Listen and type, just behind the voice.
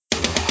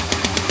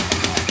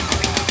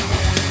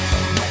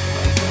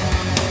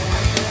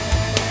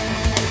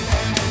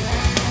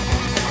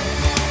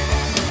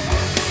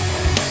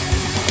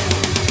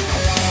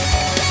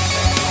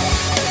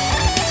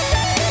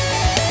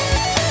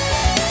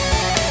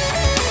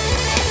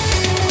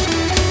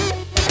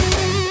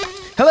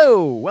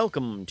Hello,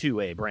 welcome to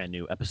a brand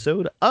new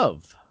episode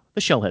of the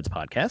Shellheads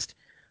Podcast.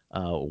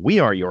 We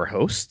are your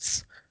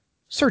hosts,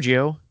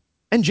 Sergio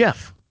and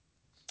Jeff.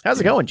 How's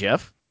it going,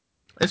 Jeff?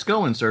 It's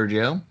going,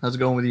 Sergio. How's it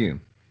going with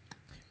you?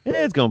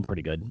 It's going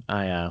pretty good.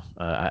 We're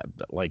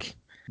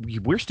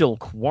still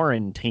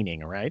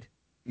quarantining, right?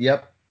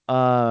 Yep.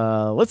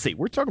 Let's see.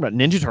 We're talking about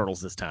Ninja Turtles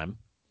this time,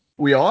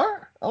 We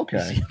are?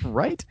 Okay.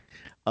 right?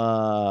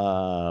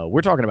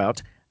 We're talking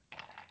about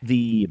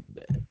the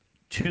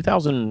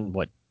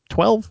 2012?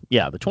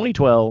 Yeah, the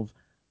 2012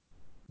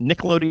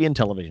 Nickelodeon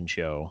television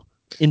show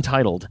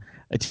entitled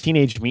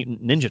Teenage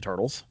Mutant Ninja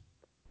Turtles,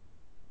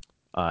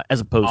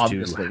 as opposed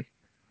Obviously. to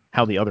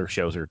how the other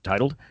shows are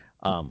titled.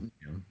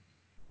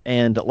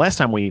 And last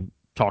time we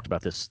talked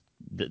about this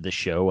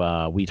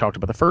show, we talked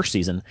about the first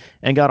season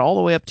and got all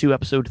the way up to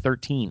episode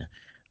 13.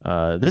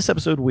 This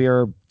episode, we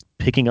are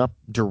picking up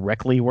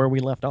directly where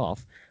we left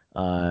off,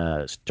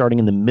 starting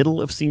in the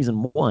middle of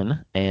season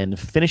 1 and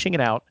finishing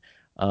it out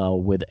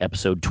with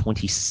episode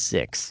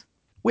 26.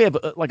 We have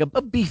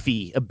a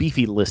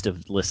beefy list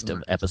of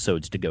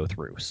episodes to go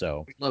through.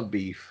 So Love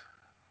beef.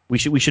 we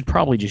should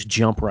probably just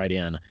jump right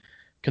in,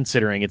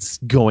 considering it's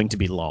going to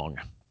be long.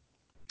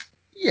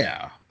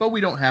 Yeah, but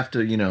we don't have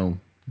to,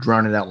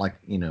 drown it out or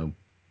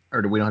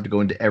we don't have to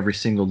go into every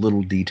single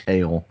little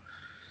detail.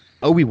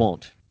 Oh, we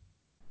won't.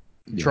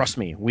 Yeah. Trust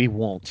me, we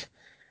won't.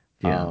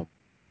 Yeah.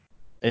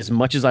 As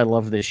much as I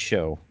love this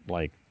show,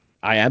 I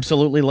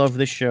absolutely love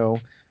this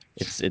show.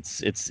 It's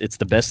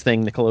the best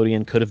thing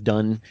Nickelodeon could have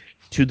done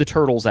to the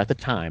Turtles at the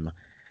time.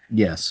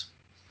 Yes.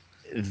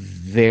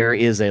 There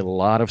is a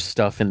lot of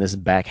stuff in this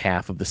back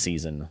half of the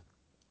season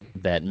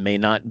that may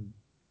not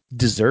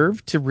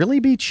deserve to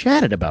really be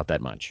chatted about that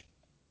much.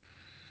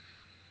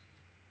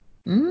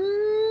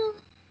 No?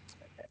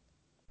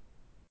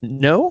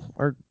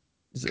 Or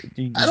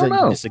I don't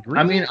know. Disagree?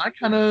 I mean, I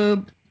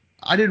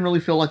didn't really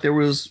feel like there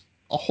was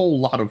a whole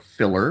lot of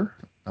filler,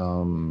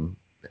 to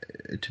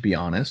be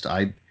honest.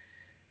 I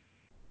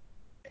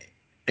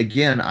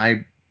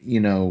didn't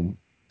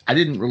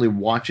really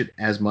watch it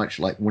as much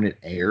like when it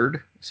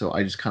aired, so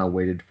I just kind of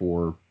waited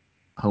for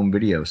home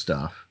video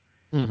stuff.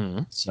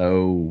 Mm-hmm.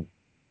 So,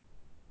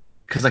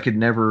 because I could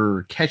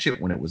never catch it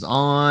when it was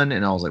on,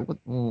 and I was like,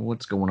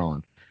 what's going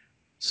on?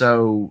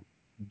 So,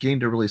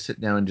 getting to really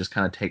sit down and just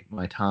kind of take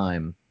my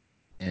time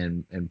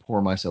and pour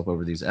myself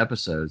over these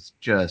episodes,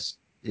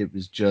 it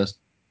was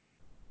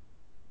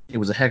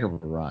a heck of a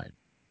ride.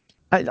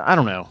 I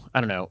don't know.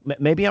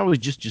 Maybe I was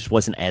just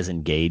wasn't as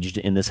engaged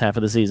in this half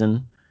of the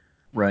season.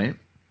 Right.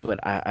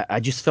 But I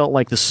just felt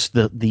like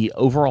the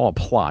overall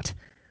plot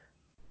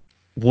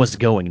was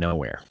going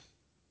nowhere.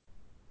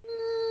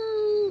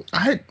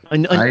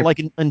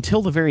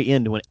 Until the very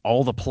end, when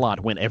all the plot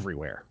went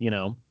everywhere,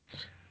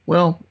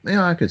 Well,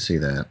 yeah, I could see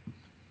that.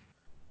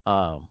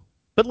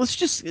 But let's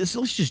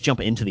just jump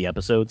into the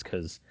episodes,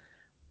 because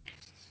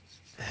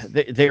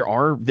there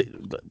are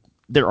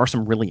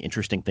some really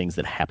interesting things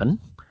that happen.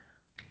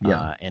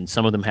 Yeah. And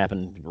some of them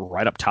happen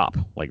right up top,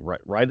 like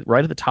right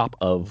at the top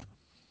of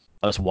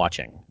us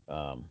watching.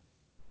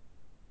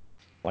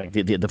 Like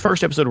the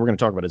first episode we're going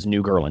to talk about is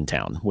New Girl in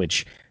Town,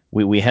 which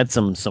we had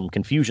some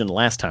confusion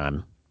last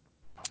time.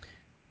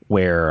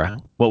 Where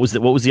what was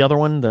the other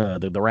one,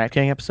 the Rat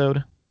King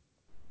episode?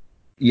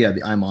 Yeah,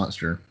 the I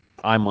Monster.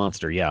 I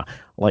Monster, yeah.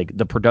 Like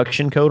the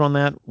production code on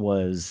that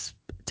was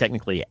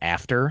technically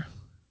after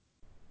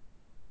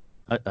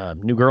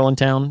New Girl in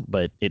Town,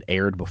 but it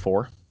aired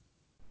before.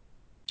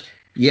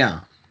 Yeah.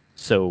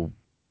 So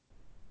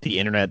the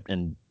internet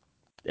and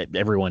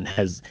everyone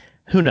has,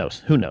 who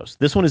knows?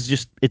 This one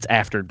is it's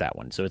after that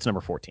one, so it's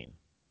number 14.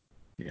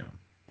 Yeah.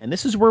 And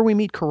this is where we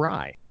meet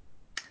Karai.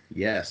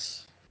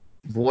 Yes.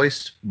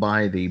 Voiced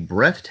by the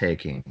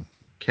breathtaking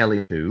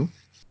Kelly Hu.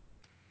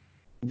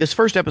 This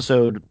first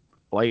episode,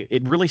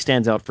 it really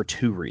stands out for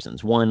two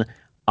reasons. One,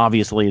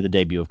 obviously the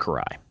debut of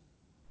Karai,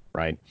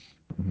 right?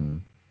 Mm-hmm.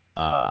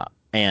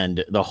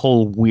 And the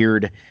whole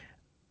weird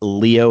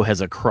Leo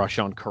has a crush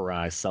on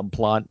Karai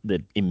subplot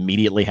that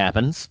immediately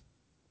happens.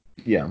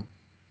 Yeah.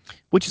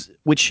 Which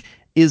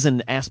is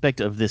an aspect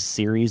of this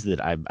series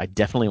that I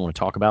definitely want to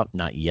talk about.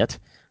 Not yet,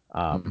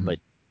 but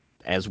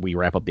as we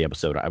wrap up the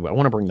episode, I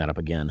want to bring that up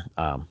again.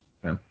 Yeah.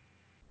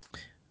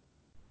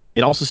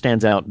 It also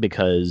stands out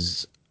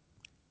because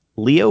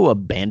Leo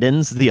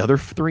abandons the other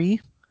three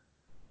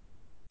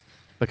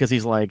because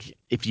he's like,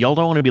 if y'all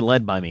don't want to be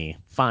led by me,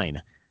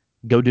 fine,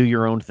 go do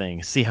your own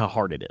thing. See how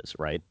hard it is,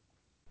 right?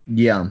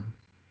 Yeah.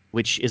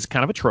 Which is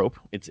kind of a trope.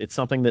 It's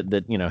something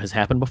that has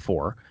happened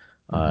before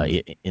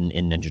in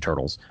Ninja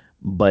Turtles,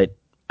 but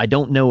I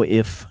don't know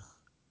if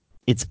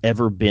it's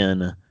ever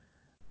been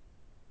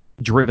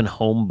driven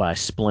home by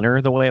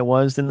Splinter the way it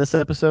was in this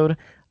episode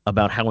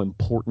about how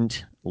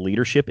important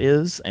leadership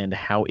is and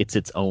how it's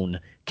its own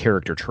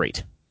character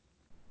trait.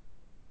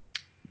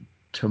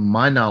 To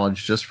my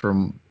knowledge, just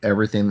from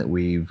everything that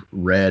we've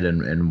read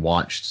and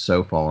watched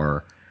so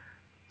far,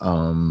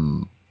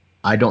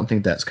 I don't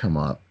think that's come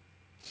up.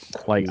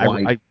 Like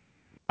I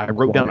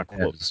wrote down a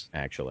quote,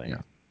 actually.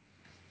 Yeah.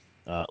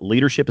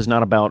 Leadership is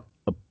not about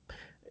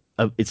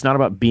it's not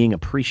about being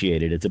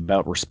appreciated. It's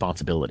about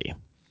responsibility.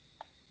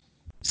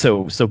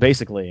 So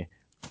basically,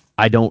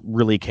 I don't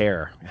really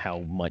care how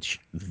much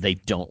they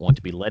don't want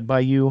to be led by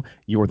you.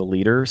 You're the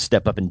leader.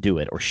 Step up and do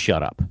it, or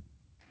shut up.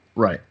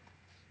 Right.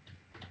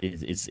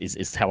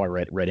 Is how I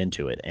read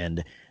into it.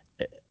 And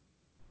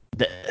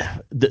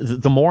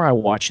the more I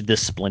watch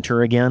this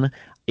Splinter again,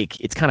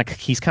 he's kind of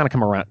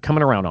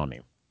coming around on me.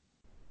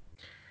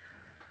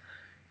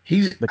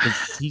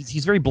 Because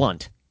he's very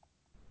blunt.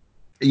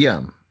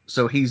 Yeah.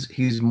 So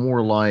he's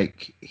more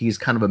like he's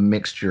kind of a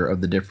mixture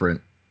of the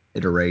different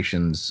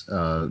iterations,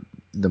 the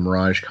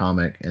Mirage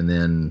comic, and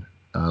then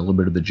a little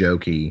bit of the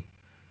jokey,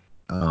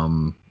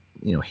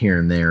 here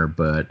and there.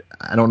 But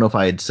I don't know if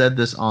I had said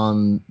this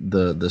on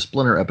the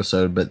Splinter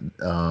episode, but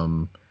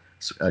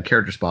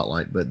character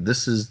spotlight. But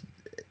this is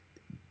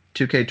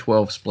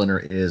 2K12 Splinter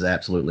is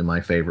absolutely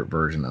my favorite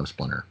version of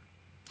Splinter.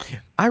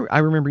 I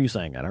remember you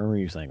saying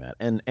that.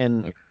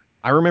 And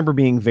I remember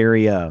being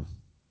very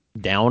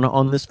down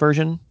on this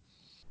version.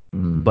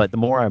 But the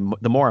more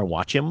I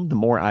watch him, the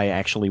more I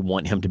actually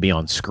want him to be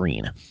on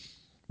screen,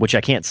 which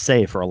I can't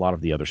say for a lot of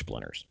the other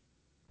Splinters.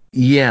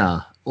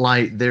 Yeah,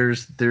 like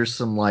there's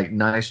some like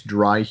nice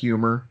dry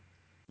humor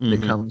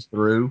that comes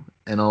through,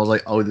 and I was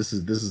like, oh, this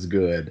is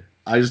good.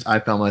 I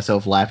found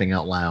myself laughing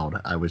out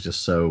loud. I was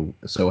just so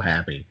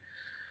happy.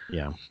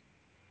 Yeah.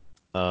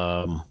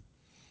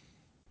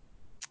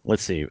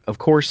 Let's see. Of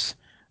course,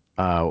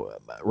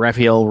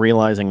 Raphael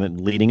realizing that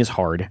leading is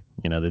hard.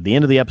 The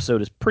end of the episode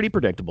is pretty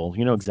predictable.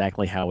 You know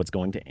exactly how it's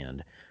going to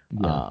end.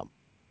 Yeah.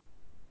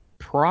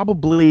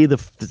 Probably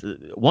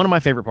one of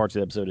my favorite parts of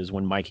the episode is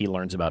when Mikey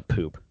learns about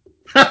poop.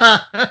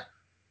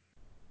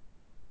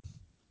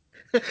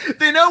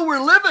 They know we're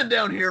living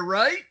down here,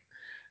 right?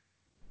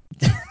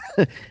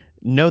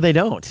 No, they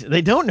don't.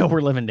 They don't know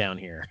we're living down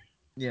here.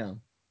 Yeah.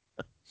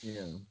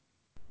 Yeah.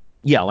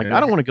 Yeah, like I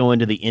don't want to go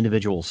into the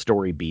individual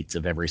story beats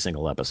of every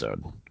single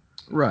episode.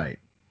 Right.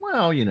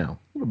 Well, a little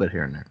bit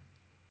here and there.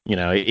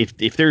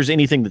 If there's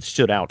anything that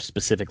stood out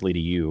specifically to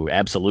you,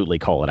 absolutely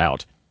call it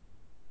out.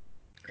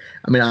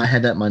 I mean, I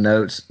had that in my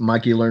notes.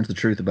 Mikey learns the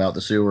truth about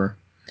the sewer.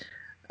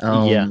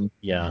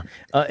 Yeah.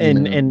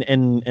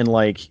 And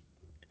like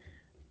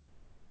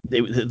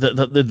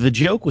the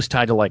joke was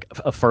tied to like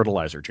a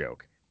fertilizer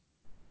joke.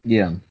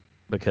 Yeah.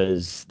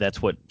 Because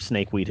that's what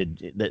Snakeweed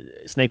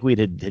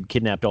had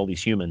kidnapped all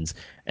these humans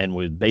and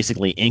was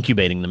basically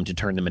incubating them to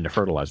turn them into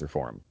fertilizer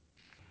for him.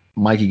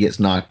 Mikey gets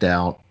knocked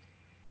out.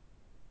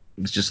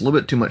 It's just a little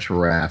bit too much for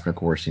Raph, and of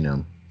course,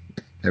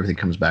 everything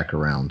comes back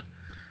around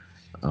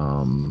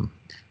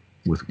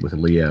with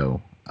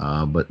Leo.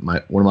 But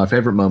one of my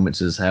favorite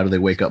moments is how do they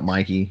wake up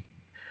Mikey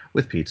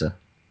with pizza?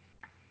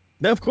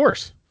 No, of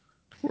course.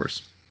 Of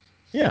course.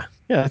 Yeah,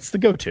 that's the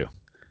go-to.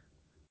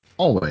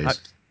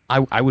 Always.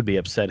 I would be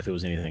upset if it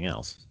was anything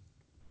else.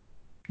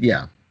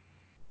 Yeah.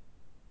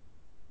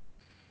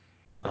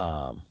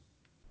 But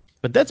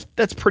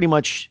that's pretty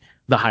much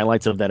the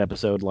highlights of that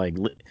episode. Like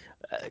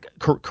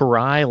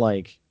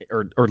Karai,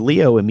 or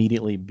Leo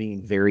immediately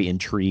being very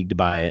intrigued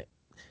by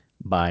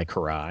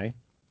Karai,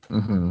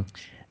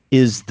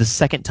 is the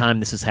second time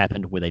this has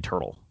happened with a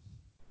turtle.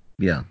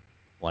 Yeah.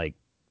 Like,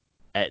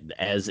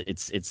 as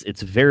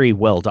it's very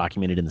well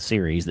documented in the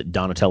series that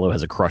Donatello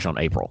has a crush on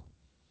April.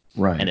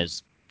 Right. And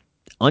as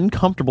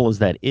uncomfortable as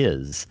that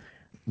is,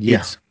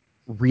 it's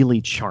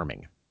really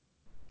charming.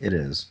 It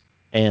is.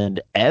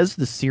 And as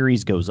the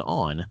series goes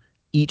on,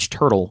 each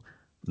turtle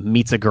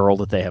meets a girl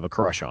that they have a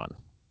crush on.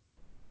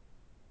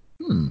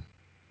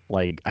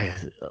 Like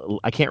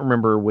I can't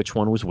remember which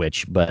one was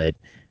which, but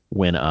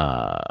when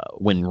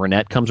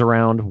Renette comes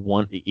around,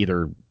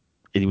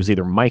 it was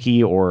either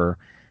Mikey or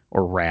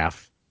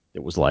Raph.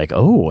 It was like,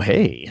 oh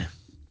hey,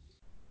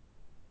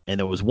 and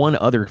there was one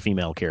other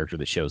female character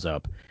that shows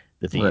up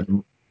that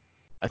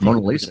I think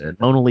Mona Lisa.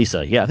 Mona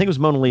Lisa. Yeah, I think it was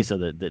Mona Lisa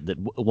that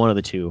one of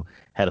the two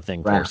had a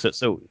thing for.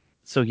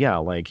 So yeah,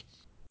 like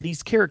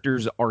these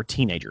characters are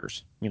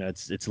teenagers.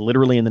 It's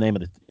literally in the name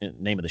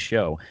of the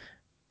show.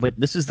 But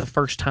this is the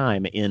first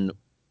time in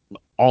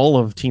all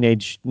of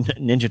Teenage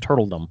Ninja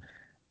Turtledom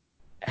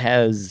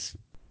has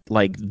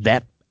like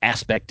that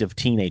aspect of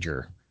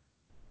teenager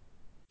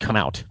come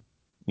out.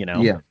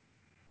 Yeah.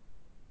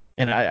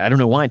 And I don't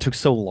know why it took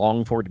so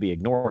long for it to be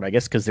ignored. I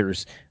guess because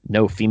there's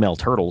no female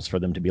turtles for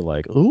them to be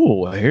like,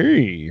 oh,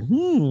 hey.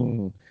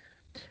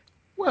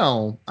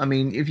 Well, I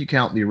mean, if you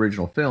count the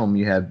original film,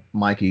 you had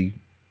Mikey,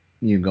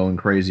 going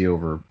crazy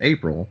over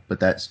April, but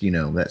that's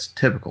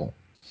typical.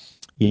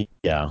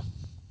 Yeah.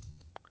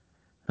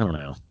 I don't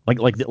know.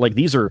 Like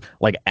these are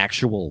like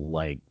actual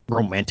like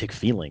romantic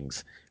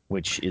feelings,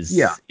 which is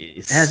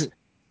It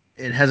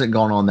hasn't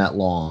gone on that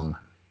long.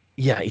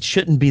 Yeah, it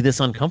shouldn't be this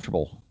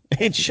uncomfortable.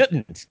 It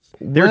shouldn't.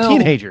 They're Well,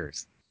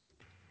 teenagers.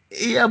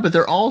 Yeah, but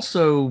they're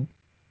also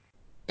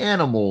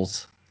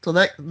animals. So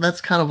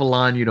that's kind of a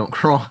line you don't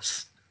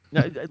cross.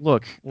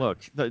 Look.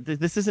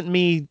 This isn't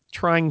me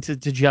trying to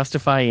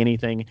justify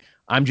anything.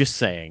 I'm just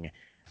saying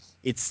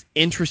it's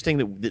interesting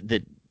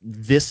that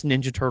this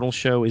Ninja Turtle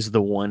show is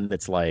the one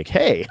that's like,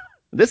 hey,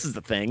 this is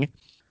the thing.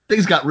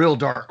 things got real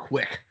dark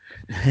quick.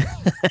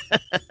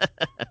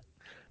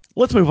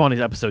 Let's move on to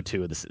episode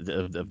 2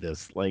 of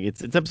this. Like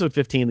it's episode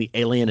 15, the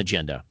alien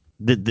agenda.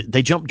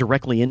 They jump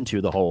directly into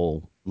the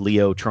whole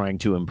Leo trying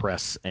to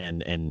impress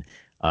and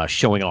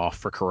showing off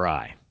for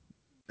Karai.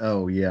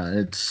 Oh yeah, and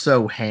it's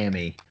so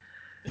hammy,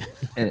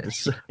 and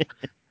it's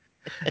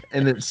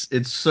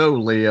so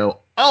Leo.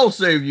 I'll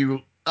save you,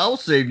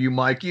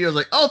 Mikey. I was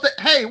like, oh,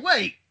 hey,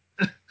 wait,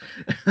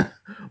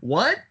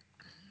 what?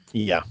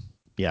 Yeah,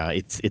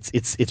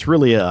 it's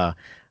really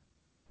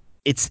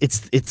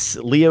it's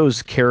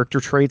Leo's character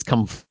traits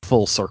come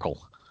full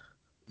circle.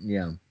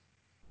 Yeah.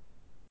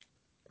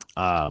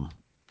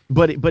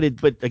 But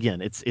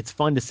again, it's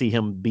fun to see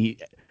him be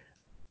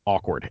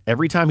awkward.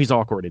 Every time he's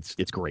awkward,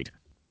 it's great.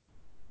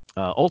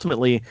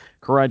 Ultimately,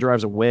 Karai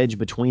drives a wedge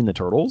between the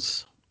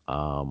turtles.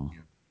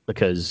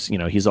 Because,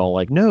 he's all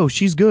like, no,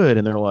 she's good.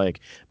 And they're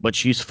like, but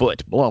she's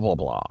foot, blah, blah,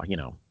 blah,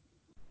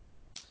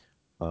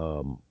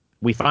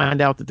 We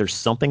find out that there's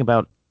something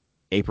about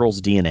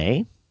April's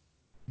DNA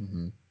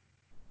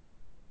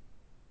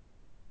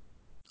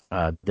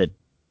that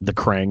the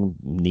Krang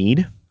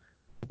need.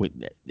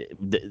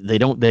 They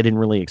didn't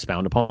really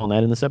expound upon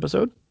that in this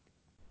episode.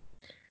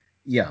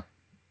 Yeah.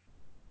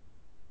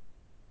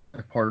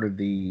 A part of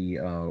the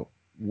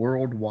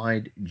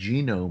Worldwide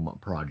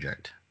Genome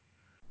Project.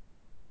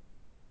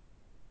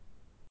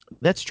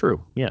 That's true.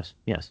 Yes.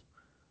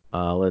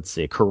 Let's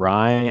see.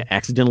 Karai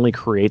accidentally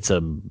creates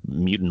a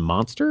mutant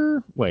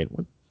monster. Wait,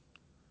 what?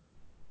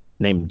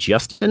 Named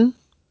Justin?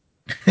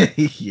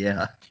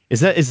 Yeah.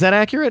 Is that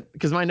accurate?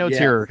 Because my notes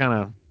here are kind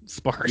of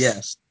sparse.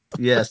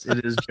 Yes,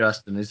 it is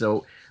Justin. It's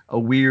a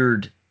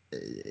weird.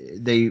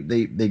 They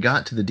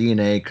got to the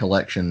DNA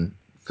collection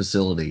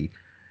facility,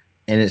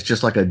 and it's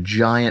just like a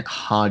giant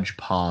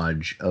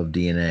hodgepodge of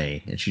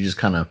DNA, and she just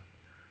kind of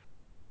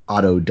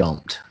auto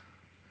dumped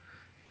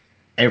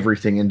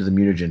everything into the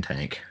mutagen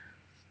tank,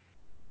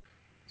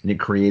 and it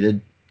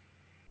created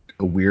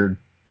a weird,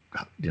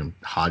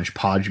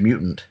 hodgepodge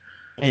mutant.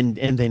 And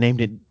they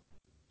named it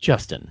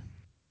Justin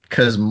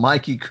because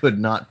Mikey could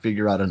not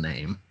figure out a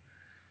name.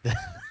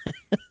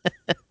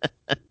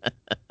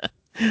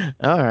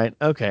 All right.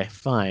 Okay.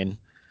 Fine.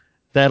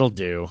 That'll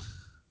do.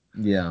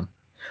 Yeah.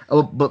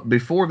 Oh, but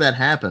before that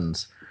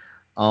happens,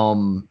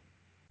 Karai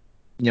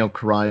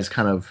is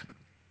kind of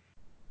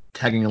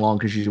tagging along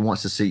because she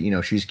wants to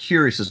see, she's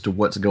curious as to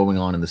what's going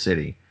on in the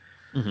city.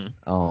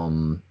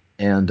 Mm-hmm.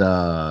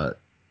 And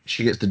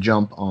she gets to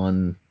jump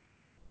on,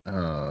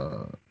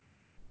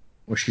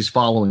 she's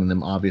following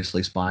them,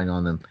 obviously spying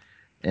on them,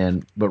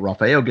 but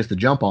Raphael gets to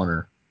jump on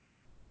her,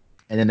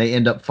 and then they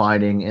end up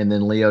fighting, and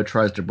then Leo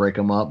tries to break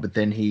them up, but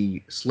then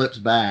he slips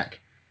back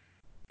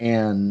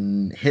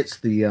and hits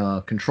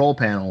the control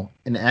panel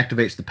and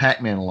activates the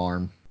Pac-Man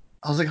alarm.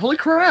 I was like, holy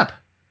crap.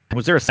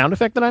 Was there a sound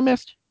effect that I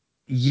missed?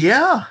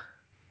 Yeah.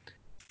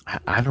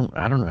 I don't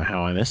know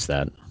how I missed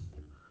that.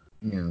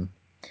 Yeah.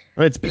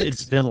 It's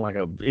been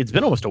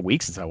almost a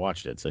week since I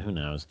watched it, so who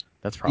knows?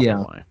 That's probably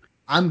why.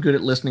 I'm good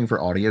at listening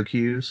for audio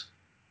cues.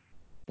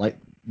 Like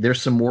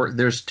there's some more.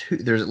 There's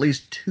at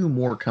least 2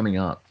 more coming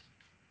up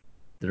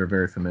that are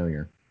very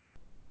familiar.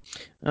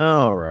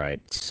 All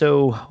right.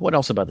 So what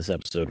else about this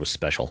episode was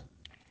special?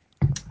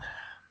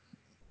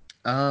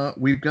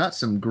 We've got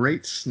some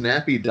great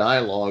snappy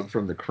dialogue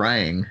from the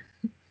Krang,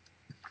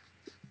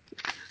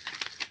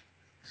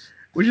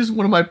 which is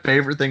one of my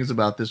favorite things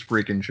about this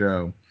freaking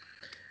show.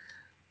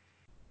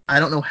 I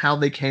don't know how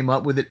they came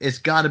up with it. It's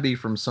got to be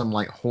from some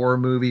like horror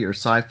movie or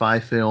sci-fi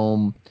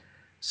film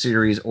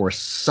series or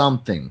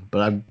something.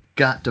 But I've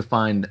got to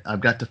find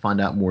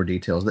out more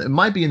details. It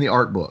might be in the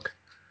art book.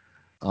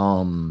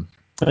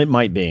 It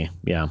might be,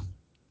 yeah.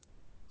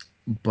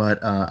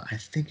 But I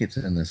think it's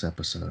in this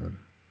episode.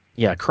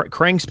 Yeah,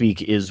 Krang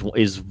speak is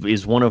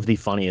one of the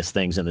funniest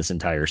things in this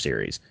entire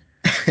series.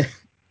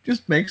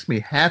 Just makes me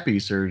happy,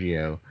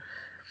 Sergio.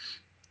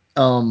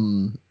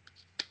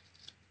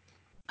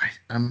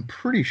 I'm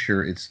pretty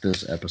sure it's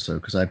this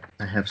episode because I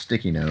have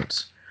sticky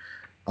notes.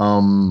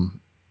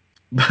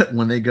 But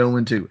when they go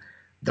into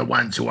the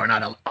ones who are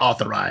not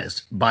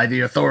authorized by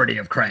the authority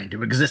of Krang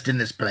to exist in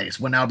this place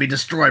will now be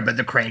destroyed by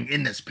the Krang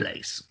in this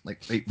place.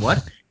 Like, wait,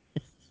 what?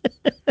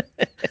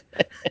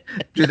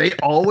 Do they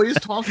always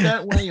talk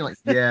that way? You're like,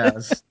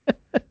 yes.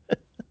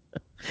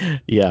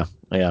 Yeah.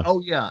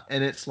 Oh yeah,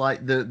 and it's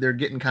like they're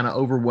getting kind of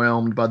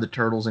overwhelmed by the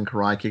turtles and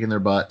Karai kicking their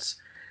butts,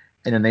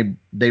 and then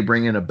they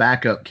bring in a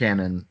backup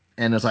cannon,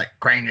 and it's like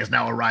Krang is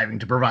now arriving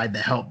to provide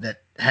the help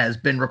that has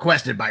been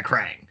requested by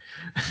Krang.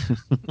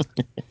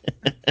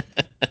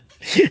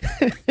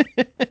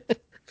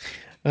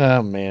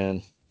 Oh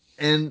man.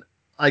 And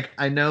like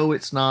I know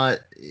it's not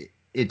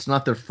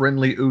the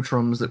friendly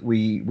Utroms that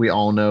we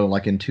all know,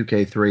 like in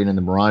 2K3 and in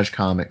the Mirage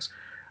comics,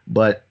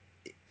 but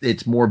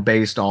it's more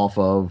based off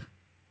of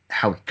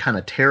how kind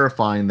of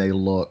terrifying they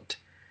looked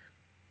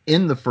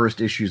in the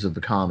first issues of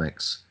the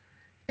comics.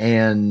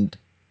 And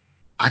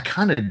I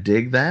kind of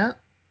dig that.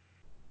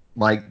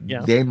 Like,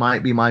 they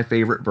might be my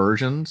favorite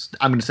versions.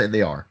 I'm going to say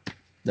they are.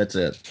 That's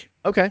it.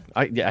 Okay.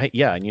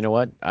 Yeah, and you know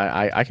what?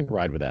 I can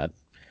ride with that.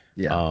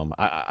 Yeah.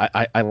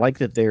 I like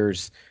that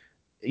there's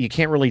you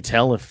can't really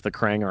tell if the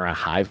Krang are a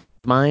hive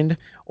mind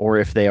or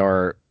if they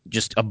are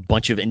just a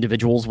bunch of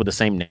individuals with the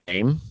same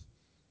name.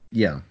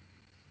 Yeah. Like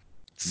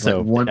So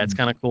that's one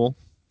kind of cool.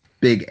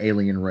 big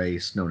alien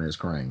race known as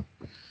Krang.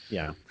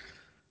 Yeah.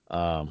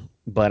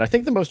 But I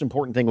think the most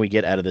important thing we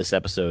get out of this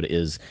episode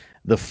is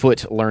the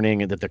Foot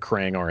learning that the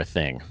Krang are a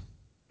thing.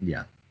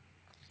 Yeah.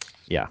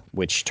 Yeah,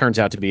 which turns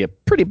out to be a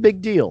pretty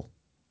big deal.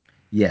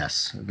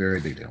 Yes. Very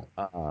big deal.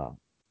 Uh,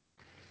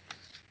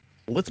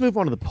 let's move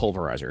on to the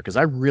Pulverizer because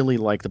I really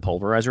like the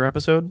Pulverizer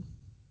episode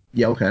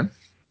Yeah. Okay.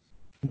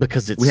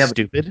 because it's We have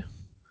stupid.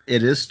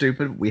 it is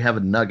stupid. We have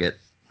a nugget.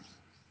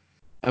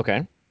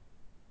 Okay.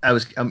 I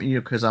mean,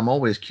 because I'm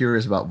always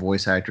curious about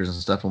voice actors and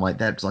stuff. I'm like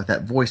that. It's like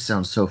that voice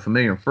sounds so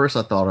familiar. First,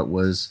 I thought it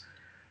was,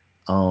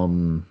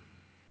 um,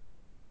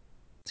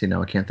 see,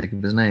 now I can't think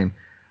of his name.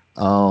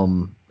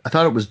 I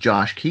thought it was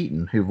Josh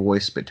Keaton who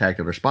voiced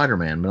Spectacular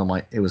Spider-Man, but I'm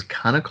like, it was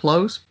kind of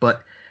close.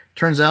 But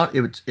turns out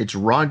it's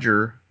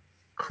Roger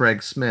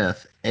Craig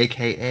Smith,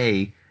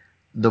 aka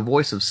the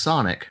voice of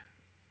Sonic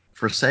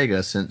for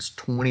Sega since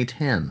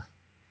 2010.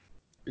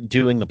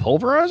 Doing the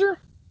Pulverizer?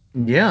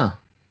 Yeah,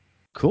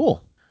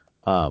 Cool.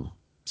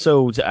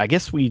 So I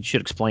guess we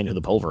should explain who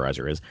the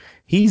Pulverizer is.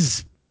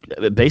 He's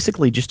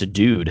basically just a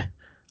dude,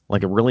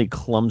 like a really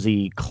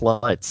clumsy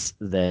klutz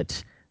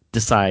that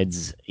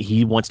decides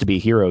he wants to be a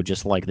hero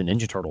just like the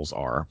Ninja Turtles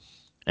are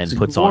he's and a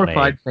puts on a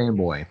glorified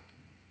fanboy.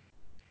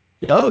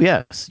 oh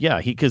yes yeah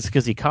he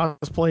because he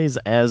cosplays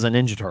as a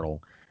Ninja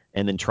Turtle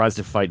and then tries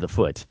to fight the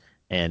Foot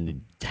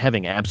and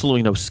having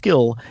absolutely no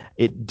skill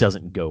it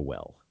doesn't go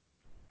well.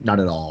 Not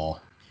at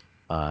all.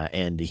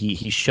 And he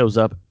shows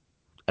up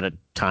at a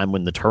time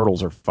when the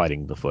turtles are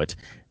fighting the Foot,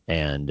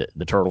 and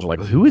the turtles are like,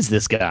 "Who is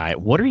this guy?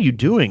 What are you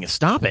doing?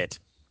 Stop it!"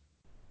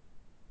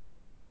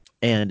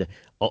 And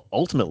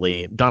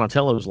ultimately,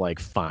 Donatello's like,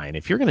 "Fine,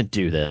 if you're gonna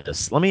do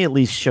this, let me at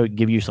least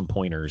give you some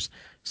pointers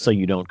so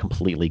you don't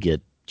completely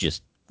get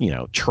just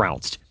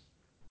trounced."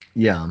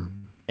 Yeah.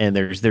 And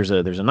there's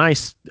a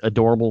nice,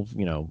 adorable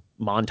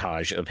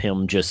montage of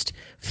him just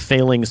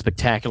failing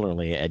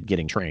spectacularly at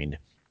getting trained.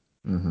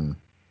 Hmm.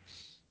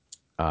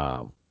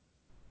 Uh,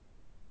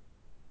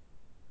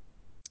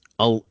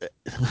 I'll,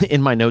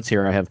 in my notes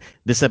here, I have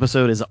this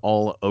episode is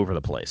all over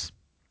the place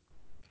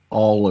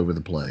All over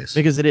the place.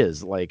 because it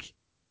is like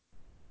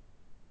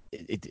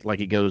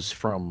it goes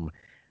from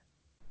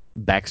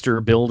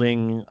Baxter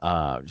building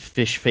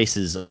Fish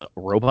Face's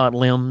robot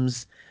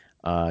limbs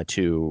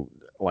to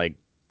like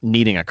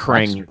needing a Baxter,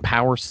 Krang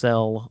power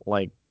cell.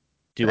 Like,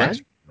 do I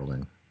Baxter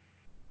building.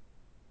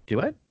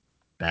 do I?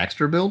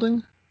 Baxter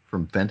building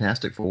from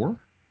Fantastic Four.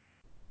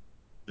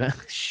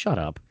 Shut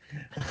up.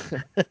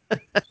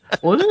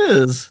 Well, it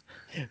is.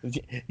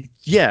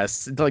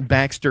 Yes, it's like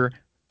Baxter,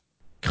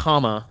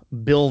 comma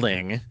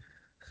building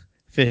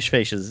Fish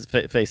Face's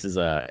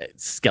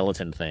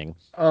skeleton thing.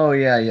 Oh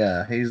yeah,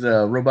 yeah. He's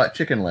robot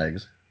chicken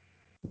legs.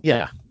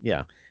 Yeah,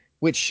 yeah.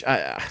 Which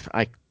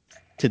I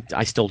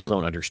still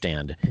don't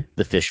understand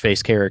the Fish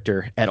Face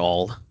character at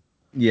all,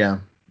 Yeah,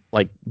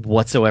 like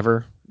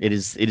whatsoever. It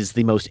is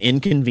the most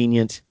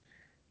inconvenient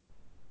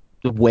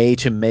way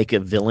to make a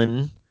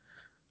villain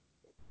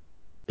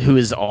who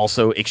is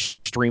also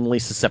extremely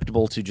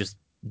susceptible to just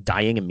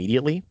dying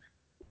immediately.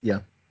 yeah.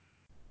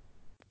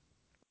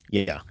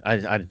 Yeah, I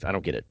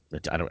don't get it.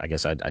 I don't. I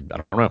guess I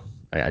don't know.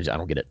 I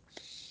don't get it.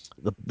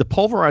 The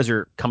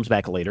Pulverizer comes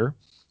back later,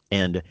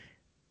 and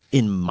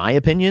in my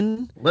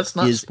opinion, Let's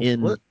not is spoil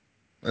in it.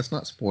 Let's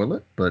not spoil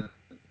it, but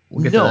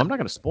we'll get to no, that. I'm not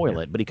going to spoil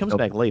it, but he comes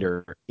Okay. back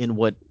later in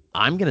what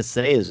I'm going to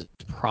say is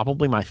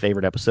probably my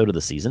favorite episode of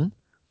the season.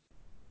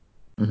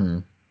 Hmm.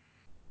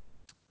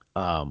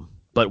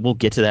 But we'll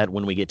get to that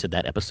when we get to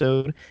that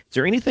episode. Is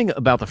there anything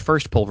about the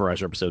first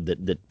Pulverizer episode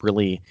that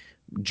really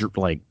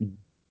like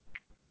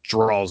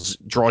draws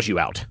you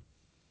out?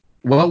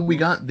 Well, we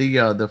got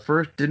the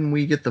first. Didn't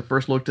we get the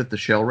first look at the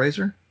Shell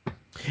Razor?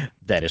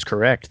 That is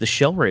correct. The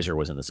Shell Razor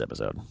was in this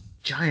episode.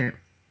 Giant,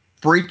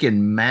 freaking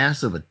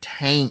massive, a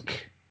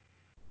tank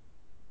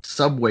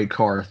subway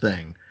car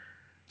thing.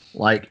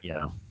 Like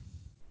Yeah,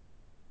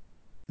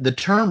 the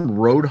term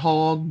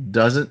roadhog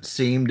doesn't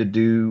seem to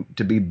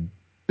be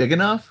big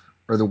enough,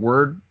 or the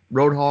word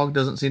roadhog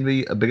doesn't seem to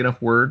be a big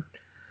enough word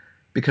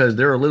because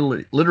there are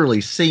literally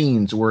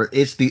scenes where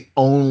it's the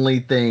only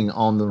thing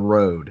on the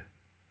road.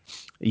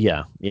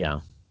 yeah,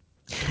 yeah,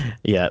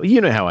 yeah. You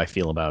know how I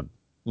feel about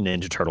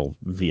Ninja Turtle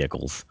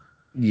vehicles,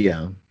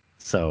 Yeah,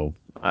 so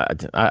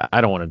I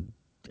don't want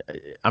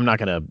to. I'm not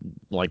gonna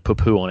like poo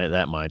poo on it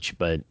that much,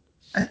 but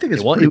I think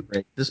it's well, pretty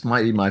great. This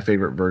might be my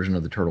favorite version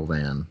of the turtle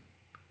van.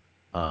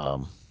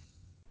 um,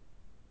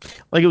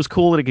 like it was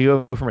cool that it could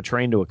go from a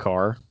train to a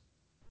car,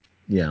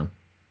 Yeah,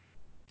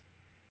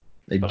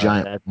 a but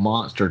giant that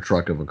monster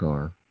truck of a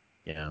car.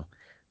 yeah,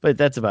 but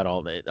that's about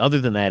all. Other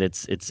than that,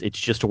 it's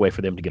just a way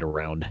for them to get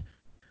around,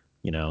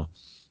 you know.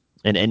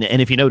 And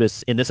if you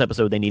notice in this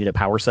episode, they needed a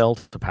power cell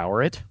to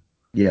power it,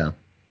 Yeah,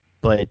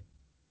 but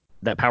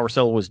that power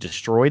cell was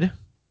destroyed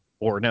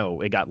or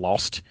no, it got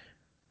lost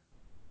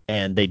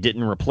and they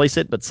didn't replace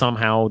it, but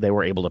somehow they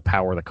were able to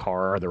power the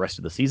car the rest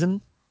of the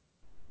season.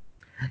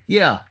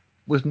 Yeah,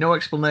 with no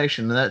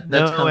explanation. That's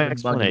No kind of been bugging me.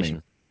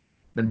 explanation.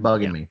 Been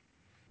bugging Yeah. me.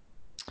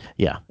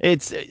 Yeah.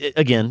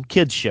 Again,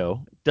 kids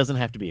show. Doesn't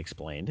have to be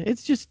explained. It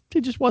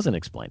just wasn't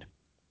explained.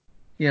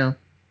 Yeah.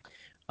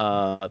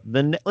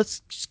 Then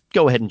let's just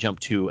go ahead and jump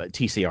to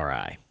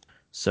TCRI.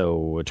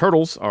 So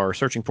turtles are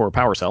searching for a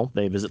power cell.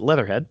 They visit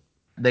Leatherhead.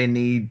 They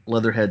need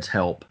Leatherhead's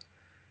help.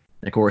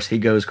 And of course, he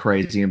goes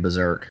crazy and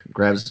berserk,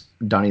 grabs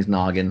Donnie's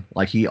noggin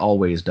like he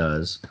always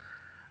does.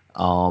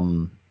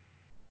 And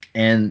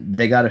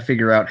they got to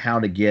figure out how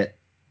to get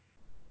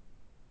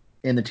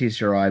in the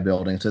TCRI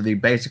building. So they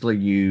basically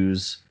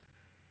use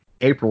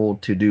April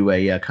to do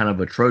a kind of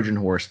a Trojan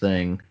horse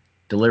thing,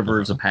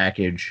 delivers a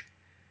package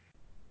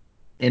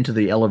into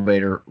the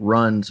elevator,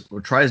 runs,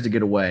 or tries to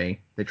get away.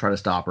 They try to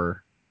stop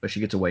her, but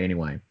she gets away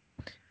anyway.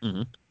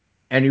 Mm-hmm.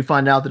 And you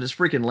find out that it's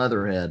freaking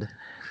Leatherhead.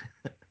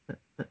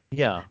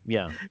 Yeah,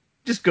 yeah.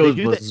 Just goes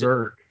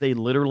berserk. They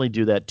literally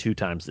do that 2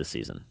 times this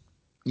season.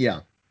 Yeah.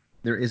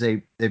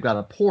 They've got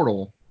a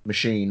portal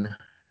machine,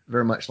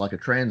 very much like a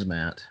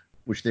transmat,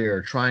 which they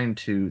are trying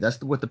to, that's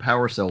what the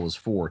power cell is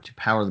for, to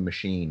power the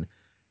machine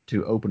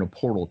to open a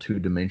portal to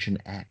Dimension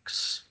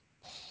X.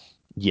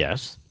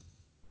 Yes.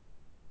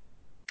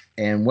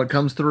 And what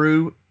comes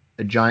through?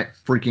 A giant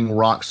freaking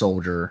rock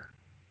soldier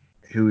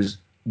who's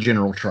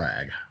General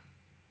Trag.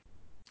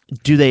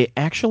 Do they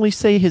actually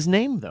say his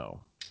name, though?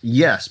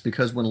 Yes,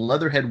 because when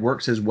Leatherhead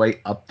works his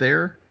way up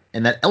there,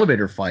 and that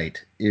elevator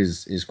fight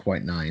is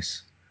quite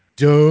nice.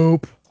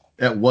 Dope.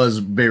 That was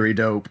very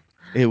dope.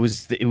 It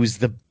was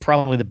the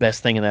probably the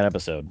best thing in that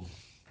episode.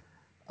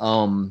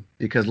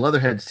 Because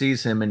Leatherhead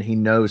sees him and he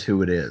knows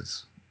who it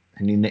is,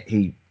 and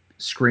he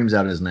screams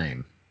out his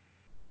name.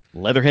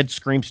 Leatherhead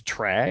screams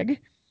Trag?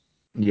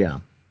 Yeah.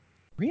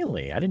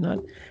 Really?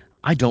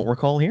 I don't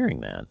recall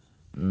hearing that.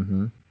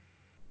 Mm-hmm.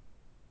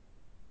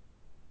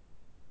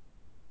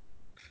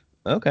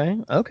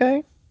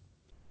 Okay.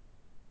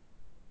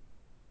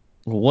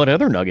 What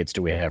other nuggets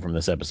do we have from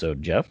this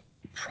episode, Jeff?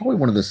 Probably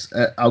one of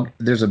the.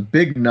 There's a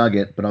big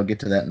nugget, but I'll get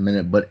to that in a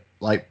minute. But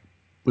like,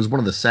 was one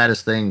of the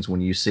saddest things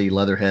when you see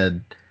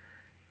Leatherhead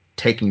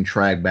taking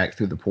Trag back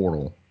through the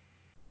portal.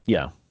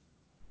 Yeah.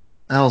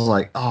 I was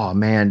like, oh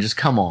man, just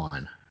come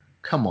on,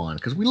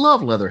 because we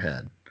love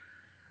Leatherhead.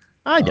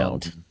 I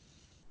don't.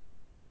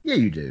 Yeah,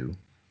 you do.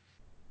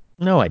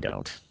 No, I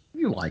don't.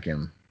 You like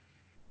him.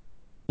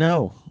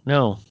 No.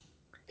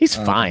 He's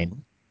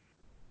fine.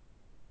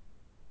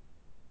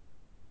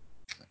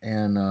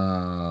 And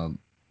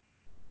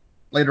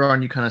later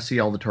on, you kind of see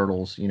all the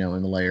turtles, in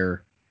the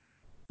lair,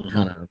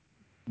 kind of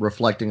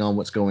reflecting on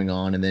what's going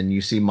on. And then you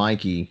see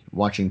Mikey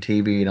watching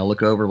TV, and I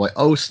look over like,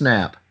 oh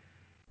snap,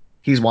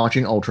 he's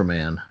watching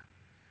Ultraman.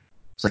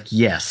 It's like,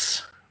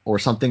 yes, or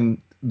something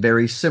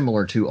very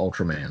similar to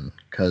Ultraman,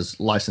 because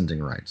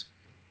licensing rights.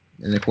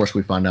 And of course,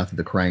 we find out that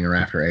the Krang are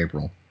after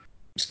April,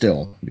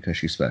 still, because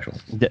she's special.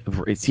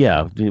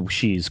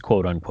 She's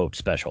quote unquote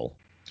special.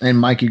 And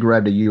Mikey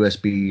grabbed a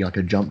USB, like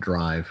a jump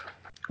drive,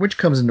 which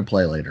comes into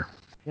play later.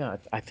 Yeah,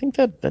 I think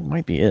that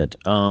might be it.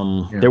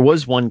 There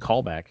was one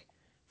callback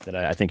that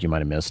I think you might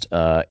have missed.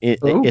 At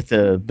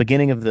the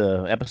beginning of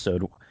the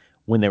episode,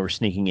 when they were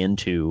sneaking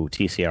into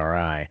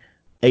TCRI,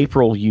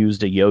 April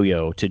used a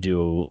yo-yo to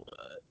do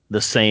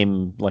the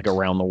same like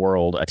around the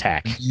world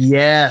attack.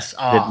 Yes,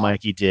 that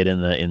Mikey did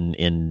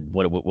in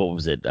what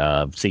was it?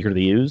 Secret of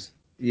the Ooze.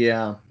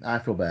 Yeah, I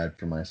feel bad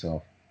for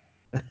myself.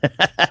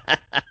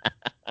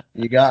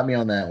 You got me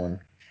on that one.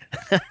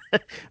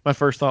 My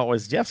first thought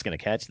was Jeff's going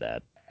to catch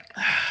that.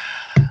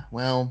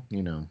 Well,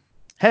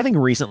 Having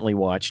recently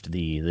watched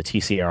the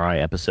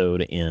TCRI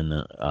episode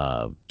in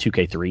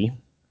 2K3,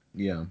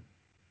 yeah,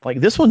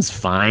 like this one's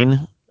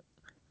fine.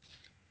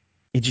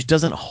 It just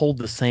doesn't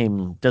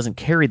doesn't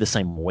carry the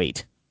same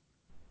weight.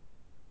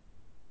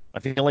 I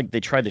feel like they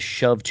tried to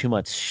shove too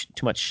much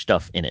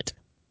stuff in it.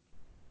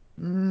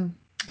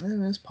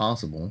 That's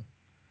possible.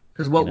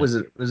 Because what was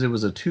it? It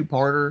was a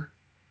 2-parter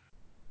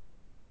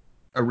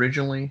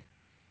originally.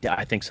 Yeah,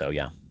 I think so.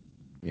 Yeah.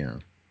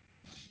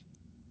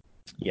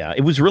 Yeah,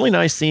 it was really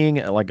nice seeing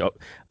like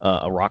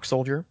a rock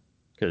soldier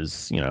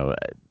because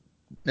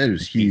it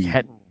was huge.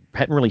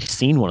 Hadn't really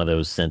seen one of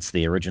those since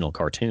the original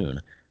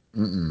cartoon.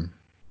 And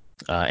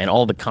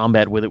all the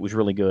combat with it was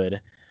really good.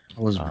 It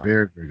was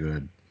very, very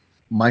good.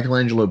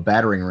 Michelangelo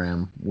battering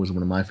ram was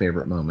one of my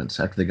favorite moments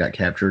after they got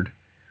captured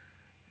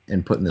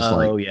and put in this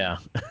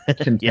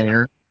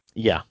container.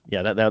 Yeah,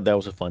 that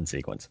was a fun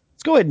sequence.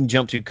 Let's go ahead and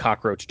jump to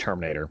Cockroach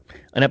Terminator,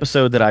 an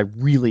episode that I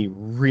really,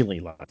 really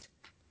liked.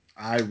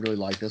 I really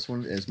like this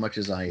one as much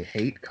as I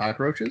hate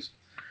cockroaches.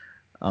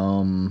 I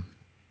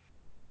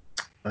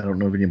don't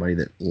know of anybody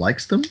that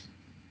likes them.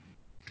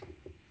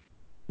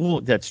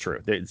 Well, that's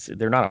true.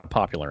 They're not a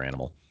popular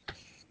animal.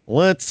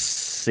 Let's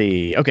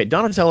see. Okay,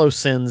 Donatello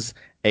sends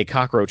a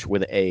cockroach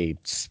with a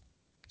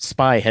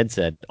spy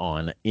headset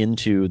on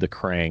into the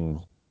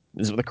Krang.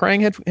 Is it the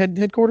Krang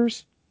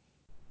headquarters?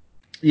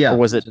 Yeah. Or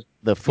was it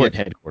the Foot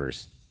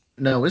headquarters?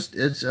 No, it's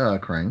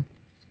Krang.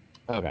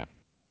 Okay.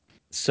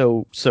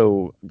 So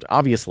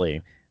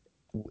obviously,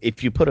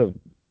 if you put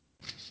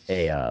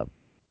a uh,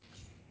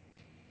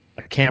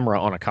 a camera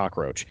on a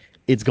cockroach,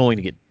 it's going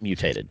to get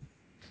mutated.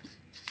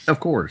 Of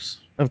course.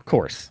 Of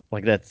course.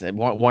 Like that's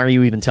why are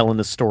you even telling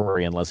this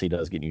story unless he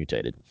does get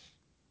mutated?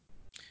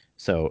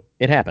 So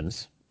it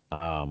happens.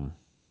 Um,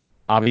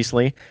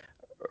 Obviously,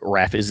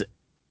 Raph is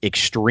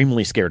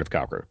extremely scared of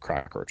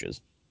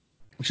cockroaches.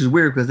 Which is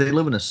weird because they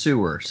live in a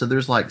sewer, so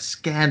there's like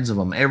scads of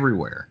them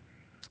everywhere.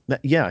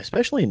 Yeah,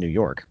 especially in New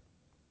York.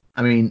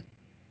 I mean,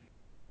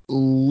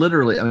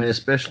 literally, I mean,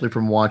 especially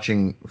from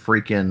watching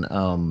freaking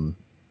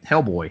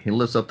Hellboy. He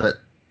lifts up that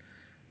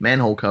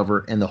manhole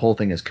cover and the whole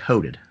thing is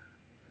coated.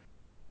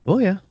 Oh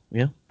yeah,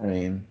 yeah. I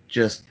mean,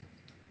 just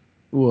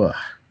ugh.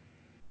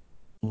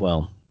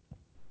 Well,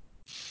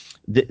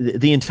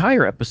 the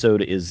entire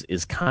episode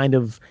is kind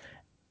of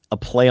a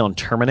play on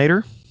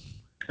Terminator.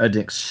 An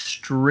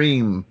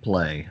extreme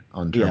play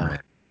on Yeah,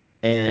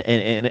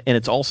 Terminator. and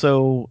it's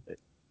also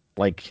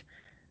like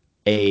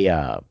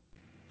a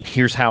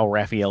here's how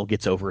Raphael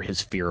gets over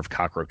his fear of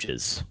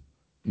cockroaches.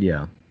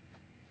 Yeah,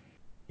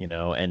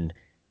 And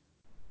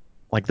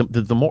like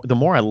the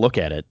more I look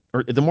at it,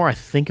 or the more I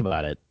think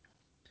about it,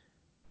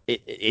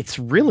 it's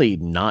really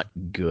not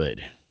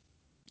good.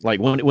 Like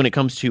when it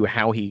comes to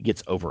how he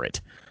gets over it,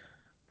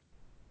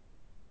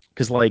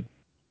 because like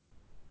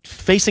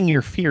facing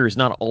your fear is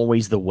not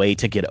always the way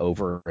to get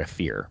over a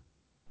fear.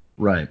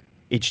 right.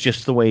 It's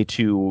just the way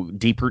to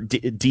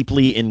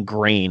deeply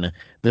ingrain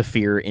the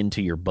fear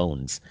into your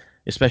bones,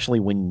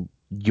 especially when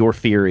your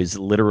fear is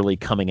literally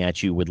coming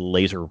at you with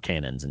laser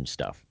cannons and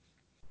stuff.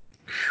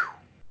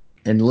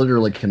 And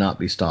literally cannot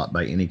be stopped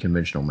by any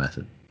conventional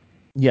method.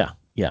 Yeah,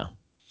 yeah,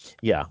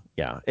 yeah.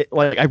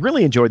 Like I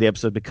really enjoyed the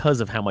episode because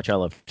of how much I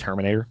love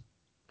Terminator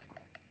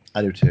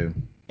I do too.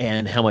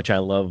 and how much I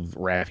love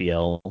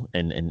Raphael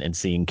and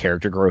seeing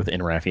character growth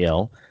in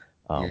Raphael.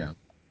 Um, Yeah.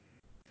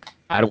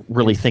 I don't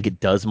really think it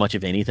does much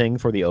of anything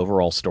for the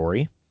overall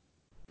story.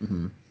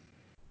 Mm-hmm.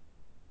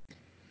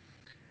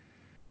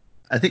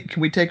 I think can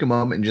we take a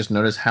moment and just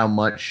notice how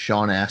much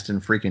Sean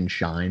Astin freaking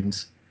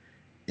shines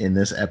in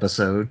this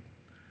episode?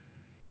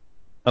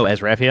 Oh,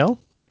 as Raphael?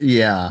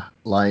 Yeah,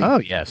 like Oh,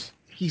 yes.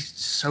 he's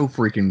so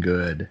freaking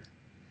good.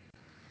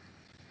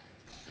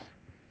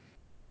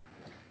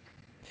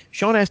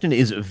 Sean Astin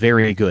is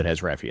very good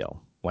as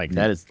Raphael. Like Yeah.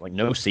 that is like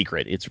no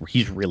secret.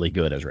 He's really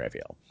good as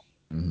Raphael.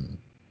 Mm-hmm.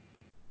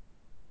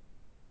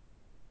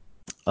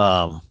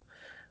 Um,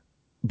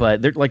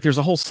 but there's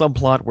a whole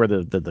subplot where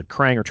the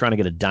Krang are trying to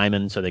get a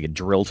diamond so they could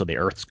drill to the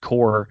Earth's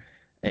core.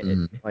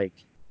 Mm-hmm. Like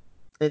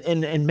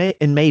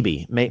and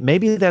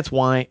maybe that's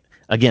why.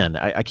 Again,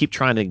 I keep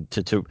trying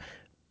to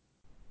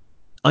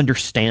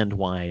understand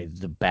why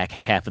the back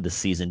half of the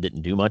season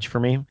didn't do much for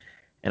me,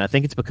 and I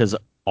think it's because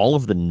all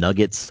of the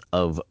nuggets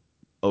of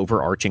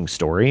overarching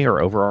story or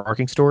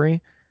overarching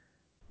story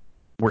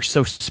were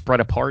so spread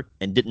apart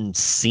and didn't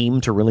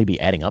seem to really be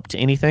adding up to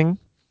anything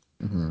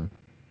Mm-hmm.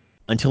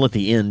 until at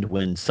the end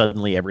when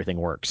suddenly everything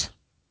works.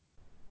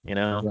 You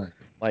know, Right.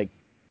 like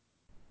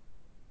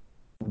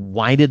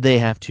why did they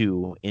have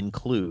to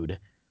include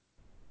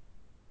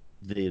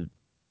the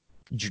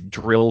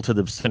drill to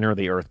the center of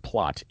the earth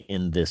plot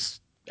in this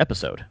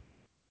episode?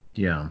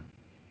 Yeah.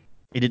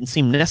 It didn't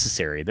seem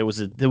necessary. There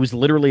was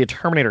literally a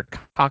Terminator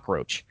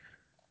cockroach.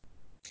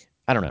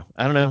 I don't know.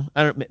 I don't know.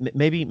 I don't.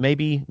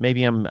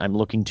 Maybe I'm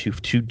looking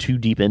too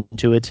deep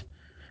into it,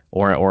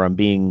 or I'm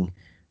being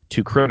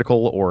too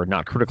critical, or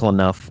not critical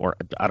enough, or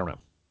I don't know.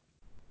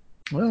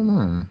 Well,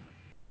 no.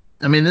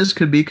 I mean, this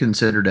could be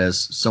considered as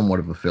somewhat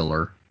of a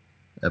filler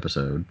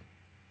episode,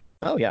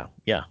 Oh yeah,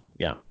 yeah,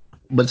 yeah.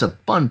 but it's a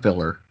fun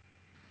filler.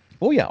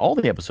 Oh yeah. All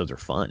the episodes are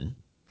fun.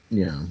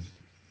 Yeah.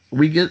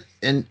 We get,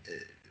 and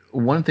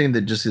one thing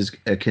that just is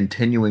a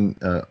continuing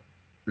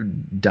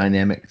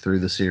dynamic through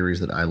the series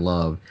that I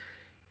love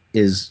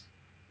is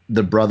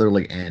the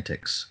brotherly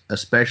antics,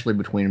 especially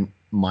between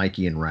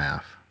Mikey and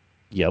Raph.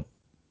 Yep.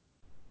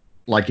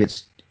 Like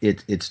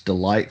it's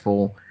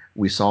delightful.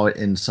 We saw it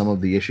in some of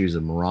the issues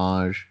of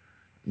Mirage,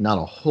 not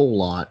a whole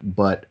lot,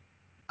 but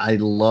I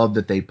love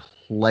that they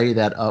play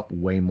that up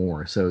way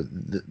more. So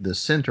the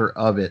center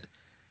of it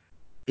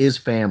is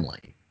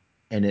family,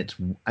 and it's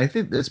I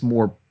think it's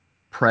more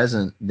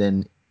present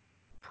than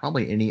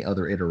probably any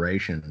other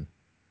iteration.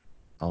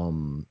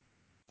 Um,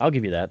 I'll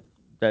give you that.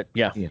 That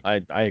yeah. yeah.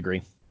 I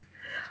agree.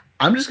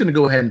 I'm just going to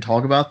go ahead and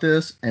talk about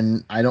this,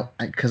 and I don't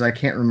because I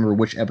can't remember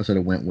which episode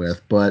it went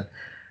with, but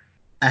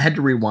I had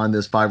to rewind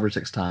this 5 or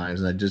 6 times,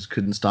 and I just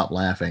couldn't stop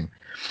laughing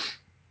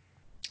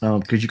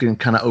because you can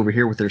kind of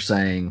overhear what they're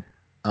saying.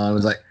 It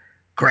was like,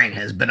 Krang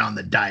has been on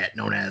the diet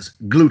known as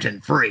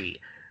gluten free.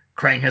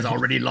 Krang has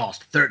already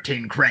lost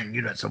 13 Krang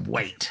units of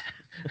weight.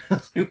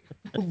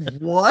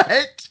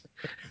 What?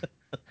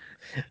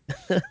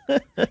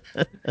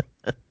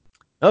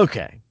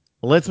 Okay.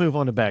 Let's move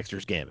on to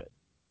Baxter's Gambit.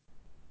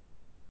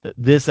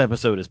 This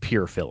episode is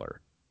pure filler.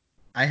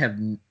 I have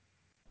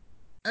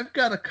I've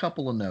got a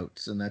couple of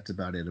notes, and that's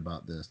about it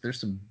about this. There's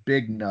some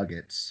big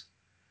nuggets,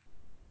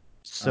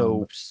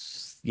 So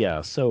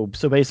yeah, so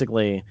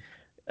basically,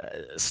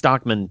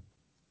 Stockman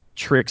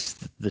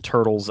tricks the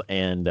turtles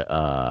and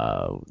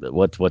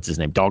what's his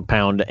name, Dog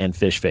Pound and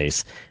Fish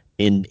Face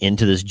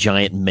into this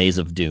giant maze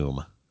of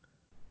doom.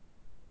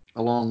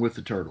 Along with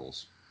the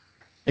turtles.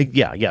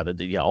 Yeah,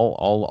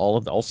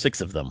 all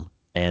six of them,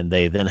 and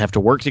they then have to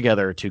work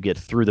together to get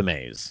through the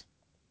maze.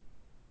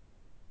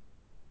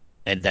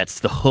 And that's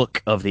the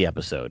hook of the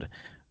episode.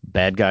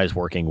 Bad guys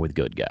working with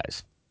good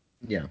guys.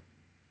 Yeah.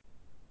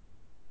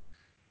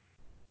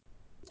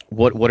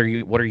 What are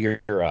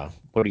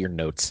your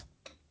notes?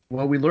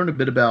 Well, we learned a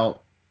bit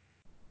about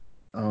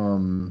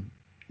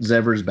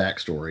Zever's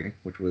backstory,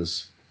 which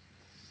was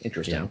Yeah.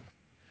 interesting.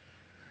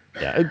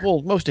 Yeah.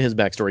 Well, most of his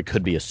backstory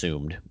could be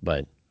assumed,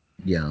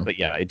 Yeah. but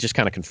yeah, it just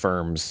kind of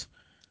confirms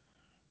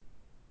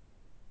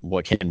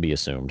what can be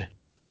assumed.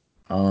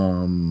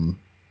 Um,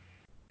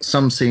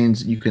 some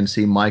scenes you can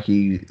see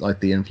Mikey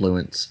like the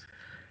influence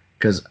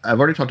because I've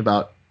already talked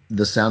about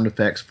the sound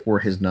effects for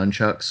his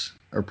nunchucks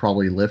are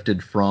probably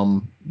lifted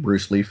from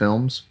Bruce Lee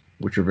films,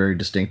 which are very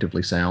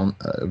distinctively sound.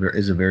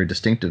 Is a very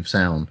distinctive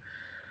sound.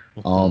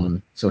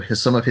 Mhm. So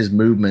some of his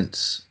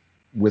movements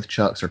with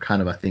chucks are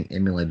kind of I think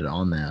emulated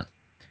on that.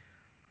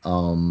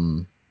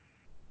 Um,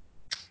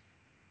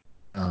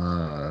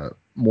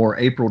 More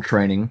April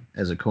training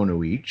as a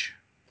Konoichi.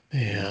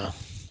 Yeah.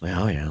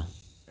 Well, yeah.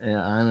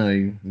 Yeah, I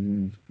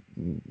know.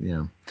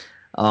 Yeah.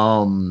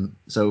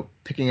 So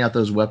picking out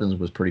those weapons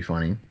was pretty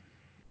funny.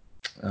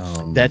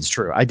 That's Um,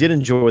 true. I did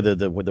enjoy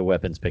the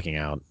weapons picking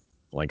out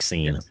like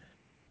scene.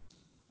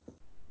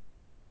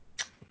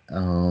 yeah.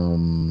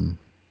 Um,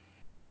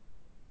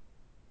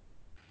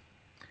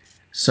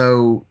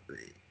 so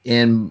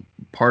in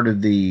part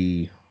of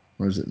the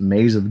what is it,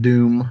 Maze of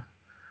Doom,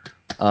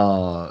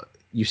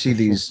 you see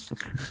these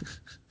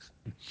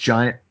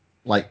giant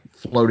like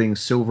floating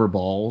silver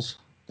balls,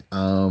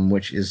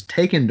 which is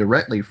taken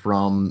directly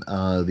from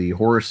the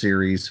horror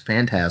series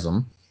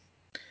Phantasm,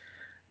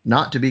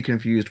 not to be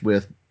confused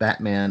with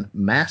Batman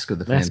Mask of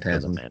the Mask of the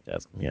Phantasm.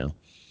 Phantasm. Yeah.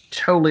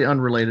 Totally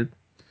unrelated.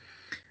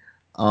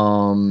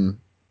 Um,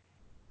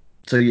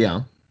 so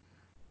yeah,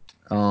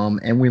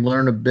 and we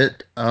learn a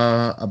bit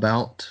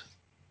about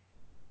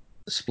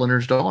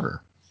Splinter's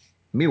daughter,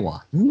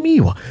 Miwa.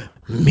 Miwa.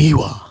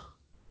 Miwa.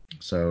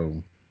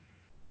 So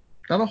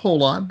not a whole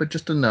lot, but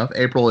just enough.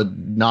 April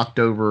had knocked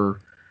over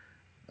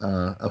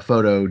a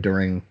photo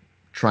during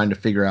trying to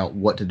figure out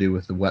what to do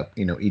with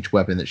each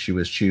weapon that she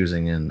was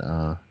choosing,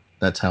 and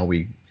that's how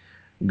we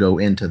go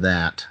into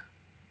that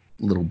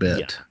little Yeah.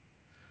 bit.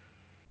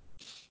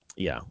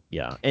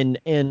 Yeah. And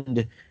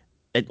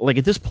like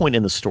at this point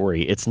in the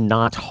story, it's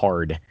not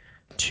hard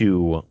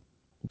to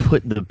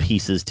put the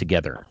pieces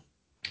together.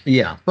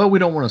 Yeah, but we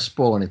don't want to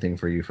spoil anything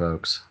for you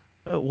folks.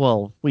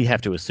 Well, we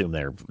have to assume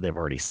they've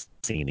already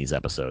seen these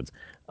episodes.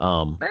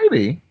 Um,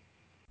 Maybe,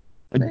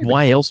 maybe.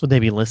 why else would they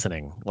be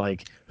listening?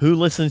 Like, who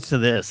listens to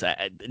this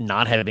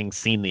not having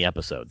seen the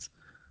episodes?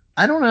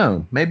 I don't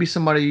know. Maybe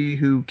somebody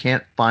who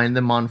can't find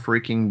them on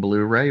freaking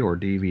Blu-ray or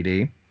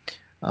DVD.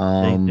 They're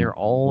Um,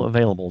 all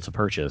available to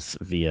purchase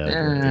via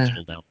eh,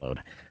 digital download.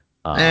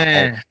 All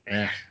eh,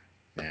 eh,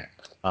 eh.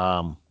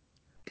 um,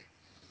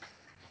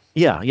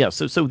 yeah.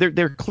 So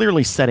they're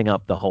clearly setting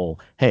up the whole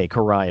 "Hey,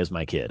 Karai is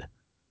my kid"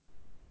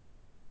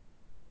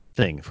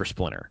 thing for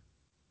Splinter.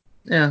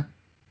 Yeah,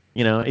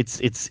 You know,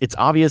 it's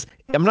obvious.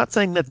 I'm not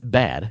saying that's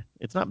bad.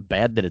 It's not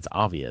bad that it's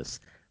obvious,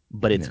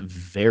 but it's yeah,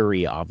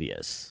 very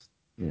obvious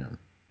yeah,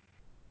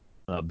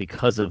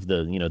 because of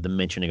the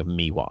mentioning of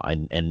Miwa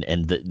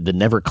and the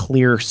never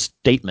clear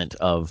statement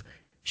of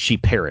she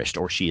perished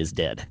or she is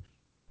dead.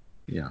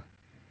 yeah.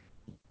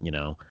 You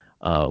know,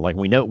 like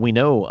we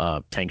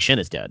know Tang Shin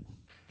is dead.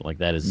 Like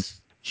that is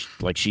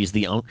like she's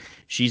the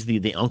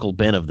Uncle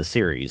Ben of the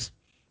series.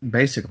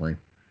 Basically,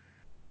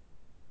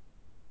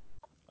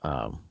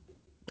 Um,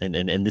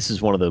 and this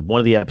is one of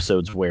the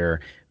episodes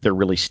where they're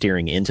really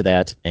steering into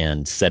that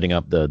and setting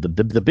up the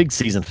big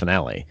season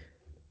finale.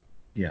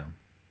 yeah,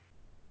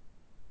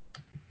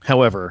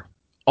 However,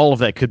 all of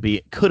that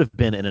could have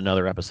been in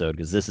another episode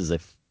because this is a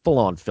full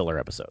on filler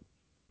episode.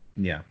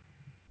 yeah,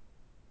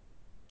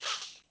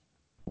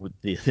 With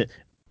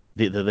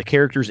the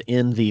characters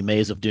in the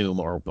Maze of Doom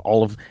are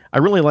all of. I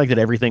really like that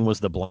everything was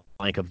the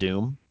blank of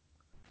Doom,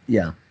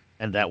 yeah.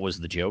 and that was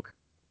the joke.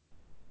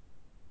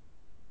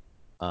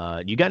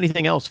 You got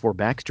anything else for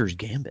Baxter's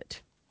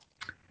Gambit?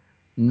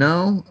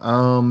 No,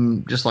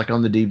 just like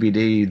on the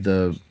DVD,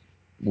 the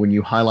when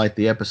you highlight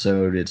the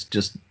episode, it's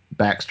just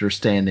Baxter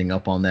standing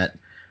up on that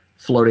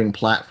floating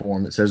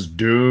platform that says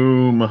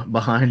 "Doom"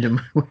 behind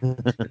him.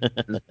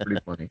 It's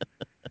pretty funny.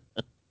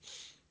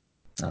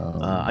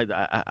 Um,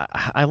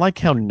 I like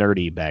how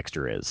nerdy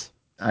Baxter is.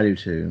 I do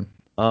too.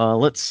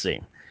 Let's see.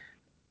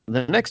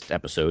 The next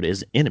episode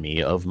is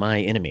Enemy of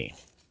My Enemy.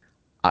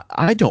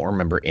 I don't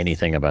remember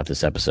anything about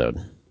this episode.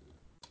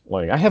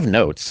 Like I have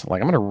notes.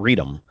 Like I'm gonna read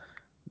them,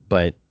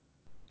 but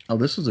Oh,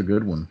 this is a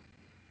good one.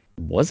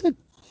 was it?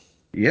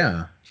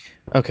 Yeah,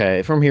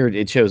 Okay, from here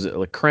it shows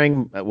like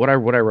Krang. What I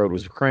wrote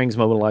was Krang's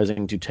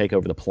mobilizing to take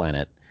over the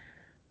planet.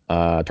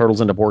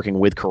 Turtles end up working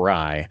with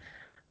Karai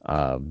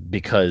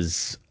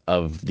because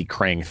of the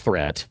Krang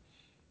threat.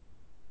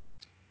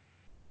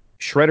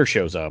 Shredder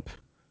shows up,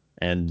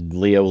 and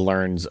Leo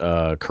learns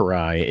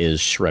Karai is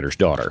Shredder's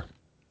daughter.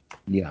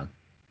 Yeah.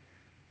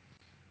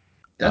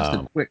 That's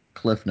the quick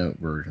Cliff Note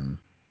version.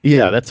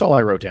 Yeah, that's all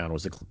I wrote down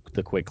was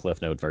the quick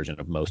Cliff Note version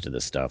of most of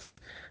this stuff.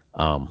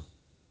 And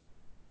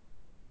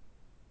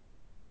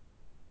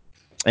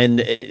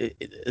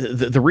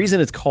the reason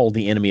it's called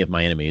The Enemy of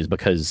My Enemy is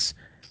because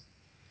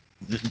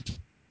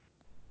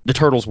the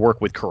Turtles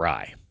work with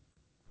Karai.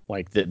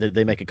 Like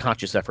they make a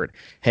conscious effort.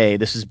 Hey,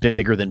 this is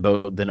bigger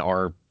than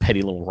our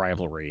petty little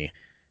rivalry.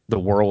 The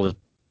world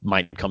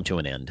might come to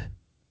an end.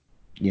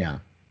 Yeah.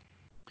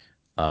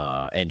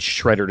 And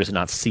Shredder does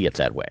not see it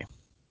that way.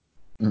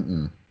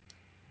 Mm-mm.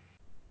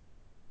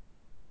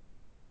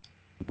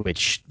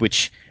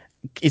 Which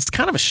it's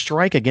kind of a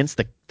strike against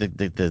the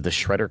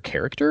Shredder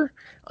character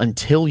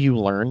until you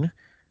learn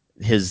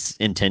his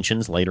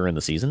intentions later in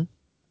the season.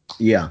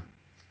 Yeah.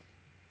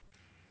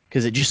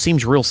 Because it just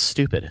seems real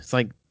stupid. It's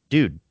like,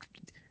 dude,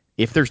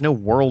 if there's no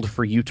world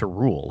for you to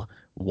rule,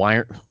 what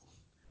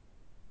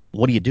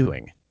are you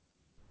doing?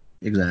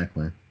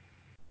 Exactly.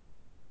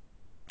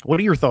 What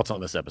are your thoughts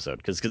on this episode?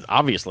 Because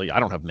obviously I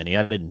don't have many.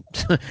 I didn't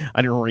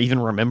even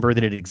remember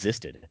that it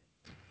existed.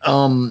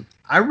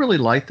 I really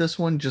like this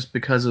one just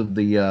because of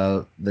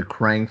the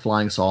Krang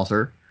flying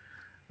saucer.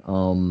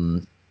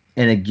 And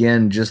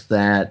again, just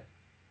that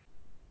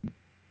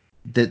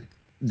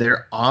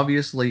they're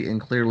obviously and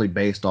clearly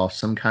based off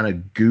some kind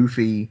of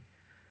goofy,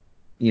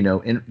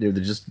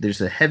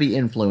 there's a heavy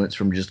influence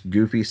from just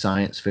goofy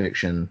science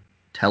fiction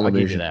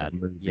television I'll give you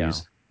that. movies. Yeah,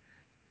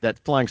 that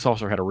flying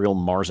saucer had a real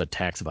Mars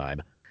Attacks vibe.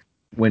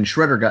 When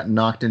Shredder got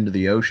knocked into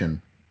the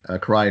ocean,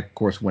 Karai, of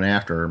course, went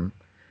after him,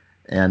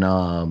 and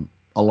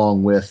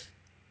along with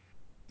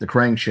the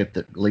Krang ship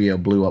that Leo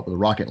blew up with a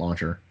rocket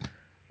launcher.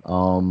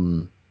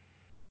 And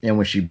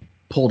when she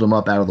pulled him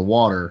up out of the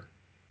water,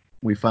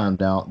 we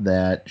found out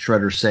that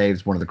Shredder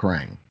saves one of the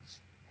Krang.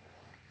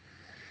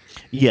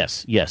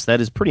 Yes,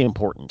 that is pretty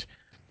important.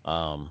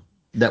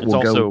 That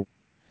will go.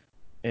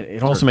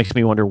 It also makes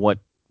me wonder what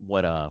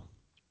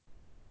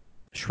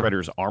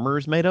Shredder's armor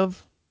is made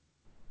of.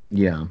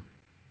 Yeah.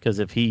 Because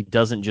if he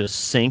doesn't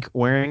just sink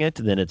wearing it,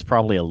 then it's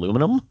probably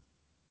aluminum.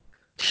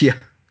 Yeah.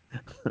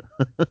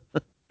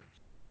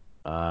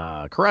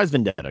 Karai's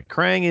Vendetta.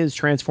 Krang is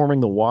transforming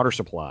the water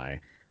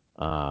supply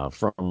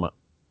from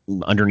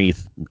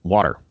underneath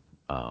water.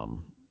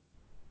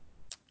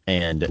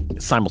 And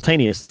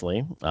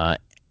simultaneously,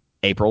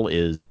 April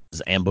is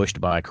ambushed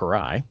by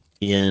Karai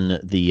in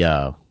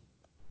the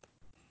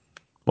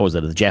what was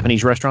it? The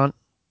Japanese restaurant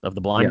of the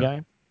blind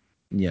guy.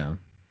 Yeah.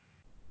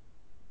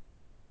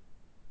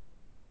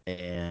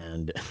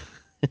 And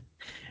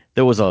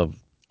there was a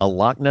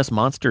Loch Ness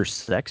monster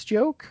sex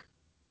joke.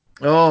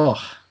 Oh.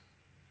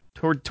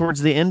 Towards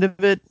the end of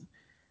it,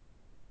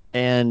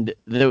 and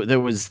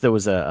there was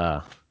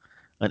an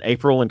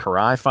April and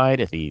Karai fight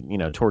at the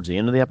towards the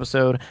end of the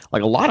episode.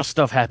 Like a lot of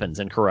stuff happens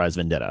in Karai's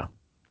Vendetta.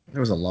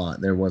 There was a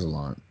lot.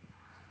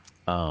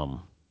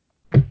 Um,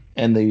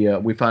 and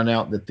we found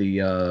out that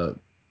the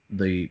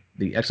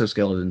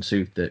exoskeleton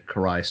suit that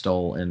Karai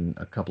stole in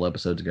a couple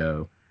episodes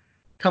ago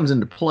comes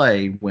into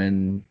play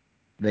when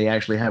they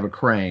actually have a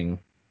Krang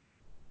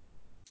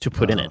to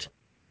put in it.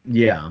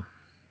 Yeah.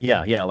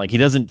 Yeah. Like he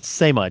doesn't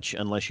say much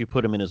unless you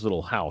put him in his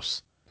little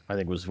house. I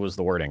think was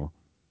the wording.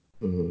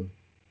 Mm-hmm.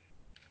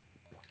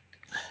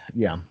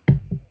 Yeah.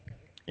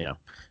 Yeah.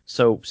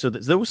 So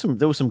there was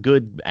some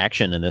good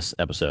action in this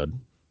episode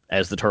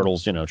as the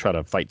turtles try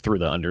to fight through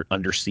the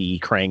undersea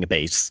Krang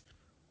base.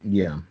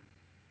 Yeah.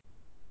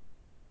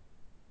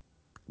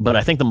 But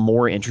I think the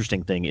more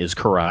interesting thing is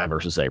Karai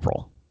versus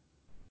April.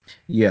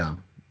 Yeah.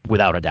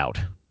 Without a doubt.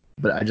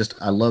 But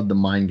I love the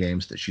mind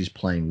games that she's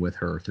playing with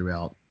her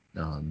throughout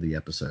the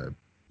episode.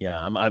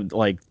 Yeah, I'm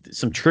like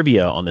some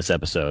trivia on this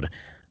episode.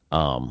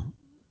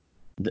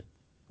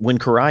 When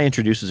Karai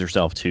introduces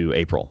herself to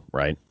April,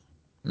 right?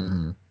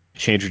 Mm-hmm.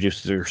 She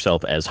introduces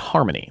herself as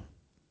Harmony.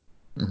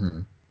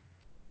 Mm-hmm.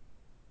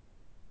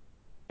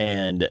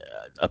 And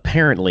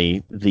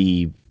apparently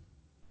the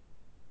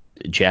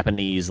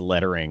Japanese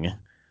lettering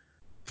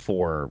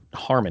for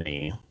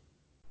Harmony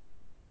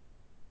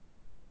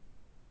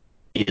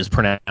is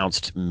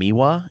pronounced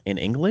Miwa in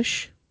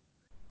English.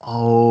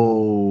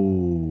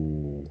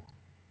 Oh.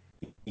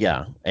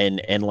 Yeah,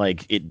 and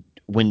like it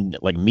when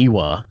like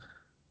Miwa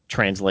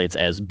translates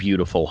as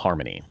beautiful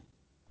harmony.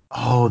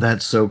 Oh,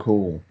 that's so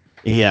cool.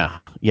 Yeah.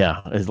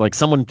 It's like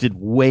someone did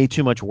way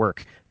too much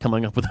work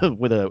coming up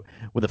with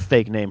a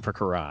fake name for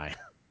Karai.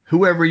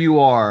 Whoever you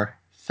are,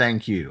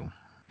 thank you.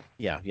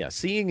 Yeah.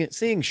 Seeing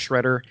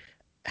Shredder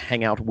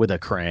hang out with a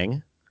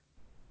Krang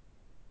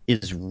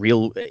is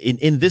real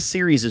in this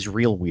series is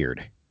real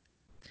weird.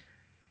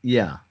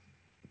 Yeah,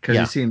 because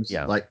he seems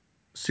yeah. like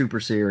super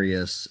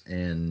serious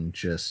and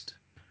just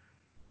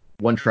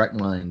one track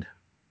mind.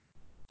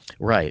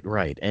 Right,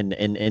 and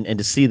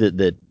to see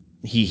that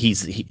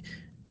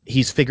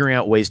he's figuring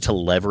out ways to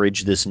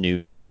leverage this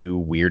new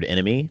weird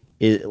enemy.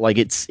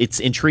 It's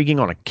intriguing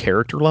on a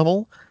character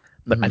level,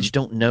 but I Hmm. just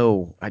don't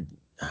know.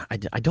 I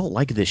don't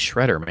like this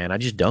Shredder, man. I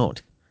just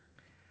don't.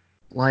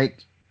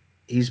 Like,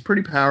 he's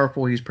pretty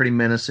powerful. He's pretty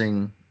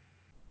menacing,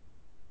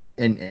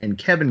 and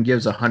Kevin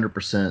gives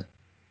 100%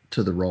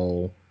 to the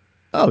role.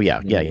 Oh yeah,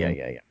 You yeah, yeah, know,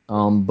 yeah,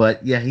 yeah.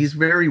 but yeah, he's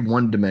very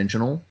one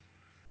dimensional.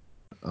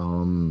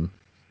 Um,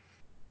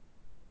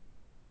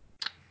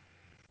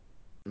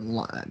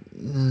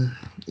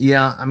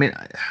 yeah, I mean,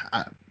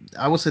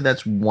 I would say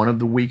that's one of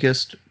the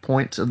weakest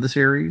points of the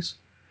series,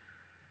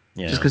 just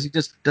Yeah. because he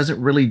just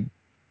doesn't really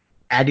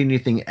add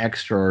anything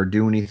extra or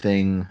do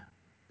anything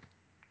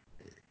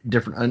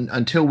different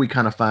until we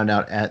kind of find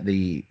out at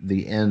the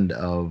end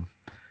of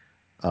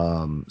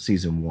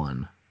season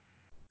one.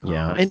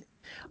 Yeah, Um, and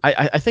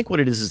I think what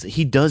it is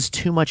he does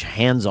too much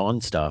hands-on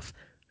stuff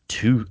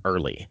too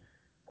early.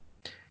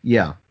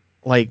 yeah,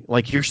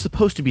 Like you're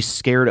supposed to be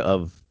scared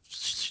of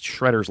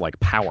Shredder's like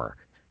power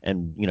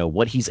and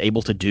what he's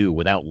able to do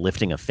without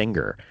lifting a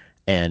finger,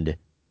 and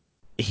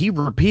he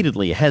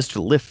repeatedly has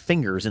to lift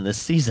fingers in this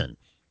season.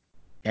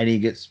 and he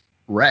gets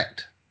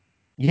wrecked.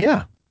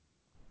 Yeah,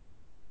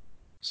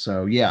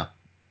 So yeah,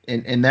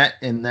 and that's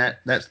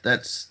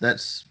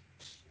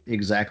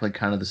exactly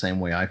kind of the same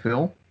way I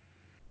feel.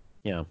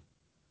 yeah,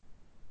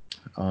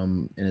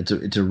 And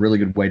it's a really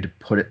good way to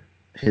put it,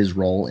 his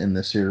role in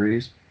the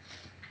series.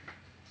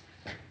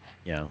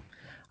 yeah.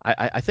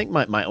 I think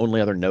my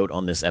only other note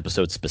on this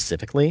episode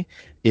specifically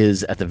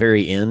is at the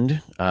very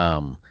end.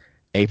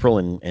 April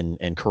and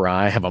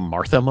Karai have a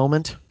Martha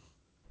moment.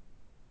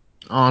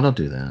 Oh, don't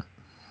do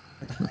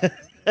that.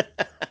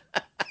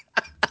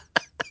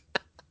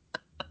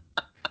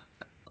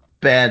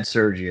 Bad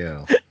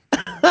Sergio.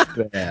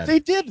 Bad. They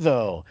did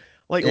though.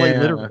 Like Yeah.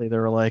 literally, they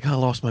were like, "I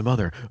lost my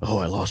mother. Oh,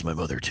 I lost my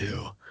mother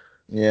too."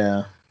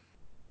 Yeah.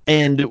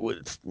 And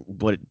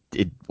what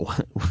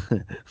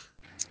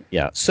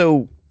yeah.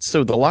 So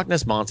the Loch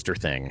Ness monster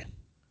thing.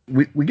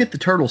 We get the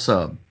turtle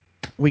sub.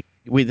 We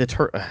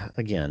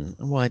again.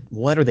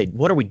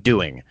 What are we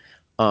doing?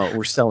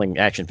 We're selling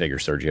action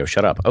figures, Sergio.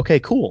 Shut up. Okay,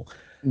 cool.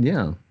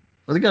 Yeah.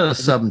 Well, they got a The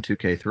sub in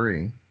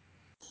 2K3.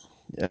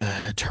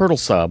 turtle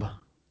sub,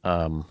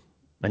 um,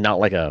 and not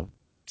like a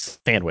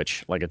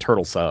sandwich, like a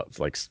turtle sub,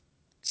 like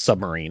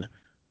submarine.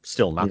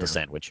 Still not the Yeah.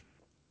 sandwich.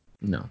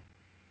 No.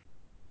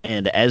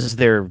 And as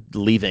they're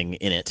leaving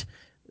in it,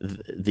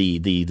 the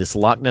this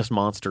Loch Ness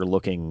monster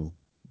looking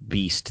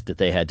beast that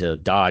they had to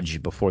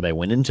dodge before they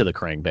went into the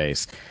Krang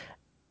base,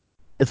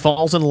 it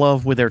falls in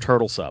love with their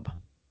turtle sub.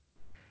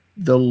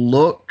 The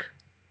look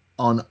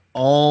on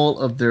all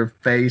of their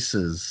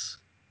faces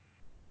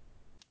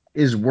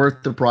is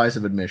worth the price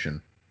of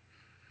admission.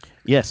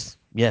 Yes,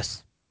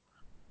 yes.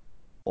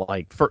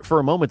 Like for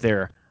a moment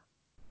there,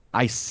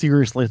 I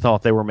seriously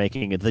thought they were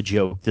making the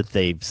joke that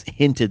they've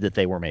hinted that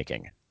they were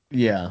making.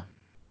 Yeah.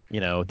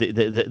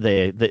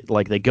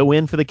 Like they go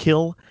in for the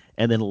kill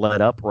and then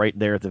let up right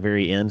there at the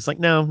very end. It's like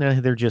no,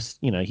 they're just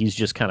he's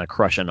just kind of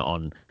crushing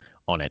on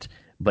it,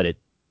 but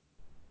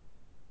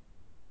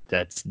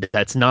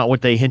that's not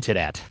what they hinted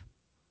at.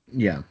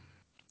 Yeah.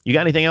 You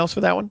got anything else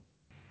for that one?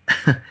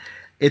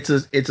 It's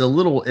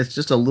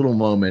just a little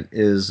moment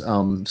is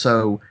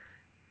so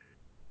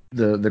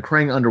the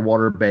Krang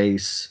underwater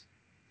base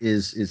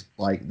is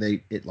like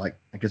I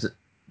guess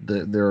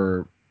there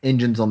are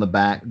engines on the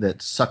back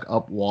that suck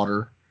up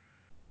water,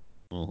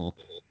 Hmm.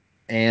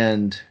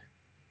 and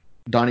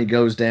Donnie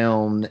goes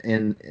down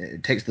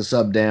and takes the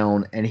sub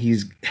down, and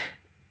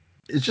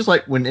it's just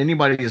like when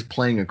anybody is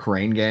playing a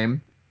crane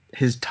game,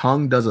 his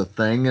tongue does a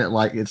thing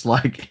like it's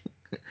like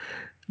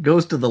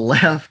goes to the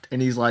left,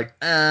 and he's like,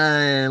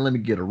 let me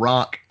get a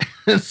rock,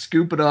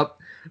 scoop it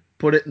up,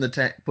 put it in the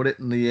tank, put it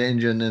in the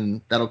engine,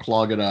 and that'll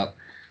clog it up.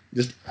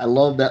 Just I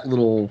love that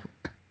little,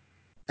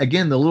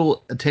 again, the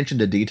little attention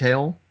to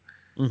detail,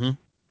 Hmm.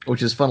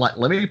 which is fun. Like,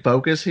 let me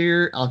focus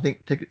here. I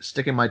think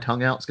sticking my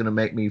tongue out is going to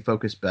make me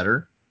focus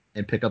better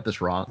and pick up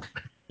this rock.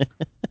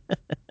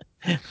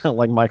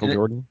 Like Michael And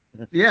Jordan.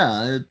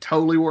 yeah, it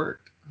totally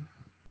worked.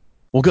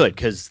 Well, good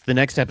because the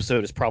next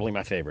episode is probably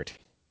my favorite,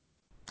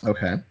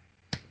 Okay,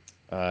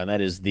 and that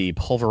is the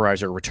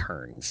Pulverizer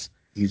returns.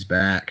 he's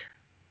back.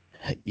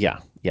 Yeah,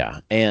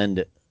 yeah,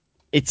 and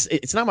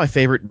it's not my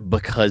favorite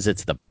because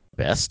it's the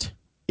best.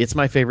 It's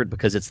my favorite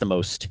because it's the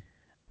most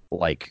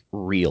like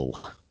real.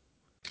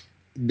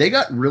 They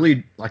got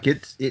really like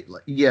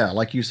yeah,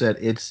 like you said,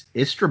 it's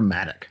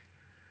dramatic.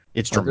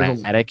 It's Like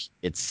dramatic.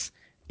 It's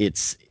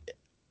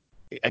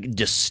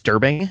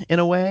disturbing in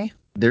a way.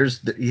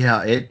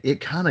 yeah,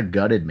 it kind of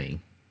gutted me.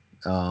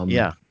 Um,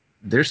 Yeah.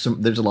 there's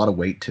a lot of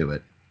weight to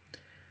it.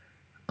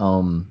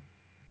 Um,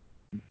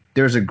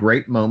 there's a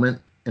great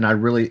moment, and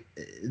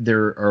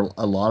there are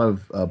a lot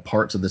of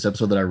parts of this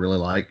episode that I really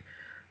like.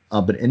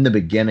 But in the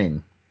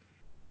beginning,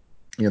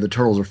 the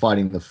turtles are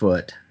fighting the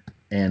foot,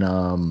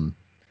 and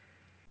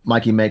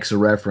Mikey makes a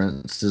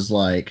reference is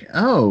like,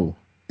 oh,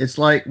 it's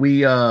like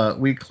we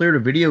cleared a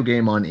video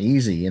game on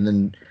easy, and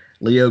then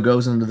Leo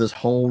goes into this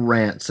whole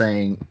rant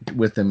saying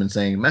with them and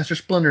saying, Master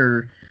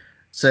Splinter,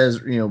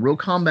 says, real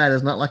combat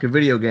is not like a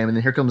video game, and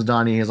then here comes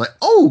Donnie, and he's like,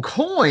 "Oh,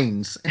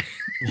 coins!"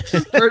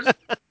 Just starts,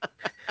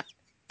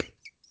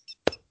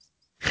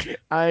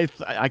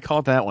 I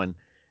caught that one.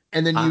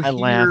 and then you I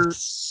laughed hear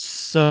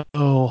so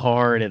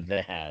hard at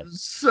that.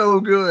 so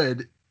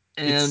good,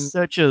 It's and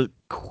such a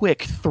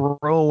quick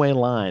throwaway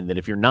line that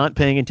if you're not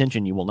paying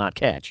attention, you will not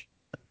catch.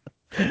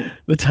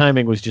 The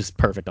timing was just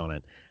perfect on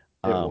it.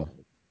 it was.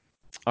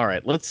 All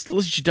right, let's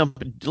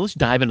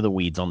dive into the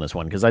weeds on this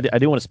one because I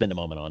do want to spend a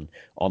moment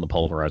on the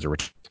pulverizer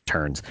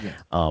returns.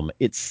 Yeah.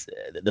 It's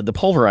the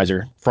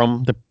pulverizer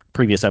from the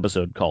previous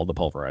episode called the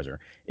pulverizer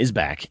is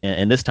back,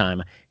 and this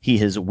time he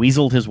has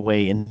weaseled his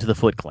way into the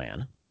Foot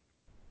Clan.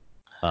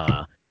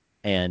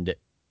 And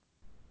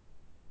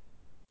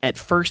at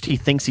first he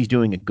thinks he's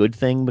doing a good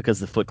thing because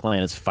the Foot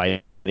Clan is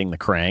fighting the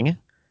Krang.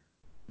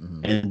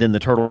 Mhm. And then the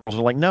turtles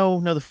are like, no,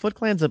 the Foot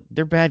Clan's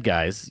they're bad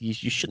guys. You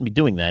shouldn't be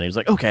doing that. And he's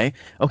like, okay,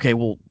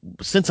 well,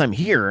 since I'm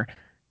here,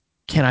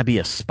 can I be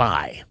a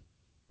spy?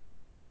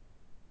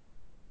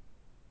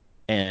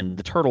 And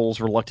the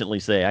turtles reluctantly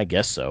say, I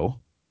guess so.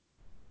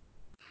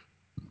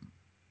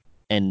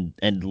 And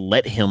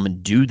let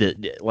him do the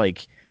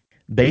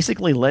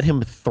basically let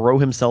him throw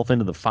himself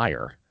into the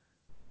fire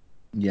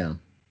Yeah.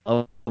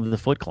 of the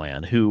Foot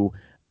Clan, who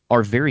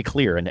are very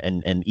clear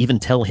and even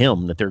tell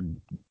him that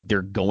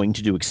they're going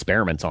to do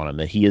experiments on him,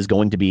 that he is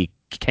going to be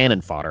cannon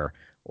fodder.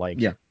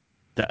 Yeah.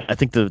 I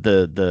think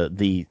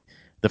the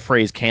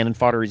phrase cannon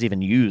fodder is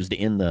even used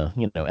in the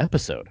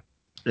episode.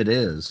 It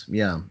is.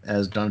 Yeah.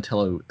 As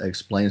Donatello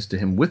explains to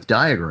him with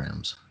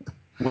diagrams.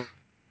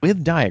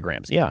 With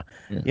diagrams, yeah.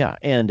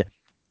 And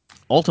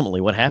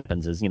ultimately what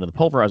happens is, the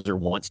pulverizer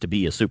wants to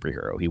be a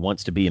superhero. He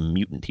wants to be a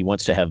mutant. He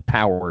wants to have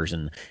powers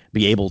and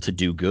be able to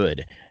do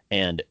good.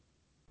 And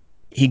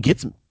he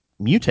gets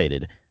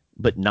mutated,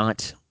 but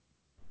not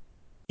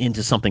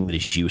into something that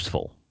is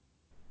useful.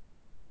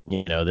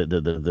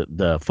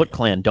 The Foot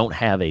Clan don't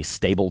have a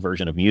stable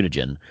version of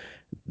mutagen.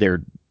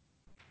 They're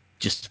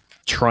just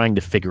trying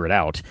to figure it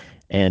out.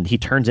 And he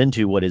turns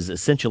into what is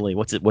essentially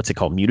what's it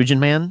called? Mutagen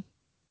Man?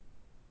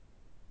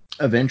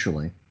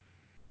 Eventually.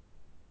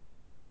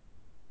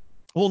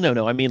 Well,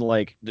 no. I mean,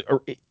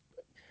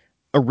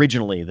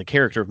 originally the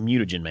character of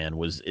Mutagen Man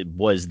was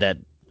that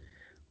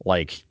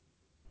like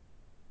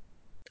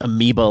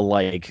amoeba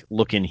like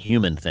looking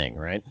human thing,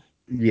 right?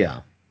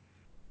 Yeah.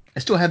 I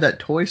still have that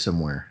toy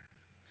somewhere.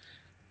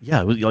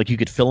 Yeah, it was, like you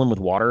could fill him with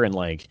water and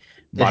like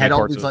It body had all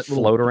parts these would like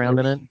little float around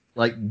in it. floaty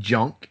like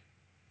junk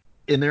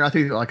in there. I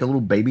think like a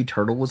little baby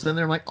turtle was in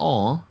there. I'm like,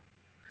 "Aw,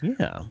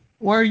 Yeah.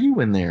 why are you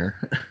in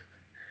there?"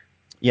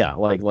 Yeah,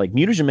 like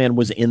Mutagen Man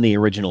was in the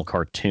original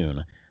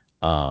cartoon,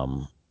 Yeah.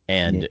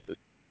 and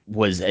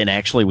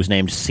actually was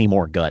named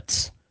Seymour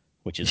Guts,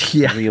 which is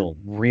Yeah.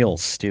 real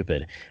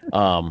stupid.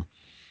 I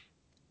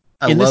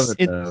In love this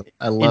it though.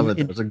 I love in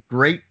it though. It's a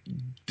great,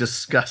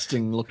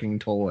 disgusting looking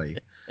toy.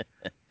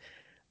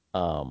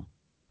 um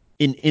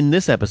in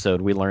this episode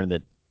we learned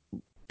that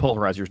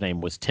Pulverizer's name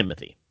was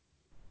Timothy,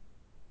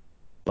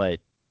 but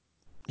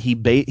he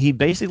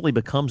basically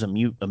becomes a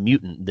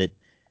mutant that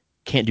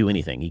can't do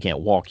anything. He can't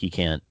walk. He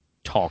can't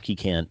talk. He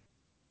can't.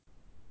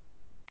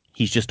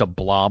 He's just a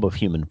blob of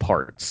human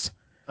parts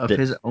Of that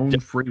his own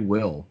free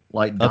will.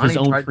 Like of his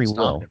Donnie own tried to free stop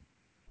will. him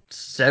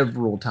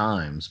several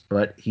times,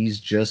 but he's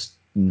just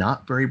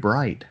not very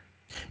bright.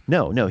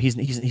 No,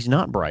 he's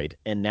not bright,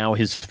 and now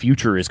his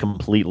future is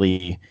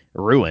completely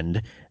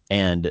ruined.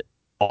 And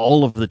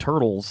all of the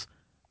turtles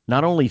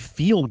not only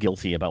feel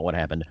guilty about what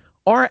happened,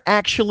 are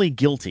actually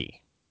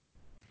guilty.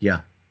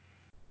 Yeah.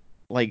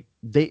 Like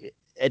they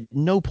at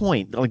no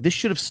point like this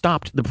should have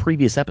stopped the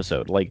previous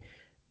episode. Like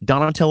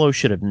Donatello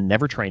should have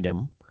never trained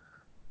him.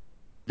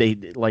 They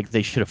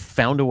should have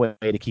found a way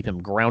to keep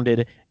him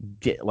grounded,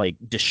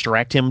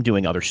 distract him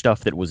doing other stuff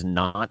that was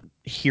not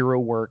hero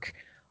work.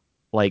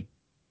 Like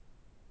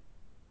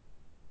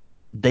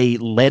they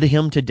led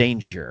him to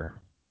danger.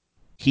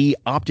 He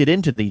opted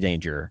into the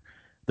danger.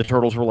 The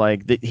turtles were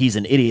like, he's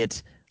an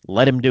idiot.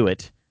 Let him do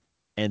it.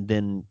 And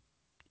then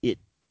it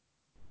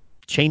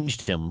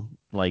changed him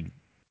like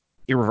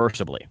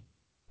irreversibly.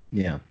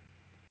 Yeah.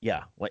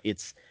 Yeah, like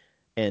it's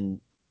and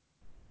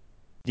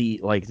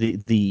the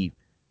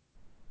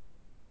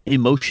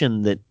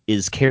emotion that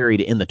is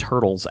carried in the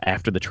turtles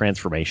after the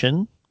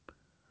transformation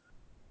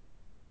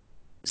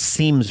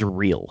seems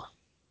real,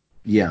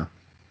 Yeah.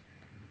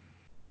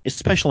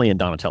 especially in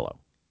Donatello.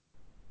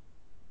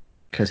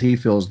 Because he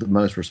feels the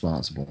most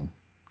responsible.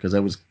 Because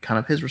that was kind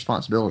of his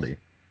responsibility.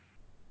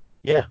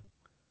 Yeah,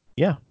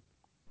 yeah,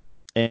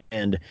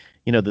 and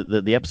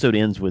the episode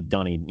ends with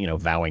Donnie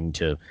vowing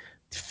to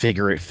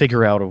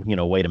figure out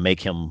a way to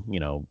make him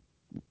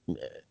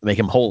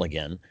whole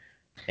again.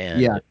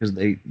 Yeah, And because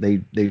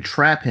they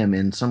trap him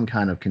in some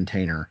kind of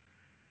container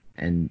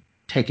and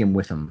take him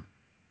with them.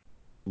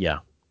 yeah,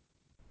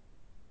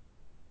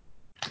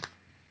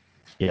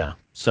 yeah.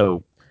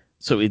 So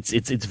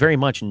it's very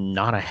much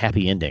not a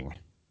happy ending.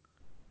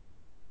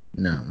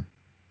 No.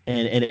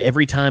 And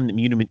every time that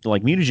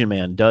Mutagen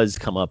Man does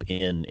come up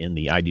in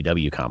the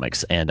IDW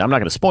comics, and I'm not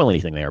going to spoil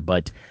anything there,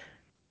 but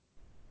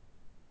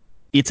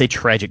it's a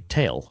tragic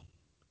tale.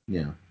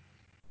 Yeah.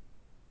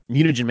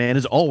 Mutagen Man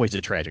is always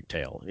a tragic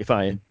tale, if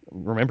I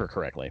remember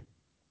correctly.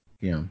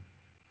 Yeah.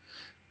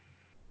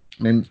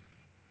 And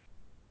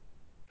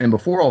and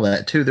before all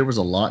that too, there was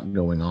a lot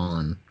going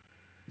on,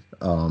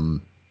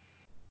 um,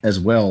 as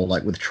well,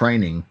 like with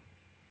training.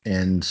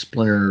 And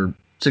Splinter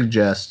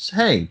suggests,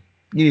 "Hey,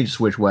 you need to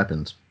switch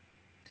weapons."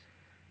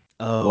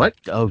 Oh, What?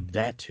 oh,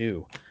 that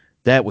too.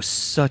 That was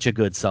such a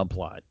good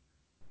subplot.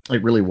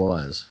 It really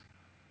was.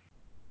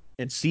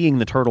 And seeing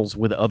the turtles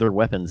with other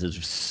weapons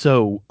is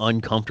so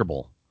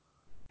uncomfortable.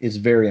 It's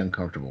very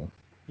uncomfortable,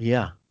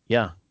 Yeah,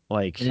 yeah. and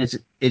Like,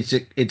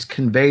 it's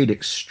conveyed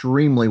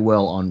extremely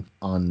well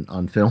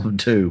on film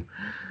too.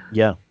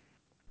 yeah.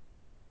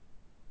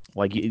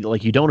 Like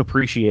you don't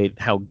appreciate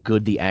how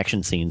good the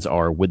action scenes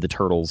are with the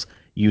turtles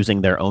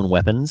using their own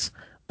weapons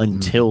Mhm.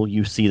 until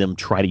you see them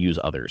try to use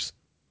others.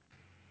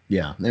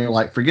 Yeah, they're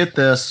like, "Forget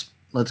this.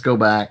 Let's go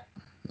back.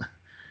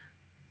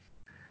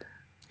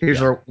 Here's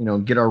Yeah. our,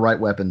 get our right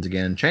weapons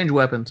again. Change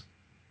weapons."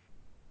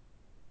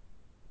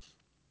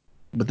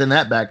 But then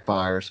that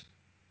backfires,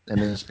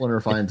 and then Splinter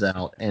finds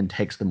out and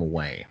takes them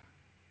away.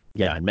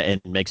 Yeah,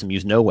 and makes them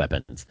use no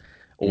weapons,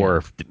 Yeah.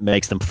 or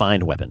makes them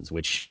find weapons,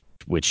 which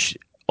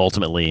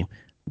ultimately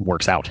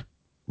works out.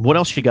 What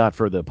else you got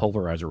for the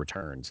Pulverizer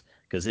returns?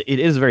 Because it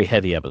is a very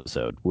heavy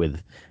episode.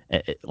 With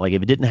like,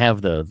 if it didn't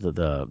have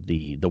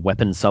the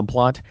weapon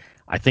subplot,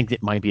 I think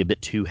it might be a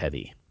bit too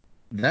heavy.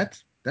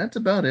 That's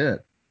about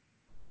it.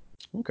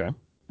 Okay.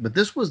 But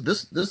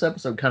this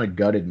episode kind of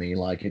gutted me.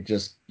 Like, it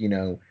just,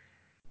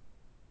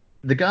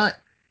 the guy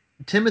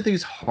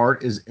Timothy's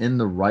heart is in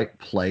the right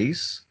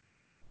place,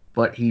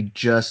 but he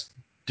just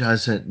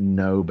doesn't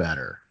know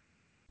better.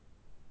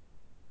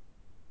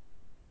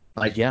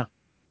 Like, Yeah,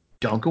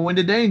 don't go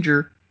into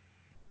danger.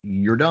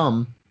 You're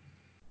dumb.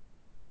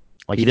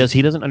 like He just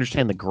he doesn't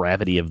understand the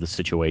gravity of the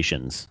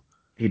situations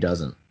he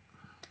doesn't.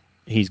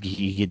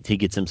 he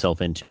gets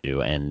himself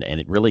into, and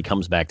it really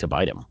comes back to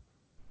bite him.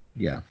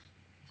 Yeah.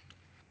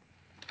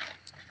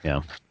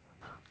 Yeah.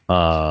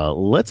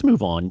 Let's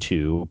move on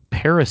to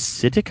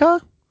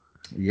Parasitica.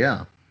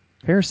 Yeah.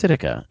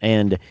 Parasitica,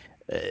 and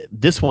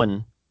this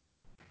one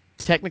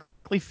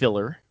technically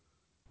filler,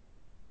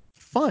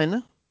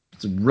 fun,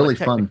 It's a but really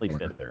fun technically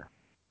filler.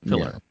 filler.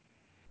 Yeah.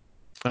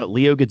 Filler.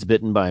 Leo gets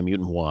bitten by a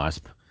mutant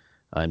wasp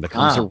and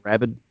becomes a Ah,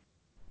 rabid.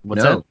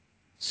 What's that? no. He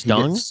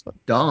Stung? gets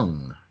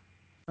stung.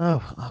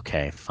 Oh,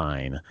 okay,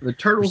 fine. The There's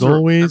turtles are kind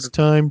always of,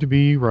 time to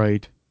be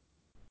right.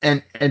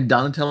 and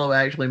Donatello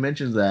actually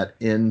mentions that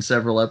in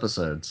several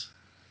episodes.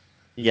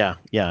 Yeah,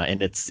 yeah,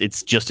 and it's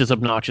just as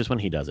obnoxious when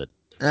he does it.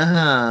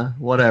 Uh-huh,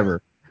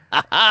 whatever.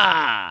 Ha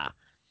ha!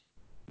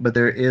 But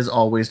there is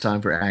always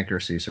time for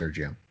accuracy,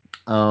 Sergio.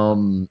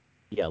 Um,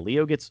 Yeah,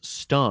 Leo gets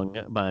stung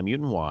by a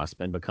mutant wasp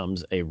and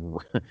becomes a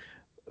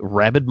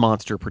rabid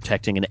monster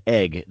protecting an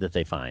egg that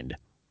they find.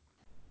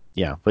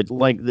 Yeah, but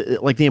like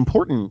the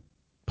important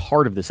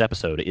part of this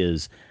episode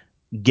is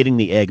getting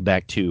the egg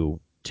back to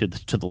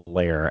the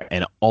lair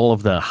and all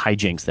of the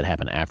hijinks that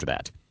happen after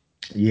that.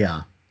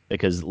 yeah.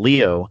 Because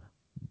Leo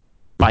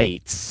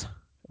bites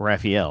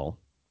Raphael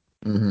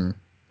Hmm.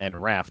 and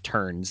Raph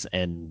turns,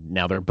 and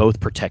now they're both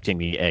protecting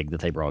the egg that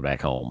they brought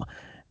back home.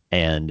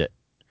 And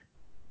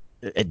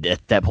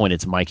at that point,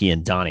 it's Mikey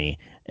and Donnie,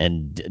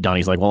 and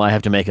Donnie's like, "Well, I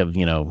have to make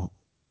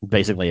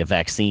basically a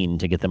vaccine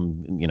to get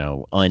them,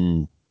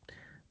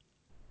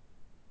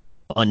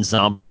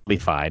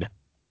 unzombified."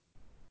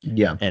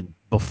 Yeah. And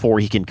before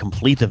he can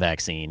complete the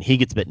vaccine, he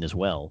gets bitten as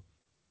well.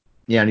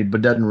 Yeah, and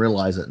but doesn't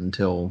realize it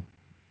until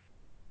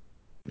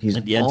he's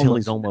And yeah, until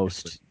he's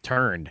almost almost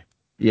turned.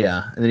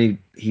 yeah, and then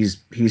he's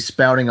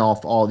spouting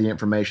off all the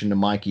information to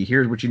Mikey.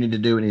 Here's what you need to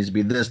do. It needs to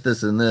be this,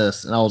 this, and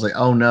this. And I was like,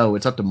 oh no,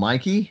 it's up to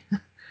Mikey.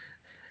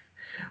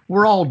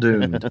 We're all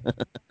doomed.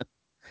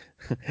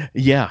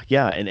 Yeah,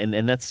 yeah,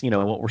 and that's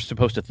what we're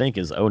supposed to think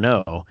is, oh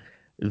no,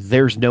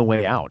 there's no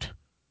way out.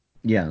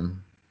 Yeah,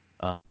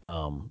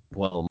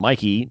 Well,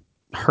 Mikey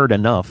heard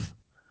enough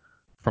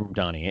from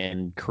Donnie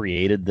and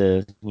created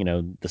the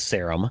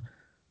serum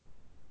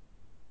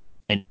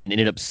and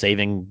ended up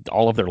saving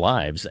all of their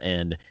lives.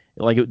 And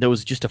there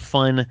was just a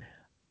fun,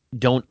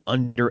 don't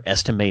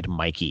underestimate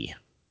Mikey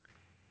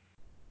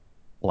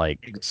like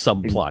ex- ex-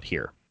 subplot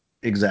here.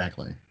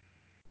 exactly.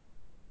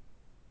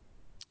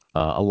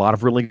 A lot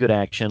of really good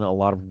action, a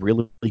lot of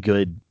really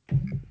good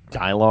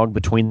dialogue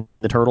between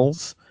the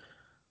turtles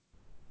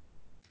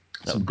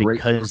Some great,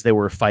 because they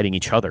were fighting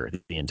each other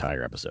the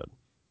entire episode.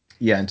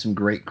 yeah, and some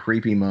great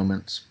creepy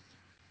moments.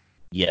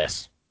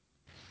 Yes.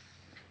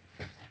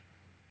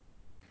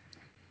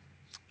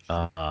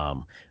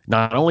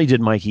 Not only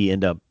did Mikey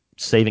end up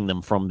saving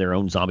them from their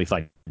own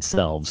zombified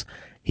selves,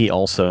 he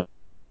also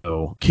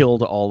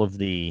killed all of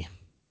the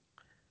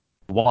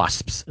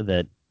wasps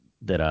that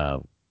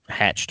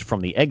hatched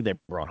from the egg they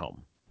brought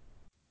home.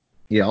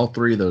 Yeah, all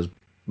three of those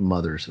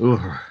mothers. Ooh,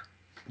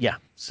 Yeah,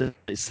 so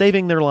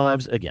saving their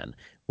lives again,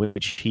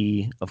 which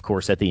he, of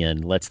course, at the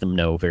end lets them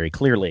know very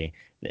clearly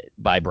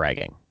by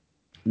bragging.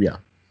 yeah,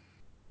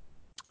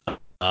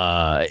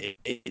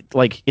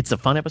 Like it's a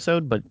fun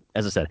episode, but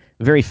as I said,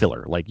 very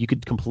filler. Like you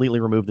could completely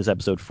remove this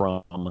episode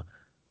from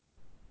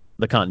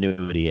the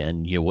continuity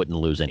and you wouldn't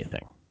lose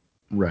anything.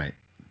 Right.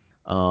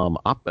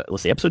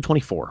 Let's see, episode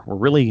 24. We're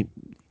really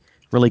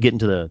getting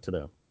to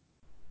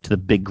the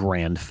big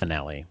grand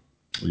finale.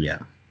 Yeah.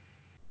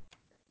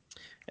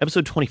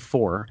 Episode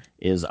 24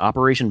 is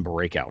Operation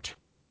Breakout.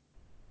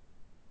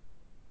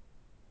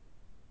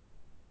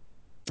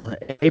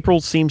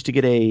 April seems to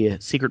get a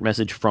secret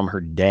message from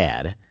her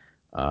dad.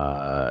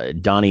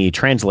 Donnie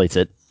translates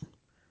it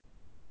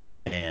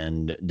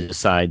and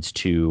decides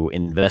to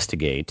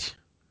investigate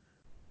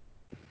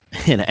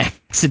and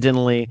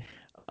accidentally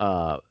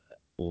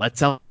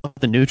lets out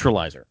the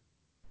neutralizer.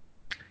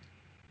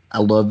 I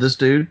love this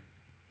dude.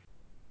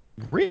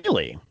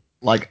 Really?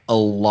 Like a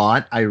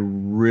lot. I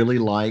really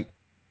like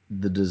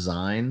the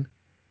design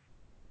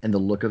and the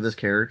look of this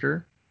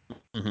character.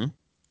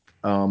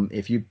 Mm-hmm.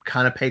 If you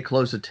kind of pay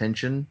close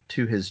attention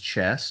to his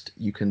chest,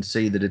 you can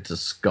see that it's a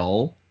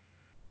skull.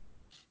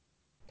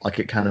 Like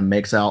it kind of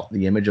makes out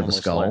the image of a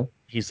Almost like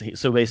skull.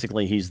 so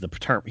basically he's the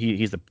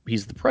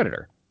he's the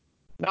predator,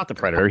 not the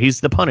predator. He's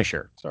the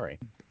Punisher. Sorry.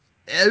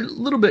 A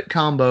little bit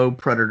combo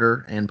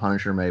Predator and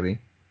Punisher, maybe.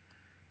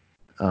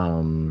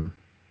 Um,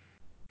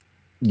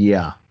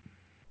 yeah.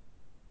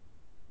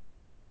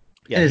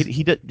 Yeah,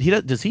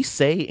 does he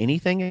say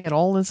anything at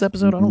all in this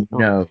episode? I don't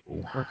No,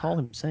 recall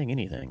him saying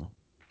anything.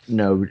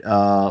 no.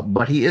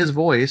 But he is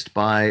voiced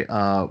by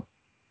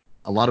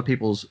a lot of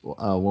people's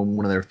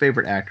one of their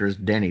favorite actors,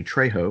 Danny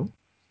Trejo.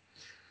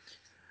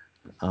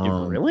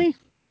 Really?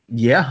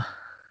 Yeah.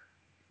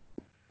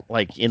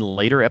 Like in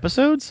later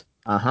episodes?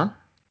 Uh huh.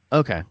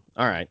 Okay.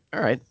 All right.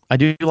 All right. I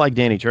do like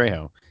Danny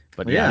Trejo,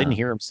 but yeah, I didn't Yeah.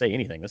 hear him say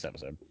anything this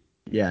episode.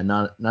 Yeah.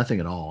 Nothing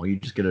at all. You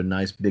just get a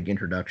nice big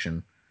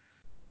introduction.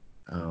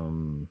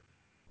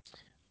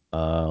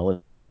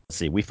 Let's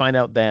see. We find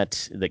out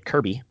that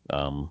Kirby,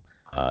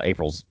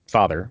 April's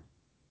father,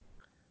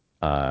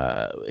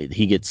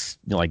 he gets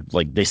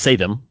like they save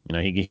him. You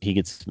know, he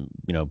gets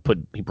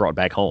he brought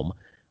back home.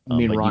 You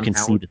mean But Ron you can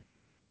see Howard? that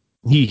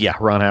yeah,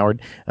 Ron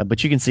Howard.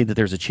 But you can see that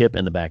there's a chip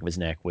in the back of his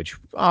neck, which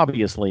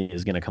obviously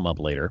is going to come up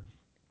later.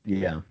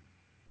 Yeah.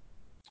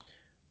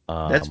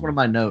 That's one of Um,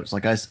 my notes.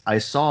 Like I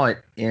saw it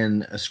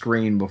in a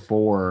screen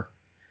before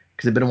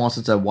because it's been a while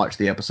since I watched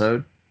the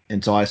episode,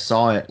 and so I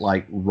saw it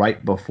like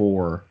right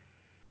before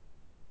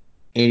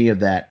any of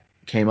that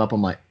came up.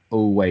 I'm like,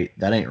 oh wait,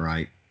 that ain't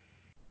right.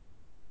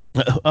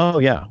 oh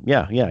yeah,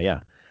 yeah, yeah, yeah.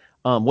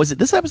 Was it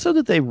this episode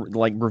that they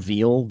like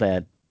reveal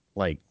that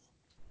like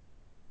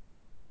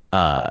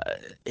uh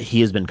he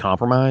has been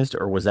compromised,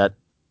 or was that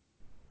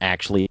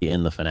actually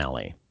in the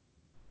finale?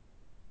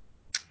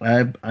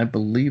 I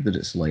believe that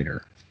it's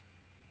later.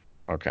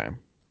 Okay.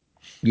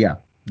 Yeah,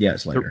 yeah,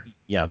 it's later.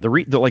 Yeah, the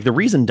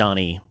reason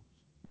Donnie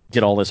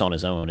did all this on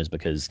his own is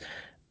because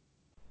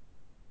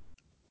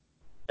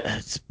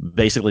it's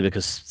basically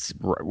because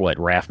what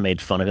Raph made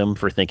fun of him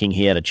for thinking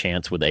he had a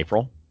chance with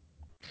April.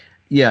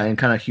 Yeah, and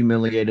kind of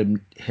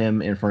humiliated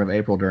him in front of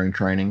April during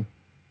training.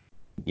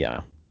 Yeah.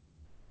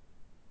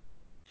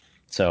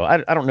 So I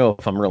don't know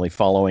if I'm really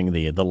following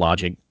the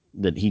logic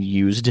that he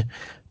used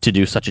to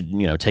do such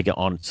a take it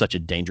on such a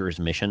dangerous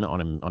mission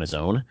on his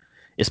own, Yeah,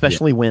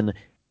 especially when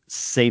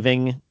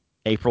saving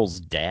April's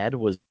dad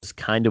was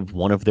kind of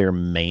one of their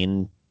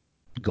main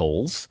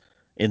goals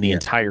in the yeah,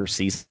 entire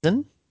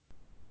season.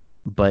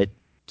 But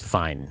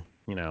fine,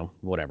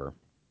 whatever.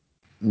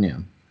 yeah.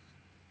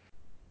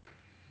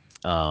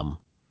 Um,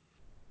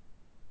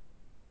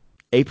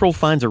 April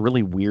finds a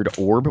really weird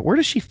orb. Where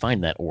does she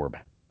find that orb?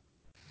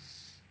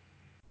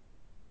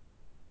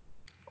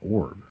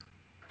 Orb.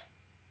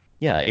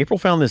 Yeah, April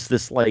found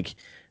this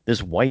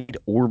white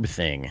orb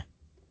thing.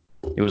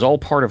 It was all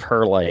part of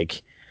her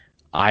like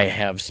I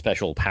have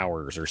special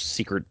powers or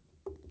secret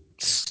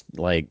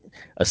like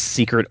a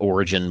secret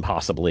origin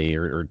possibly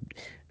or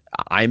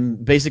I'm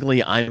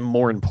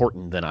more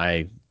important than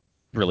I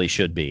really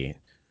should be.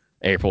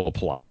 April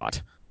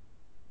plot.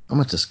 I'm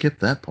going to skip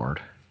that part.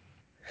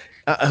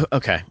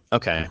 Okay,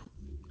 okay.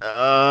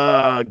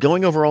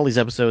 Going over all these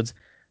episodes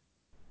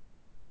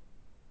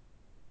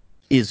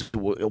is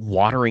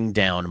watering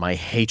down my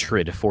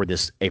hatred for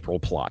this April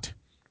plot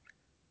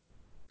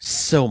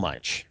so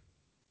much.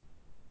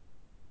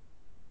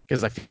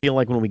 Because I feel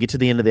like when we get to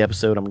the end of the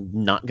episode, I'm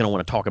not going to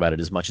want to talk about it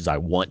as much as I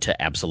want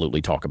to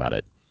absolutely talk about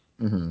it.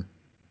 Mm-hmm.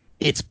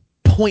 It's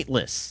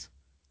pointless.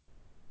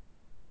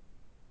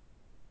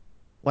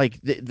 Like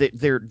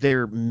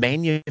they're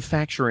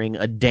manufacturing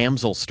a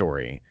damsel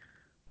story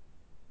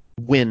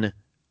when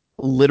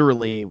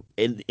literally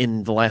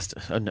in the last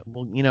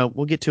well,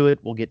 we'll get to it.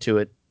 We'll get to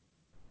it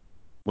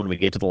when we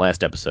get to the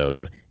last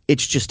episode.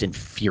 It's just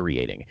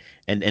infuriating.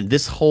 And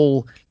this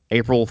whole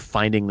April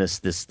finding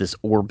this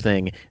orb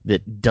thing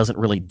that doesn't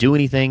really do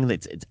anything.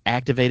 That's it's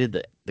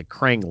activated. The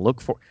Krang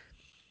look for.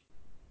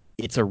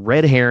 It's a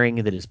red herring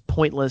that is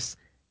pointless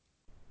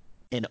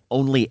and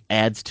only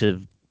adds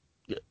to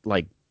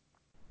like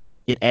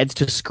it adds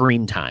to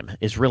screen time.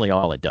 Is really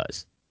all it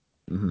does.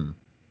 Mm-hmm.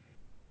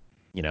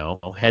 You know,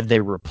 had they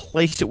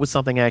replaced it with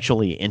something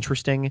actually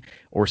interesting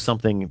or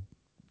something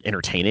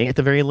entertaining at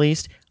the very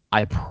least,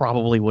 I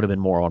probably would have been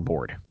more on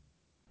board.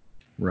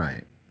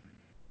 Right.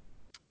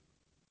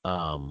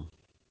 Um,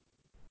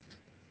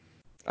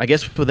 I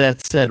guess with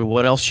that said,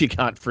 what else you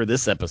got for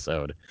this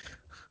episode?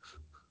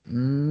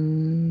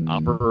 Mm,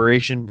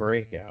 Operation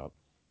Breakout.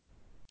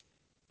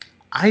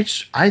 I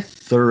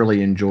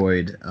thoroughly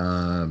enjoyed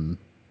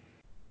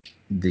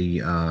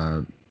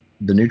the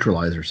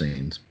neutralizer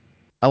scenes.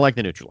 I like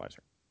the neutralizer.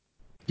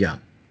 Yeah.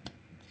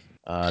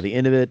 The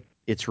end of it,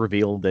 it's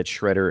revealed that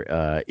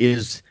Shredder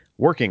is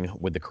working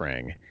with the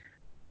Krang.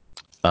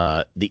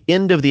 The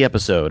end of the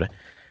episode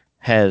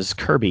has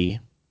Kirby,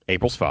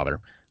 April's father,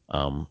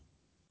 um,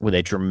 with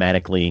a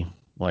dramatically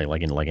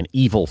like an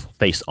evil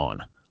face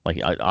on. Like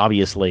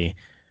obviously,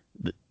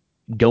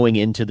 going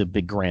into the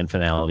big grand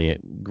finale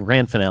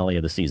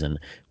of the season,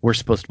 we're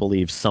supposed to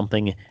believe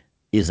something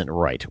isn't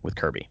right with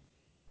Kirby.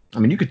 I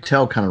mean, you could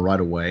tell kind of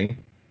right away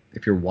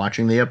if you're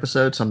watching the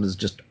episode, something's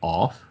just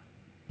off.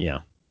 Yeah,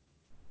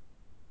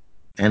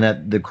 And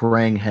that the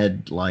Krang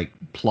had like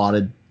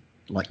plotted,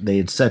 like they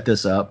had set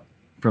this up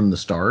from the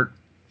start.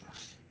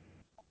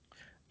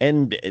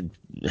 and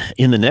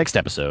in the next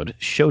episode,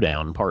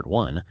 Showdown Part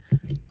One,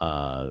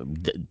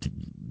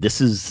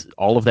 this is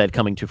all of that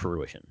coming to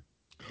fruition.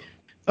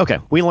 Okay,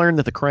 we learned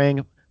that the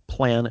Krang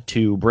plan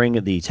to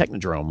bring the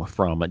Technodrome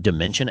from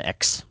Dimension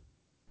X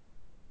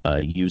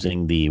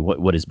using the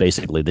what is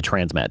basically the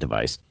Transmat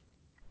device,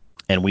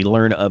 and we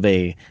learn of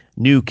a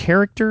new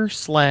character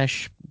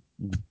slash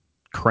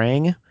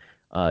Krang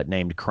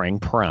named Krang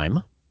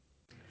Prime.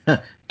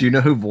 Do you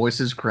know who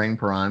voices Krang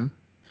Prime?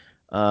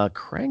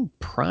 Krang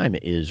Prime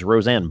is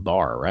Roseanne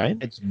Barr, right?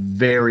 It's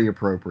very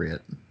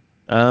appropriate.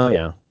 Oh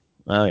yeah,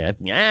 oh yeah,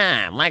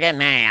 yeah. Look at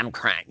me, I'm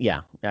Krang.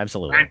 Yeah,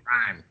 absolutely. Krang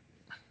Prime.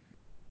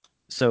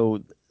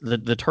 So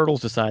the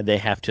turtles decide they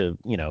have to,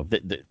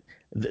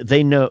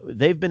 they know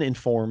they've been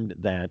informed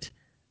that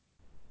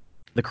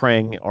the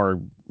Krang are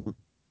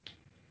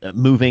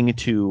moving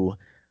to.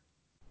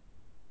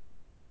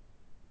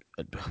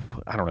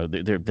 I don't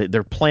know.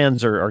 Their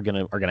plans are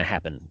gonna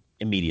happen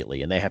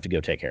immediately, and they have to go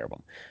take care of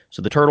them.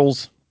 So the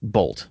turtles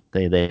bolt.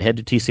 They head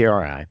to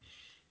TCRI,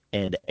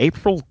 and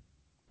April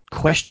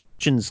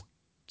questions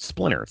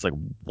Splinter. It's like,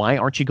 why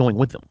aren't you going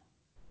with them?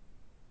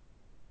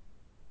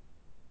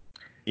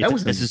 That If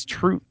was this is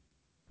true,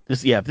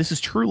 if this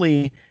is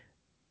truly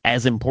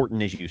as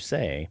important as you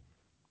say,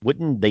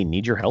 wouldn't they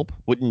need your help?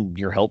 Wouldn't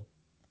your help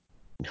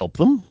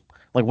them?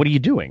 Like, what are you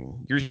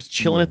doing? You're just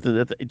chilling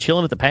yeah.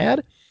 chilling at the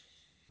pad.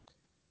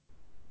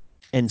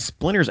 And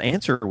Splinter's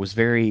answer was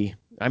very,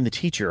 "I'm the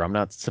teacher. I'm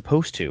not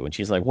supposed to." And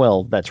she's like,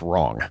 "Well, that's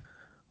wrong.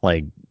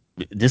 Like,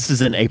 this is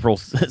an April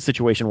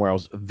situation where I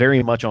was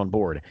very much on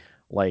board.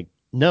 Like,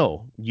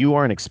 no, you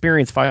are an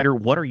experienced fighter.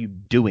 What are you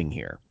doing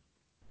here?"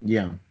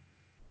 Yeah.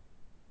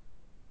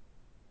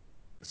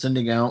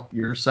 Sending out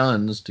your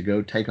sons to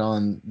go take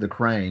on the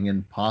Krang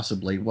and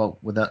possibly, well,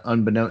 without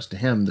unbeknownst to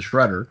him, the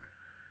Shredder,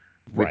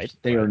 Right,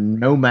 which they are right.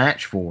 no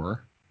match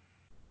for.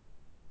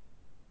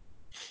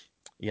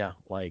 Yeah,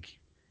 like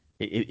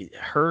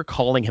her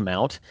calling him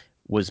out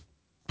was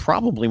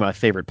probably my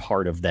favorite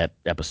part of that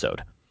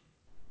episode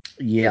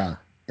Yeah.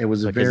 It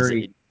was a because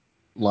very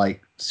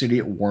like city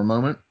at war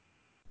moment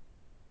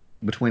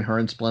between her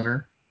and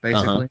Splinter, uh-huh.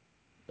 basically.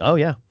 Oh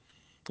yeah.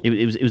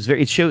 It was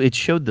very it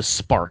showed the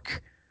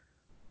spark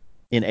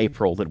in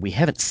April that we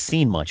haven't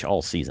seen much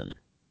all season.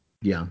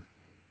 Yeah.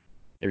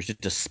 There's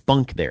just a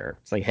spunk there.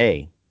 It's like,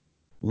 hey,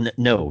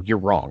 no, you're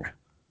wrong.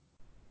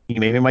 You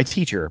may be my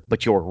teacher,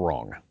 but you're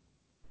wrong.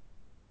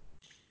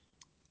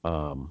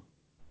 Um,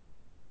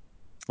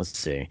 let's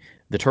see.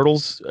 The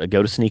turtles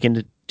go to sneak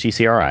into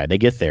TCRI. They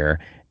get there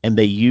and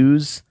they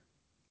use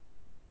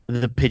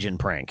the pigeon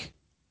prank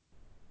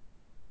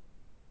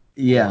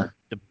Yeah. or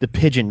the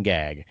pigeon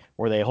gag,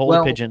 where they hold a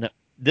Well, pigeon.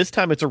 This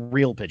time it's a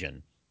real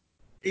pigeon.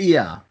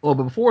 yeah. Well,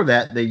 but before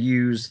that, they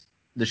used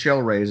the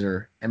Shell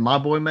Razor and my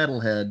boy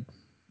Metalhead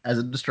as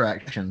a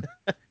distraction,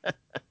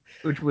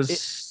 which was It,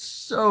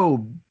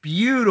 so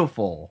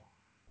beautiful.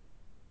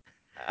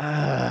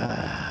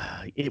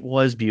 it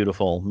was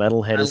beautiful.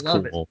 Metalhead I is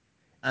love it. cool.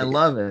 I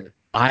love it.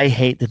 I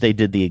hate that they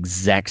did the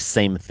exact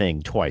same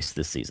thing twice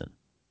this season.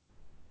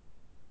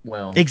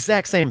 Well,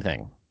 Exact same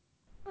thing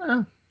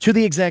eh, to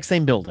the exact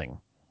same building.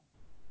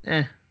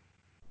 eh,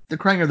 the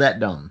Krang are that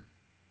dumb.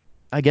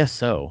 I guess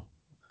so.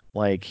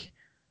 Like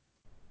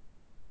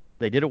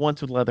they did it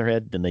once with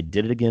Leatherhead, then they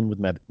did it again with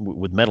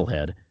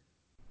Metalhead.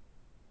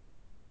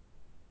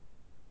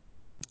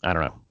 I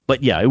don't know,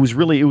 but yeah, it was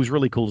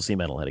really cool to see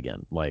Metalhead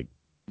again. Like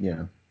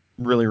Yeah.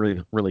 really,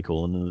 really, really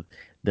cool. And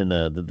then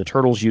the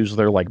turtles use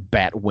their like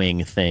bat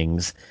wing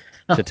things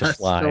to That's so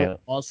fly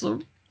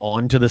awesome.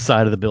 onto the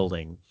side of the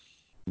building.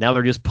 Now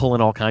they're just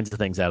pulling all kinds of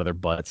things out of their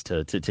butts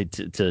to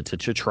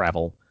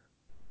travel.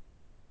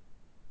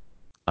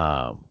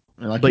 Um,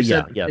 And like you but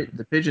yeah, said, yeah,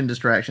 the pigeon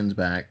distractions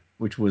back,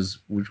 which was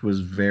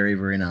very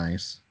very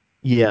nice.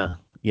 yeah,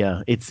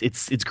 yeah.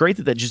 It's great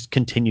that just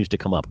continues to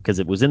come up because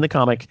it was in the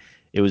comic.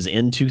 It was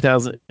in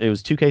 2000. It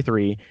was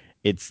 2K3,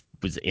 It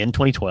was in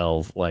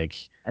 2012.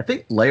 Like, I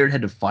think Laird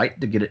had to fight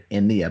to get it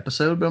in the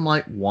episode, but I'm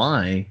like,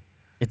 why?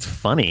 it's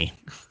funny.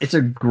 It's a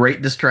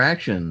great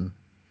distraction,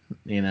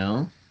 you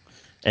know?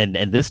 And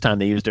this time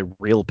they used a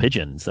real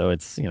pigeon, so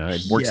it's, it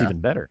works Yeah. even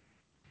better.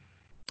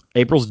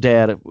 April's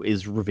dad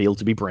is revealed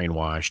to be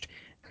brainwashed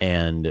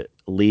and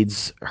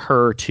leads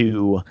her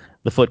to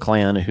the Foot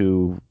Clan,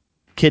 who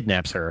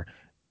kidnaps her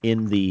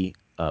in the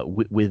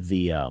with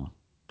the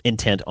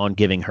intent on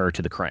giving her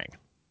to the Krang.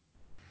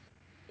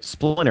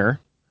 Splinter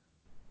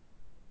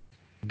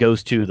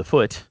goes to the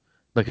Foot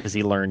because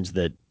he learns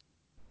that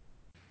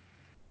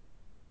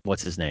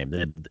what's his name?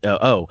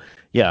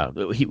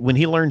 When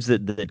he learns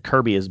that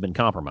Kirby has been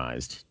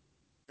compromised.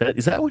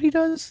 Is that what he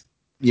does?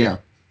 Yeah.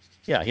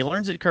 Yeah, he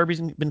learns that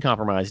Kirby's been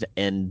compromised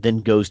and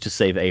then goes to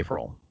save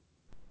April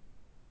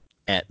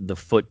at the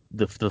Foot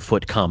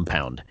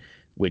compound,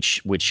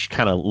 which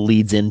kind of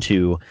leads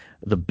into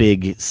the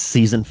big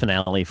season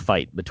finale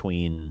fight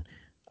between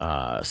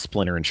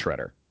Splinter and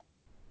Shredder.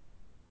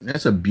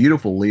 That's a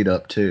beautiful lead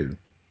up, too.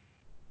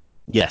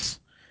 Yes.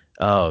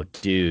 Oh,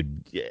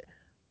 dude. Yeah.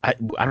 I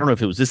don't know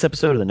if it was this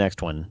episode or the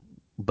next one,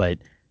 but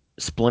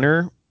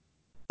Splinter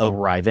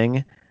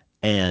arriving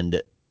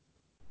and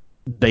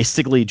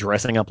basically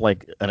dressing up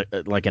like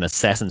an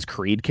Assassin's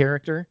Creed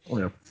character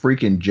Like a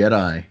freaking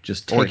Jedi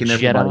just or a taking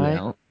everybody Jedi.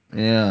 out.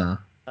 Yeah.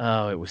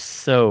 Oh, it was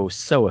so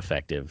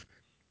effective.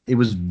 It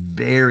was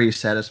very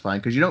satisfying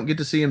because you don't get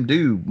to see him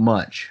do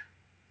much.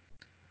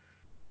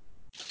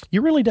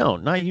 You really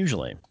don't, not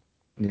usually.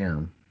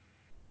 Yeah.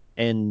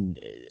 And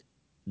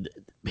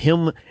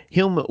him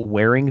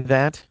wearing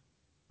that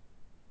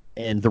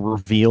and the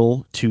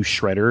reveal to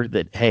Shredder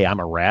that, hey, I'm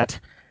a rat,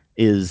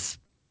 is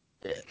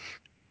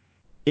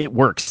it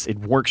works. It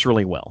works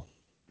really well.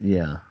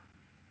 Yeah.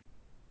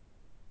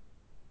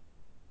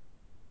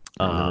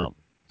 It really. Um,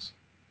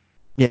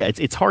 yeah,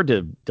 it's hard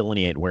to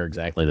delineate where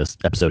exactly this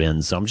episode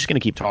ends, so I'm just going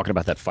to keep talking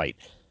about that fight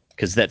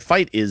because that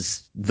fight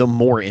is the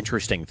more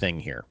interesting thing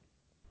here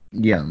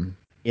Yeah.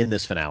 in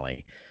this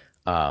finale.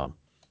 Uh,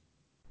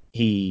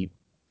 he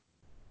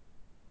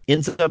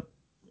ends up,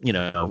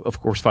 of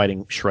course,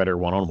 fighting Shredder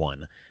one on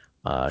one.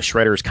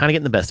 Shredder is kind of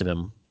getting the best of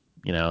him.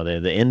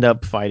 They end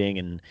up fighting,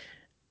 and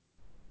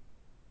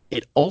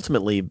it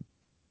ultimately,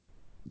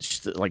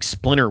 like,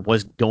 Splinter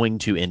was going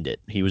to end it.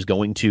 He was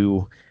going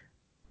to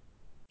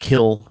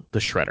kill the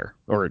Shredder,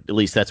 or at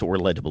least that's what we're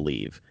led to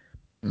believe.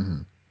 Hmm.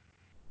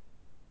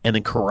 And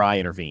then Karai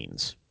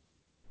intervenes,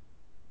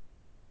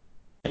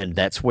 and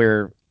that's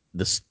where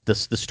the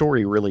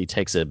story really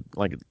takes a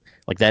like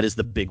that is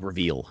the big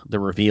reveal. The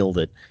reveal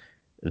that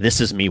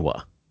this is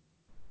Miwa.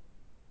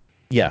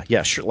 Yeah.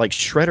 Like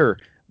Shredder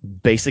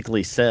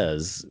basically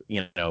says,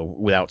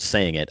 without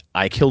saying it,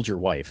 I killed your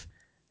wife,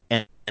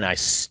 and I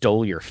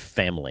stole your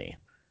family.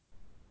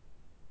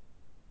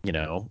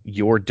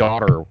 Your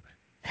daughter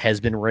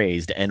has been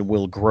raised and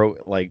will grow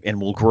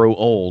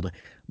old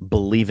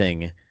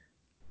believing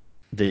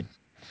that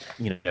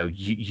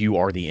you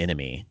are the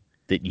enemy,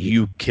 that Yeah.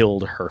 you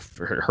killed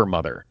her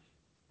mother,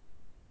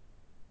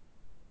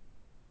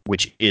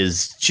 which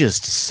is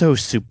just so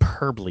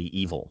superbly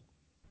evil.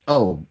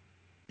 Oh,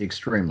 Like,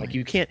 extremely.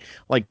 you can't,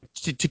 like,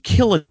 to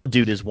kill a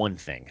dude is one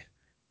thing,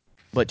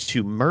 but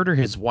to murder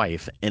his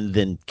wife and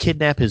then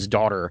kidnap his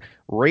daughter,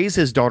 raise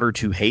his daughter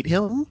to hate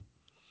him,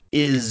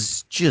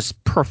 is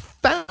just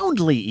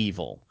profoundly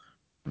evil.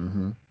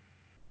 Hmm.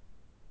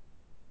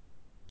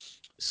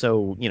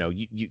 So,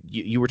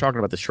 you were talking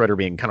about the Shredder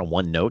being kind of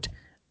one note.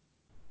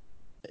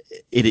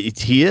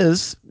 He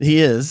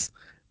is,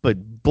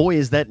 but boy,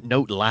 is that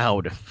note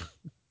loud.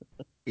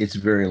 It's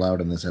very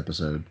loud in this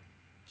episode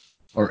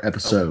or Oh,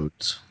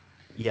 episodes.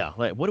 yeah.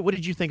 Like, what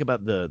did you think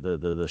about the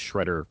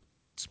Shredder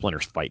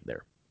Splinter's fight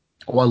there?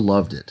 Oh, I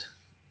loved it.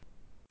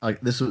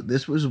 Like this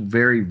was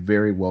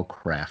very well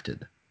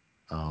crafted.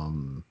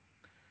 Um,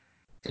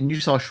 and you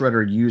saw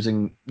Shredder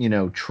using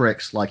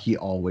tricks like he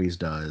always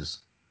does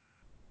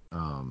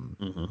um,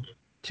 Mm-hmm.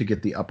 to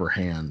get the upper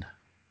hand.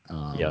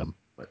 Yeah,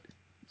 But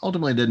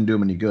ultimately, it didn't do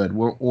him any good,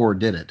 or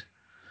did it?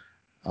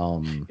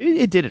 Um,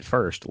 it did it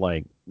first.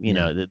 Like,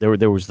 yeah,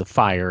 there was the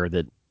fire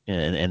that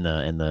and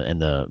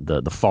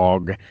the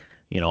fog.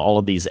 All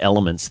of these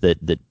elements that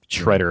yeah,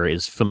 Shredder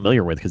is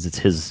familiar with because it's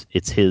his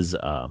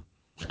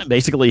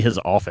basically his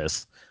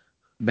office.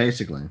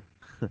 basically,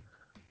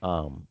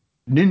 Um,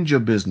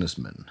 ninja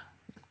businessman.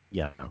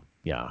 yeah,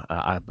 yeah.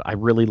 I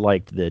really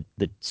liked that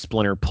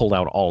Splinter pulled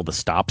out all the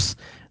stops.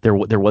 There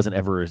wasn't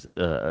ever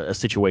a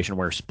situation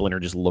where Splinter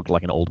just looked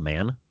like an old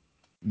man,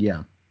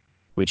 Yeah.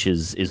 which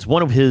is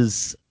one of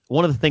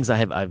the things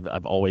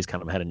I've always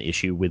kind of had an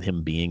issue with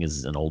him being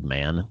as an old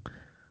man.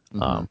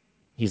 Hmm. Um,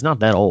 he's not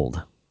that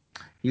old.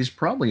 He's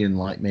probably in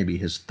like maybe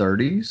his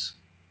 30s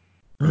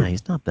Yeah,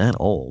 he's not that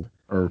old.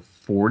 or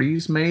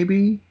 40s,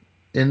 maybe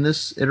in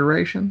this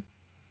iteration.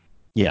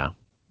 Yeah,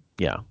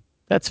 yeah,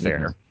 that's Yeah,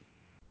 fair.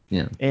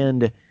 yeah.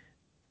 And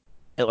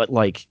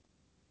like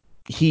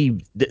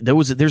there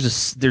was there's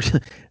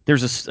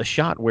a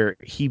shot where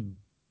he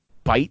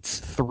bites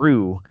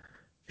through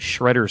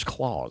Shredder's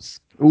claws.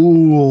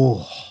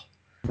 Ooh,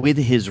 with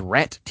his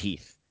rat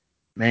teeth.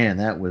 Man,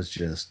 that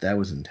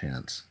was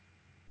intense.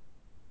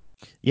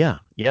 Yeah,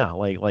 yeah,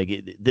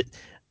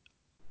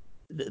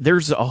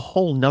 there's a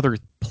whole nother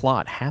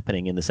plot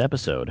happening in this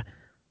episode,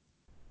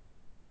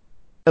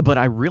 but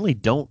I really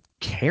don't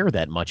care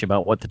that much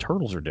about what the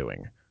turtles are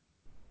doing.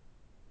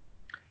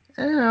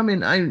 I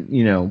mean,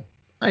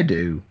 I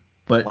do,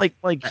 but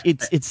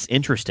It's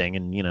interesting,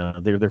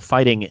 and they're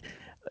fighting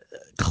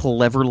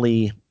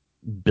cleverly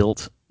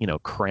built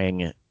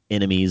Krang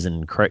enemies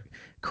and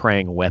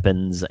Krang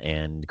weapons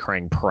and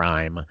Krang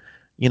Prime,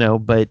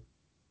 but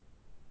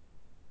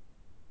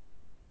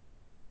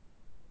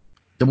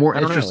the more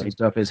I don't know. interesting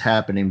stuff is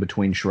happening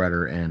between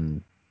Shredder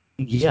and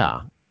Zord.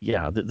 Yeah,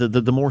 yeah.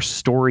 The more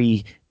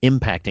story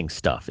impacting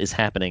stuff is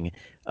happening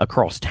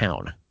across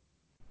town.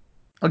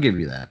 I'll give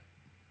you that.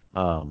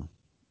 Um,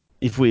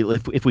 if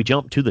we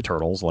jump to the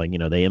turtles,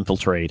 they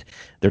infiltrate,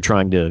 they're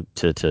trying to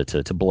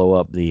blow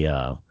up the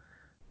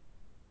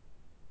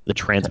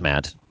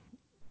transmat.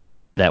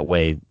 That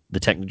way, the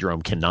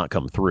Technodrome cannot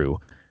come through.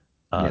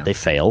 Yeah, They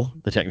fail.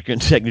 The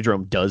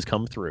Technodrome does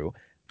come through.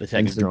 The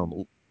and it's a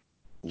Technodrome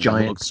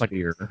giant looks like,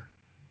 sphere.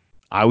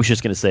 I was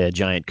just going to say, a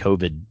giant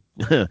COVID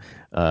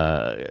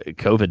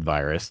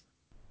virus,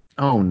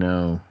 Oh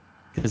no.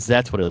 because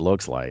that's what it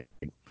looks like.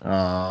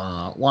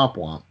 Womp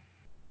womp.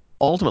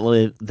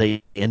 Ultimately,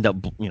 they end up,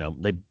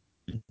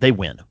 they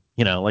win.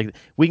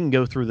 We can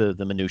go through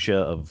the minutia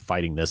of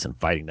fighting this and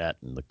fighting that,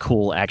 and the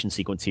cool action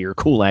sequence here,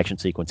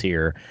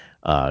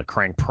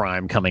 Krang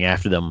Prime coming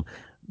after them,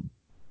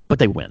 but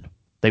they win.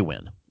 They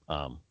win.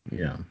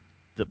 Yeah.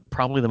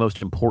 Probably the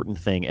most important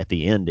thing at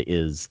the end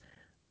is,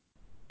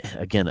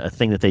 again, a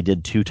thing that they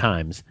did 2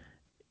 times.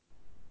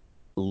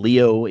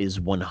 Leo is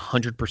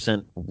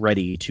 100%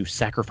 ready to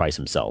sacrifice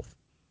himself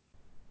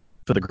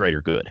for the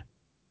greater good.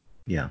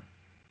 Yeah.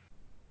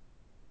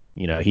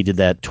 He did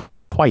that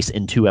twice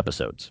in 2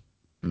 episodes.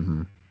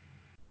 Mm-hmm.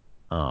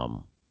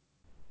 Um,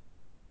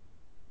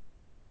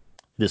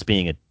 this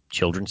being a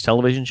children's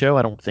television show,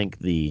 I don't think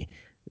the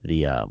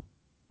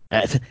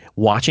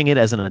watching it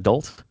as an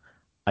adult,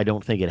 I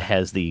don't think it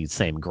has the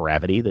same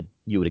gravity that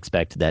you would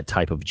expect that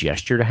type of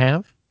gesture to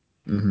have.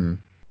 Mm-hmm.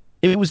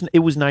 It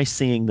was nice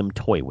seeing them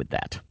toy with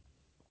that.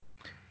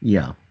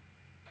 Yeah.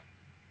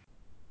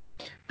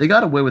 They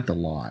got away with a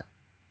lot.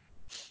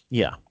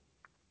 Yeah,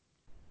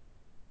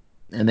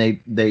 And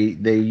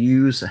they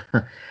use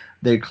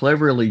they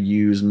cleverly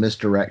use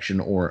misdirection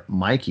or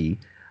Mikey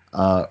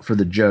for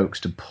the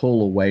jokes to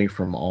pull away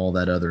from all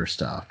that other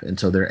stuff, and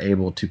so they're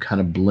able to kind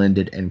of blend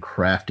it and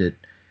craft it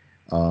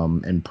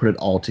and put it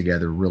all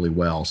together really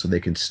well, so they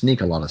can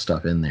sneak a lot of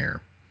stuff in there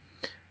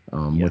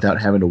yeah, without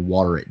having to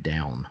water it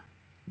down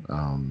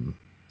um,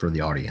 for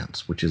the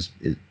audience, which is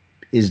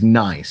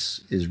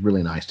nice, is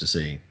really nice to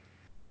see.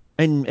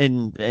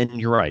 and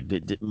you're right.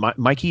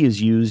 Mikey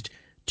is used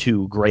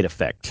to great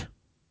effect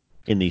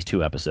in these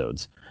 2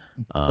 episodes.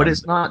 But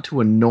it's not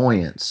to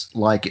annoyance.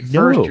 Like at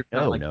first, No, you're kind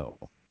of no, like no.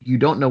 you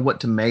don't know what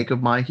to make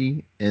of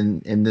Mikey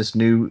in this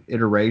new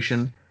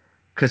iteration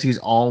because he's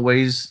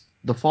always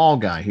the fall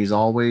guy. He's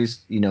always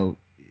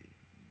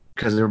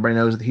because everybody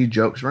knows that he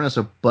jokes around.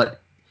 So, but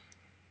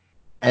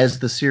as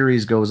the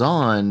series goes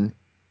on,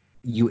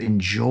 you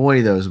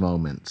enjoy those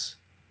moments.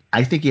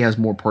 I think he has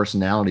more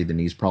personality than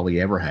he's probably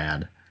ever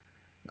had.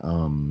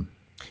 Um,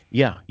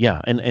 Yeah,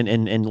 yeah,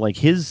 and like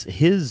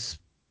his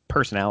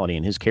personality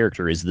and his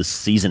character is the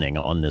seasoning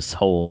on this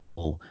whole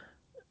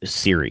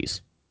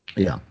series.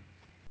 yeah,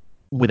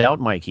 Without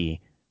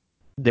Mikey,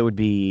 there would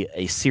be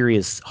a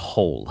serious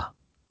hole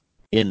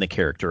in the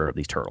character of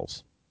these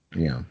turtles.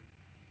 yeah.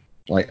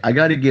 Like I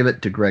got to give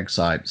it to Greg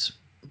Sipes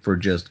for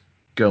just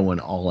going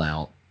all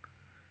out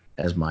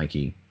as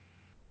Mikey.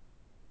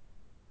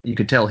 You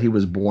could tell he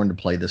was born to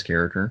play this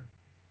character.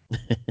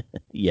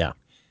 Yeah,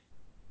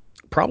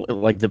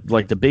 probably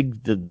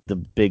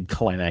the big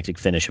climactic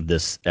finish of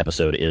this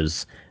episode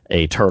is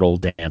a turtle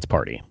dance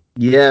party.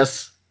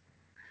 Yes.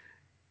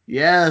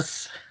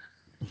 Yes.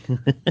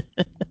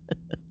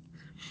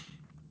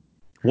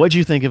 What'd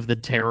you think of the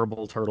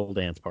terrible turtle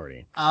dance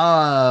party?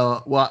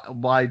 Well,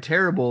 by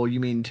terrible, you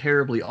mean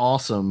terribly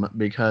awesome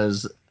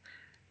because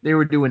they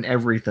were doing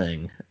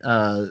everything.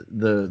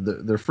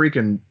 The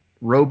freaking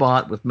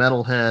robot with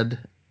Metalhead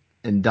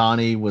and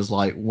Donnie was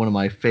like one of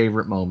my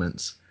favorite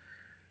moments.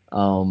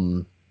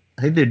 Um,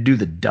 I think they'd do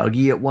the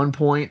Dougie at one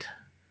point.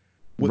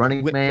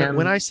 Running When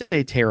Man. I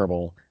say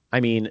terrible, I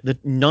mean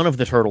that none of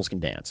the turtles can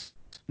dance.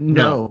 None.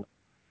 No,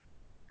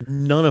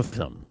 None of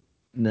them.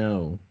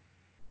 no.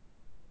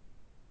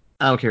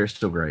 I don't care. It's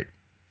still great.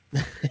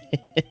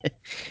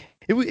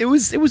 It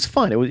was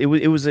fun. It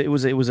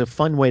was a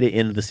fun way to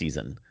end the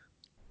season.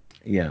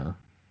 Yeah.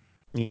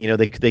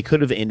 They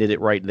could have ended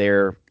it right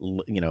there.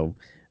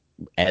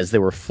 As they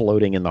were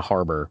floating in the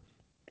harbor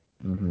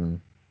Hmm.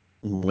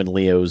 when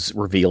Leo's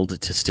revealed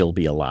to still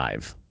be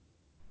alive.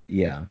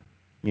 Yeah.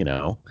 You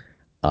know,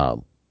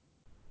 um,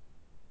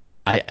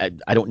 I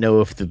don't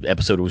know if the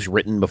episode was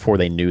written before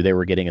they knew they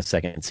were getting a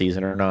second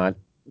season or not.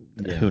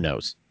 Yeah. Who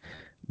knows?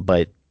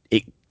 But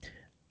it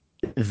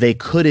they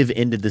could have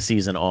ended the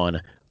season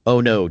on,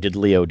 oh no, did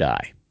Leo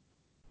die?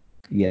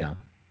 Yeah.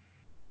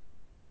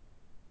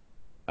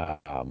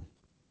 Um,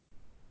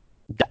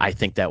 I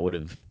think that would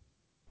have.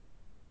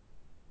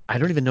 I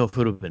don't even know if it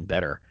would have been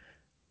better,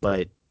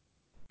 but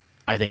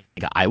I think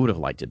I would have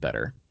liked it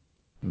better.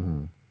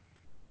 Hmm.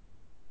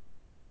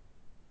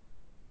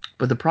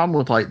 But the problem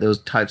with like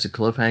those types of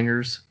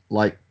cliffhangers,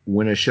 like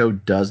when a show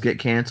does get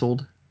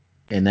canceled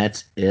and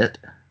that's it,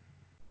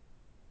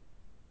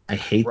 I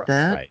hate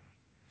that Right.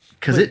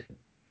 because But it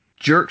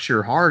jerks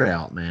your heart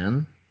out,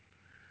 man.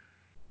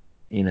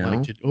 You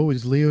like, know? oh,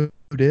 is Leo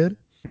dead?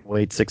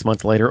 Wait 6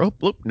 months later. Oh,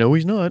 look, no,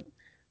 he's not.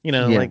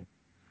 Yeah. Like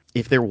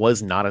if there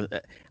was not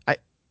I,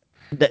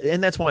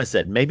 and that's why I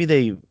said maybe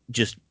they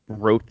just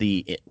wrote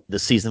the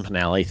season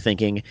finale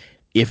thinking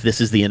if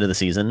this is the end of the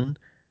season,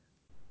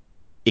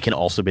 it can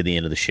also be the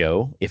end of the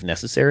show if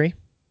necessary.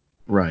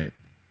 Right.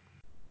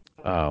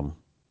 Um,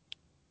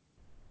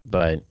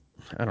 but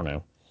I don't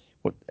know.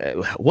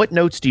 What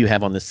notes do you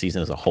have on this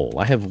season as a whole?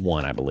 I have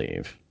one, I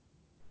believe.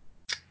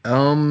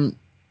 Um,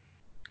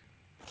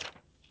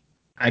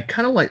 I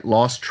kind of like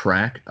lost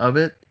track of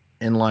it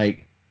and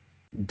like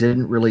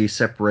didn't really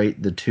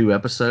separate the two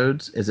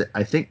episodes. Is it?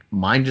 I think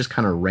mine just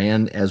kind of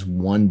ran as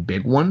one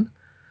big one.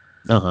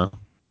 Uh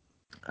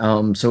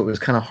huh. So it was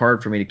kind of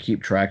hard for me to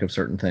keep track of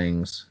certain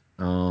things.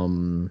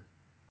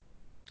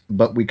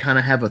 But we kind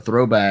of have a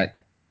throwback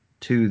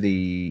to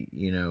the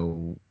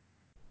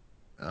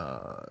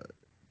uh,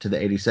 to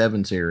the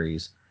 '87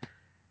 series.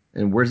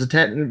 And where does the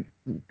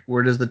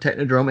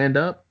Technodrome end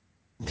up?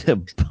 The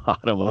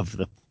bottom of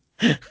the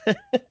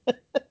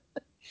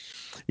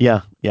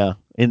yeah, yeah.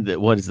 In the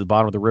what is the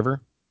bottom of the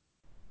river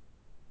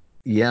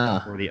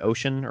Yeah, or the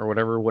ocean or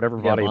whatever yeah,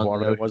 body of bottom of water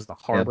the that ocean. was, the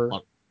Yeah, harbor.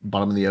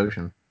 bottom of the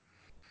ocean.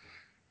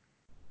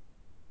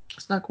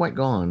 It's not quite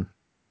gone.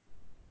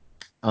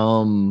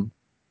 Um,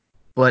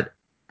 but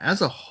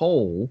as a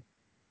whole,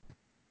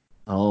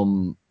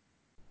 um,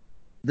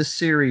 this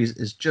series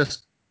is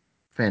just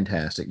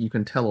fantastic. You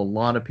can tell a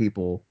lot of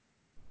people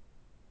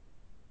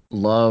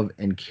love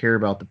and care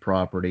about the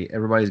property.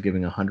 Everybody's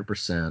giving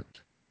 100%.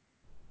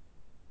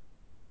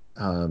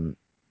 Um,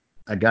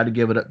 I got to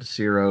give it up to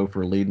Ciro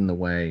for leading the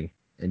way,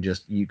 and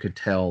just you could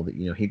tell that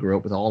he grew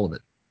up with all of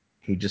it.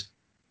 He just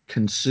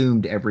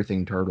consumed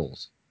everything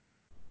Turtles,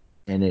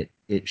 and it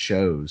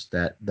shows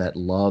that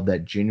love,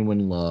 that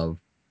genuine love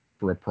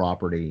for a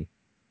property,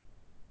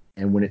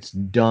 and when it's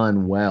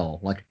done well,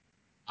 like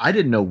I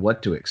didn't know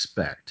what to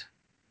expect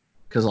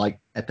because like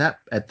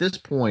at this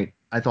point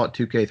I thought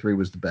 2K3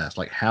 was the best.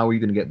 Like how are you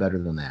going to get better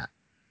than that?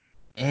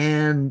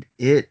 And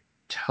it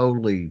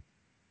totally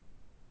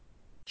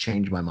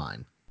changed my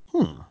mind.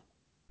 Hmm.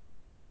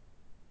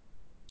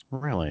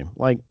 Really?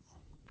 Like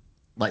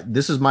Like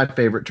this is my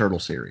favorite Turtle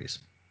series.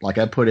 Like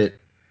I put it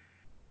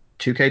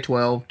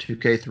 2K12,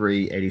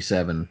 2K3,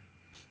 87.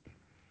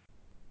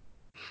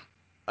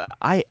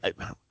 I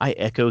I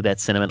echo that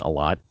sentiment a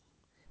lot.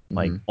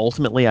 Like Mm-hmm.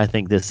 ultimately, I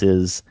think this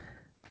is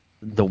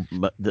the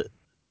the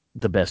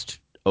the best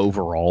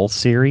overall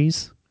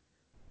series.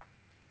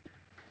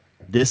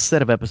 This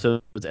set of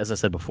episodes, as I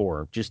said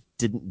before, just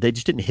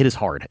didn't hit as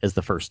hard as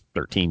the first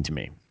 13 to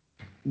me.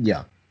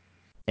 Yeah.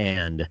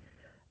 And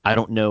I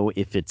don't know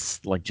if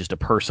it's like just a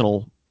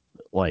personal,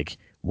 like,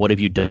 what have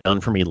you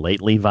done for me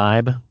lately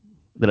vibe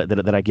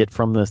that I get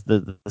from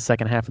the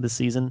second half of the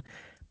season.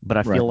 But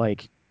I feel Right.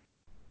 like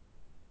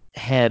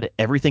had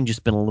everything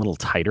just been a little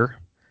tighter,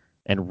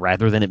 and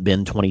rather than it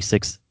been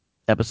 26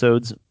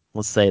 episodes,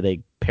 let's say they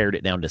pared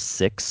it down to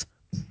six,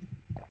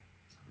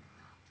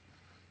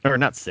 or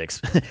not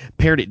six,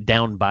 pared it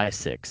down by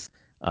six,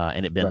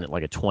 and it been Right.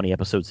 like a 20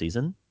 episode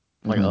season.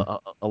 Like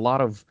Mm-hmm. a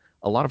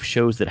lot of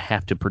shows that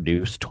have to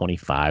produce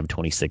 25,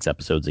 26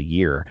 episodes a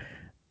year,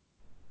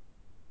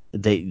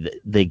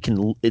 they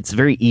can. It's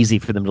very easy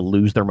for them to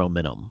lose their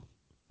momentum.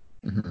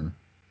 Mm-hmm.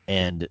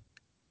 And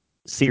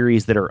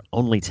series that are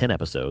only 10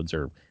 episodes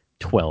or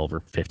 12 or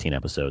 15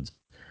 episodes,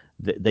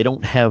 they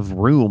don't have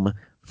room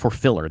for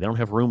filler. They don't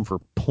have room for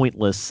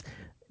pointless,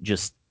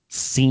 just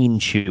scene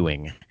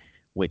chewing,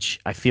 which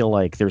I feel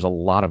like there's a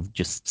lot of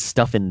just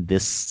stuff in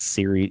this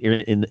series,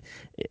 in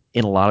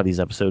a lot of these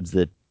episodes,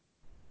 that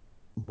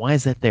why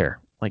is that there?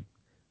 Like,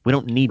 we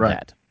don't need Right.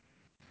 that.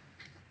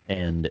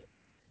 And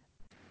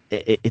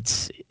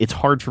it's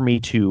hard for me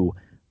to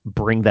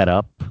bring that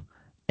up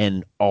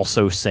and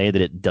also say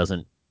that it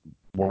doesn't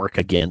work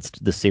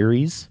against the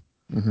series.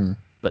 Mm-hmm.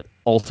 But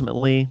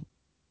ultimately,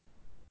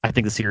 I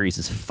think the series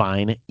is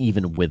fine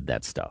even with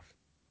that stuff.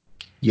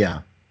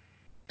 Yeah.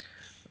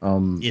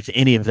 Um. If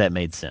any of that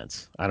made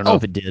sense, I don't know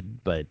if Oh, it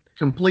did, but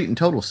complete and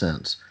total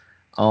sense.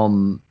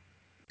 Um.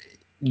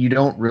 You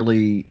don't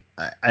really.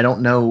 I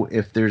don't know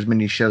if there's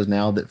many shows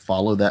now that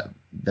follow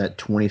that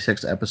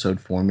 26 episode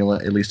formula,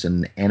 at least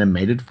in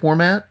animated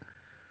format.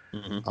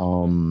 mhm.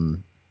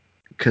 Um.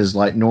 Because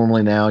like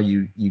normally now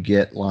you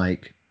get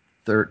like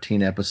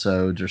 13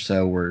 episodes or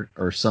so,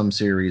 or some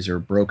series are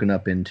broken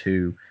up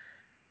into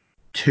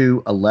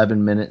two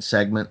 11-minute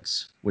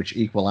segments, which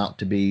equal out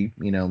to be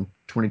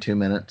 22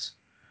 minutes.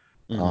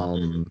 Mhm.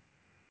 Um,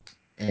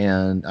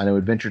 and I know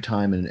Adventure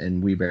Time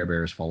and We Bare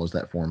Bears follows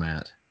that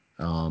format.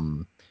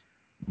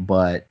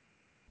 But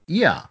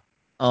yeah,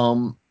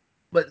 um,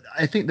 but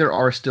I think there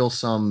are still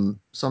some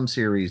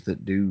series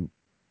that do,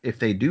 if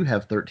they do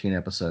have 13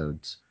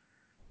 episodes,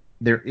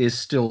 there is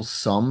still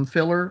some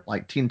filler,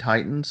 like Teen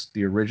Titans,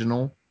 the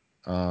original.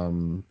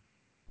 Um,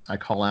 I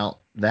call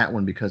out that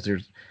one because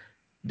there's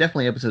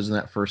definitely episodes in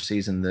that first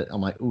season that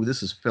I'm like, "Ooh,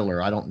 this is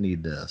filler. I don't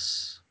need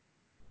this."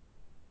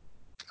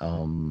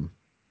 Um,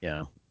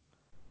 Yeah.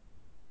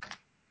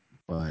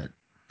 but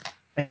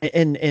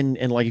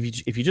And like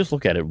if you just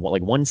look at it,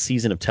 like one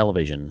season of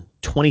television,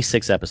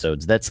 26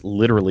 episodes, that's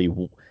literally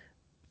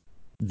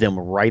them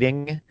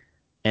writing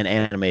and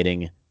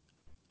animating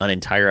an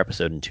entire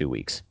episode in 2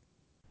 weeks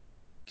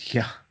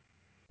yeah,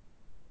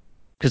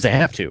 because they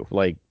have to.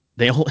 Like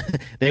they only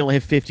they only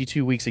have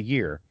 52 weeks a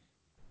year.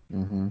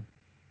 hmm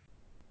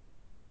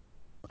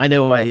I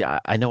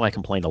know I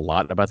complained a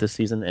lot about this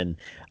season, and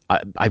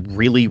I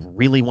really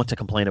want to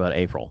complain about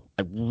April.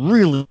 I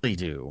really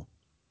do.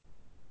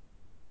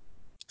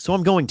 So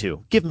I'm going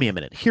to. Give me a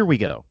minute. Here we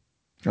go.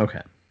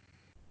 okay,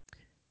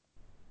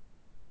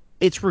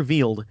 It's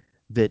revealed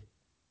that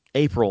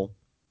April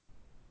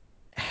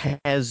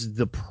has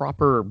the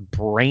proper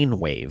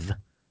brainwave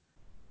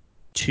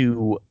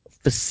to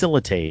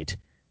facilitate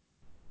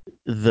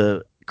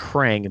the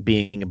Krang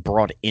being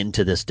brought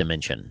into this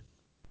dimension.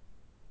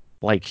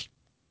 Like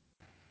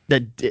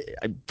that,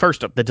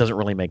 first up, that doesn't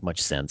really make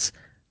much sense.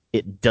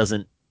 It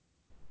doesn't.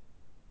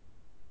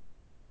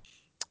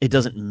 It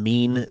doesn't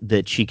mean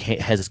that she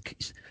has.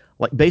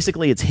 Like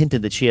basically, it's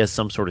hinted that she has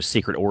some sort of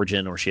secret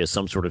origin, or she has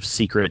some sort of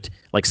secret,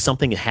 like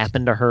something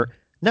happened to her.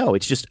 No,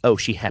 it's just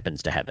she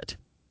happens to have it.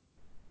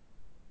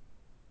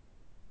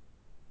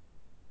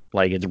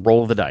 Like it's a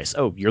roll of the dice.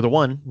 Oh, you're the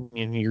one.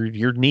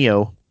 You're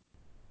Neo,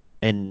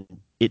 and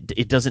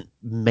it doesn't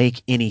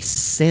make any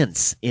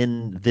sense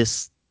in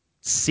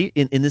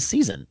in this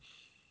season.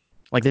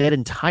 Like that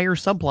entire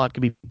subplot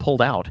could be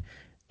pulled out,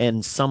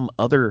 and some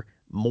other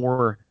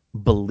more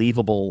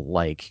believable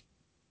like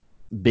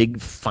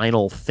big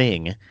final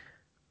thing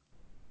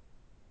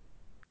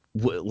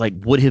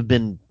would have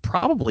been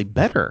probably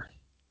better.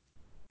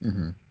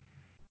 hmm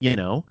You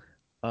know,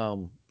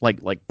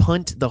 like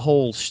punt the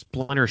whole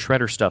Splinter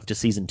Shredder stuff to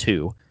season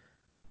 2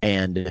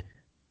 and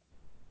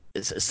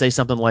say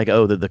something like,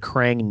 "Oh, the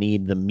Krang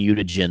need the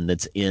mutagen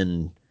that's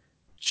in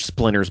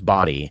Splinter's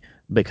body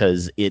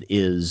because it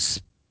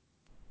is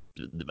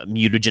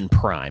mutagen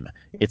prime.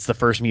 It's the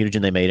first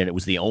mutagen they made, and it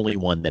was the only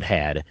one that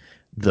had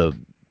the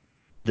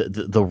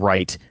the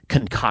right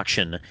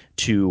concoction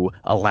to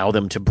allow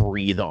them to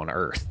breathe on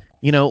Earth.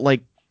 You know,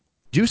 like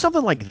do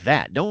something like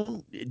that.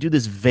 Don't do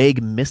this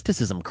vague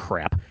mysticism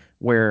crap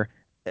where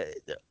uh,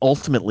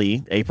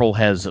 ultimately April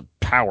has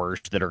powers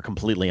that are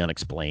completely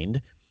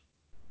unexplained.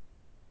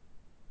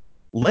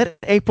 Let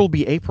April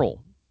be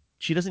April.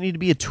 She doesn't need to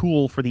be a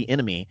tool for the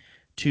enemy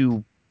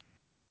to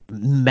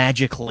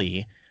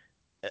magically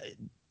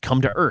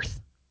come to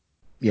Earth.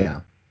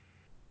 yeah.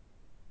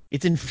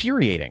 It's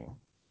infuriating.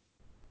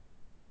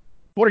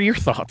 What are your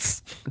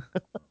thoughts?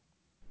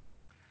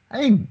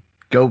 I didn't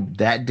go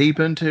that deep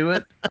into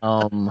it.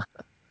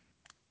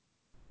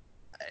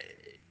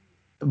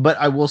 But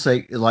I will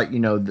say, like,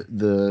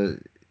 the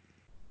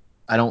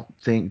I don't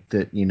think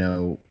that,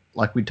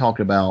 like we talked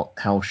about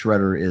how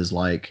Shredder is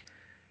like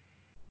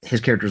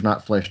his character's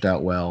not fleshed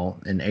out well,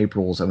 and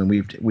April's. I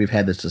mean, we've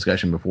had this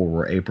discussion before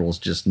where April's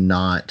just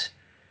not.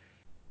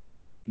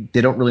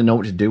 They don't really know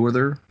what to do with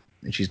her,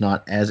 and she's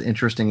not as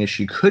interesting as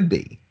she could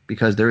be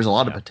because there's a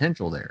lot of Yeah,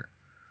 potential there.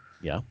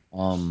 yeah.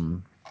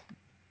 Um,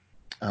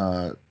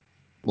 uh,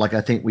 like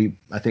I think we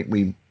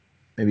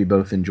maybe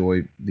both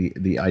enjoy the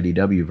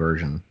IDW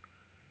version.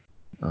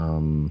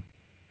 Um,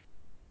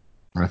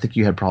 I think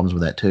you had problems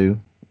with that too.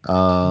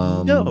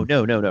 No, Um,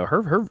 no, no, no.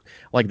 Her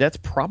like that's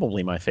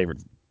probably my favorite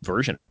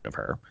version of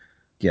her.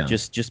 yeah,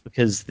 Just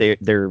because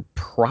they're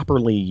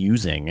properly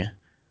using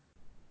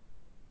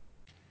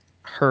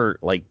her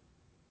like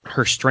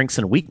her strengths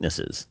and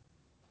weaknesses.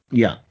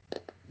 yeah,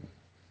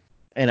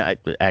 And I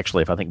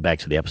actually, if I think back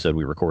to the episode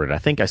we recorded, I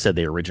think I said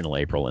the original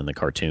April in the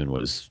cartoon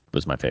was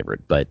my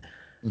favorite. But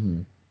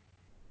hmm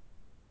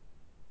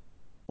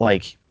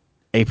like,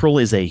 April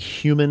is a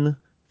human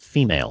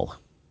female.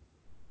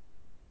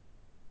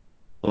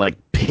 Like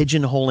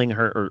pigeonholing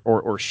her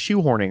or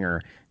shoehorning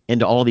her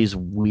into all these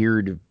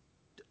weird,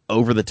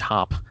 over the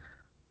top,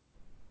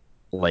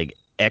 like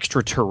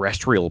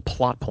extraterrestrial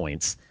plot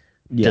points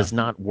yeah, does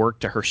not work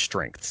to her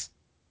strengths,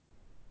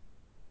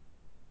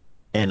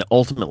 and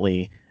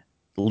ultimately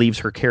leaves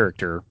her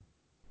character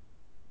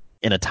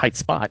in a tight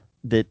spot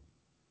that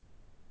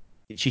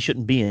she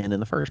shouldn't be in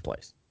the first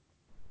place.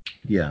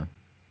 yeah.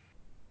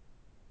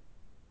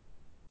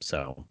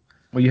 So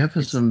Well,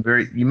 it's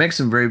you make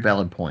some very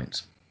valid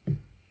points.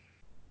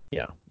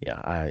 yeah,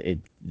 yeah.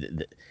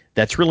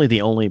 That's really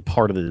the only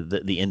part of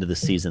the end of the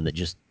season that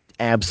just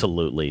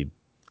absolutely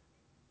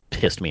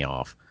pissed me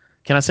off.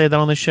 Can I say that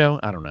on this show?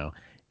 I don't know.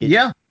 It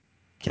Yeah,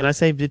 Can I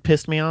say it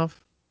pissed me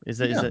off? Is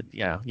yeah, that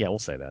yeah, yeah, we'll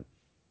say that.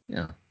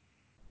 yeah.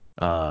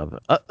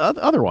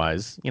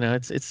 Otherwise,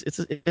 it's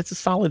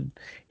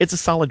a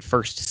solid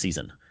first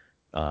season.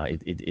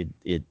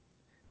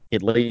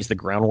 It lays the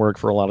groundwork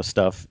for a lot of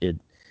stuff. It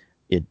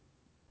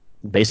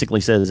basically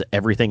says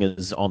everything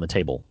is on the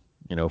table.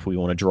 If we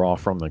want to draw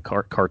from the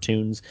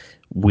cartoons,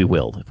 we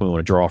will. If we want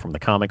to draw from the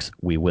comics,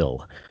 we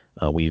will.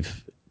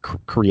 We've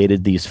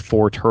created these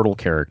 4 turtle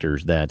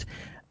characters that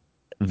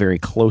very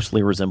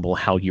closely resemble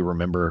how you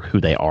remember who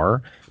they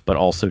are, but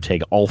also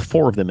take all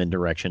 4 of them in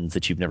directions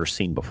that you've never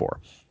seen before.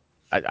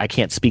 I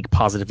can't speak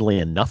positively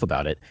enough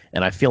about it,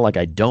 and I feel like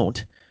I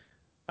don't.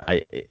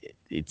 I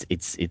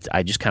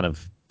just kind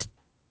of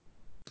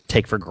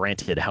take for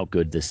granted how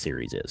good this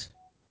series is.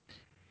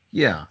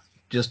 Yeah,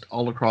 just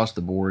all across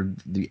the board,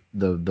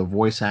 the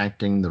voice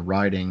acting, the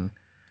writing,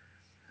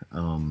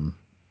 um,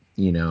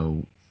 you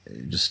know,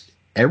 just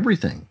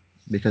everything,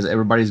 because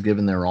everybody's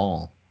given their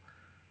all.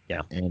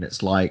 Yeah. And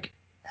it's like,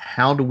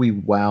 how do we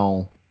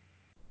wow?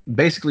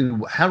 Basically,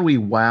 how do we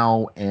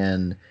wow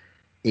and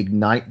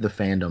ignite the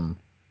fandom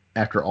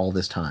after all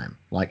this time?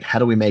 Like, how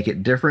do we make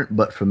it different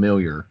but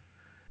familiar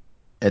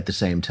at the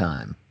same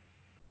time?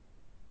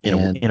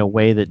 And In a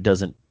way that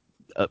doesn't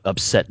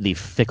upset the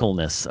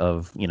fickleness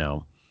of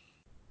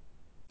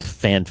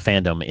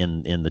fandom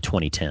in the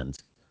 2010s.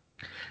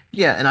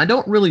 yeah, and I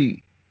don't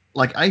really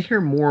like. I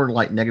hear more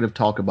like negative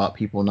talk about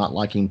people not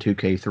liking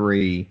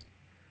 2K3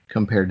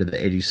 compared to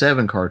the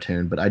 87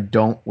 cartoon, but I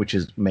don't, which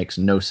is makes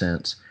no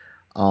sense.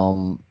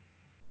 Um,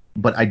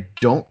 but I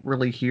don't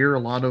really hear a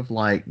lot of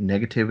like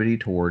negativity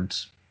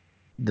towards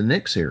the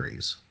Nick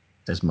series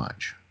as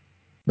much.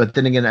 But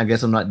then again, I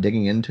guess I'm not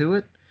digging into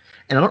it,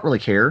 and I don't really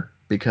care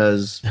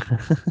because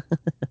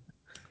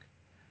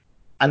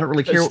I don't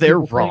really care Because what they're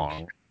people think.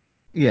 wrong.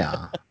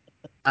 Yeah,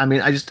 I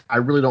mean, I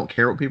really don't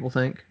care what people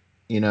think,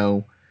 you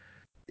know.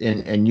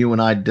 And you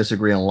and I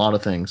disagree on a lot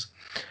of things.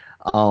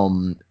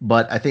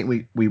 But I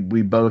think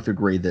we both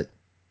agree that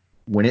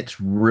when it's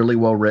really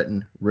well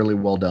written, really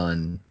well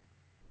done,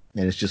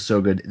 and it's just so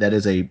good, that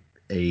is a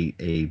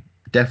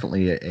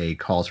definitely a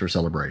cause for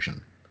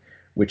celebration,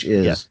 which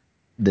Yeah, is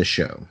this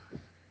show.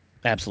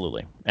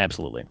 absolutely,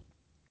 absolutely.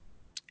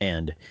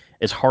 And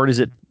as hard as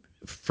it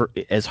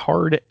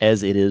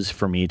is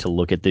for me to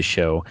look at this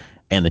show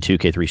and the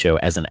 2K3 show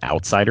as an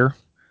outsider, Hmm.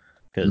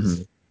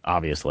 because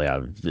obviously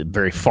I'm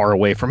very far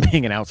away from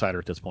being an outsider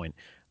at this point.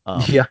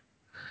 Um, Yeah,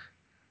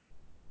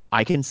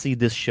 I can see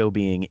this show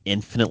being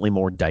infinitely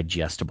more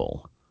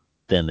digestible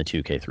than the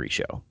 2K3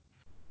 show,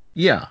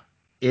 yeah,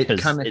 it because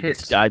kind of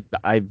it's hits.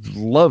 I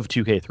love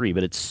 2K3,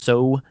 but it's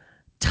so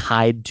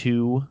tied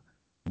to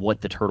what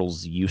the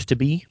Turtles used to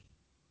be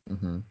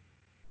Hmm.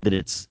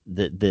 that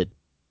that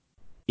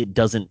it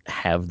doesn't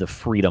have the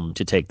freedom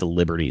to take the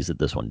liberties that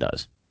this one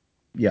does.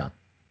 Yeah,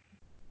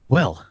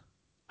 Well,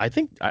 I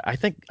think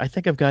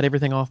I've got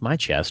everything off my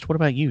chest. What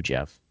about you,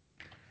 Jeff?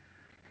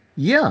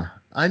 yeah,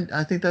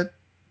 I think that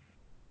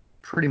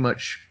pretty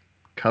much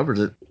covers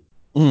it.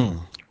 Mm.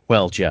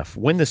 Well, Jeff,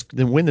 when this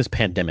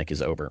pandemic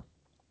is over,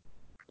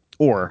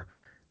 or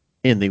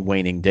in the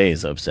waning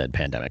days of said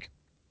pandemic,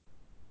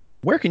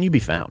 where can you be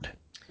found?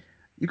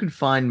 You can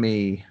find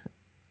me.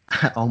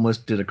 I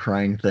almost did a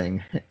crying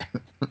thing.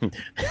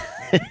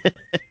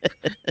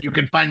 You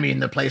can find me in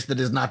the place that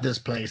is not this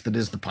place, that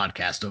is the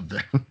podcast of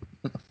the.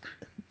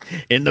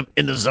 In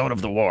the zone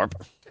of the warp.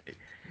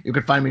 You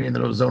can find me in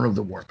the zone of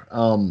the warp.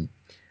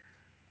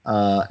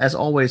 As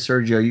always,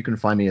 Sergio, you can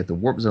find me at the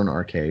Warp Zone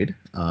Arcade.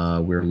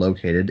 We're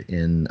located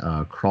in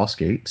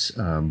Crossgates,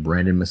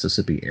 Brandon,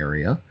 Mississippi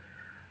area.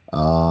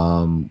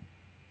 Um,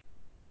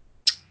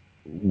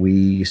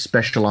 we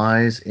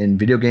specialize in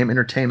video game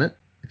entertainment.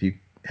 If you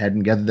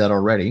hadn't gathered that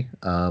already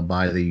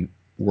by the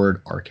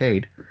word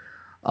arcade,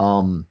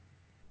 um,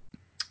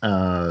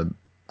 uh,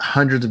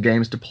 hundreds of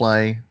games to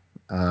play,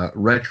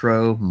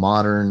 retro,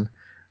 modern.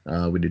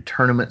 We do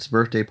tournaments,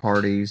 birthday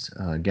parties,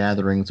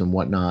 gatherings, and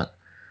whatnot.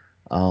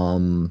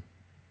 Um,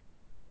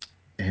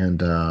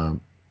 and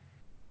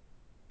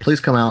please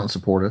come out and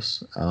support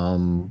us.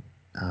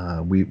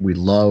 We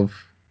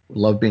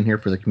love being here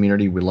for the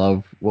community. We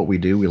love what we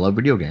do. We love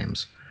video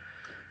games,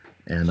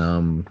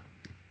 and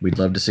we'd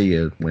love to see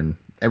you when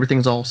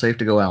everything's all safe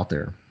to go out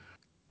there.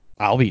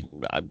 I'll be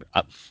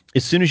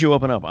as soon as you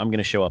open up, I'm going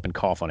to show up and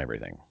cough on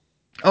everything.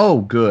 Oh,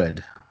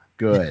 good,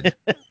 good,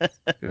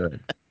 good.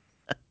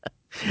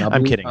 And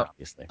I'm kidding,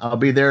 obviously. I'll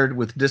be there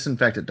with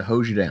disinfectant to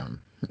hose you down.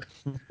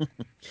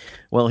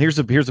 Well, here's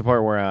the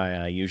part where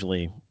I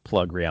usually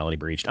plug Reality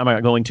Breached. I'm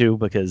not going to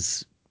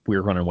because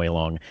we're running way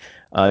long.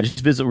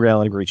 Just visit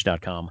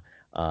realitybreach.com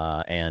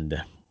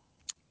and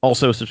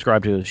also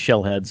subscribe to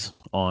Shellheads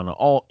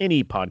on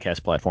any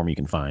podcast platform you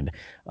can find.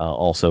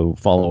 Also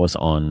follow us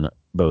on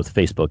both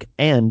Facebook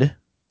and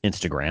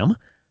Instagram.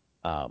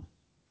 Um,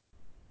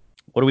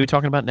 what are we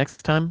talking about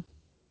next time?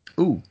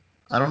 Ooh,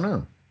 I don't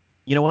know.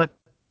 You know what?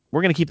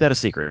 We're going to keep that a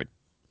secret.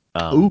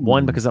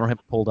 One, Ooh, because I don't have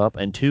it pulled up,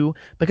 and two,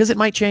 because it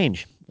might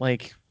change.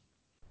 Like,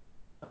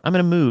 I'm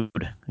in a mood,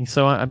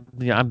 so I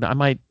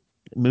might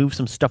move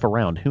some stuff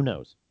around. Who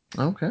knows?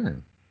 okay.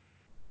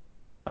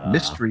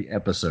 Mystery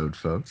episode,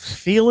 folks.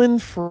 Feeling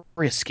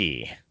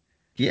frisky.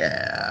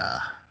 Yeah.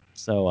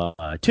 So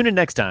tune in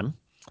next time.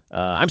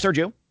 I'm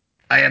Sergio.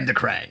 I am the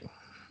Krang.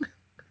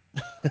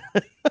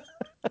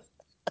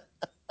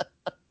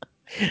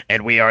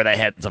 And we are the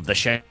heads of the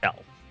shell.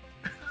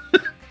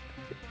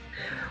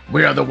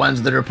 We are the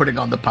ones that are putting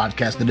on the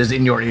podcast that is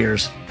in your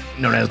ears,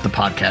 known as the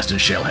Podcast and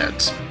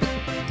Shellheads.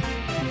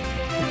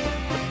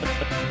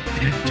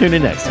 Tune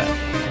in next time.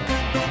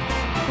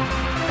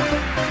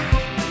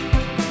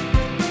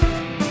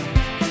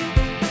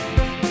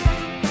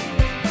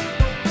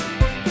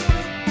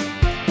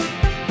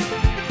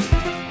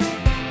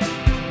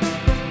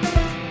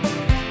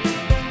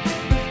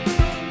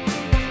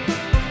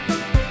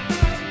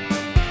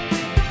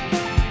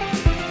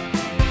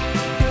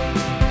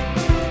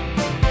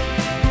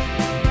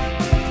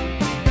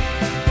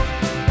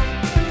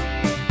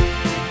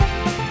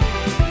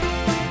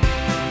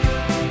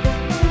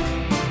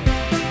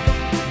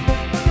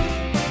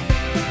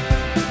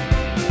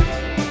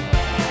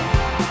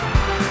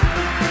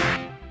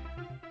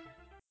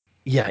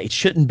 Yeah, it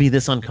shouldn't be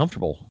this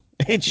uncomfortable.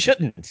 It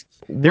shouldn't.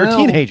 They're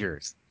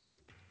teenagers.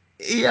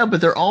 Yeah,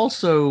 but they're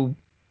also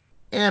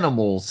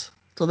animals.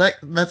 So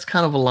that's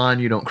kind of a line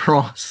you don't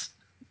cross.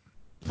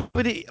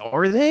 But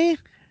are they?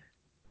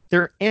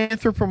 They're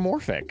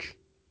anthropomorphic.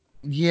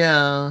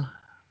 Yeah.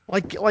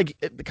 Like,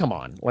 come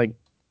on. Like,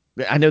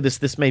 I know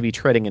this may be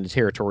treading into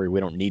territory we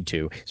don't need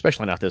to,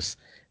 especially not this,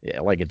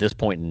 like at this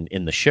point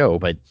in the show.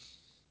 But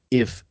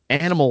if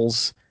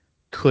animals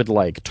could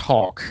like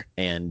talk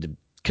and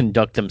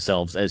conduct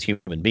themselves as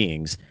human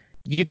beings,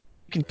 you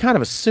can kind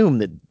of assume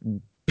that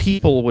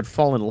people would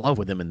fall in love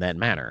with them in that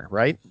manner,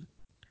 right?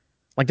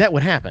 Like that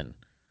would happen.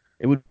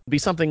 It would be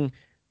something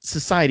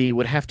society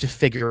would have to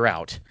figure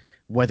out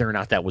whether or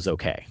not that was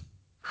okay.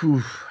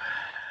 Whew.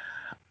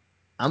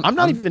 I'm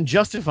not even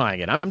justifying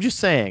it. I'm just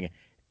saying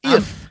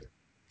if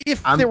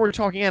there were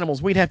talking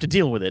animals, we'd have to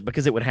deal with it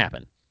because it would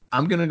happen.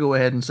 I'm going to go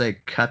ahead and say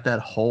cut that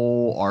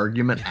whole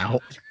argument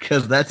out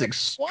because that's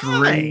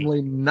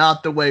extremely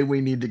not the way we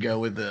need to go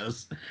with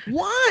this.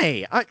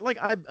 Why?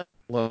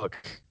 Look.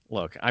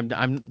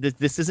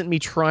 This isn't me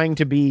trying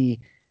to be.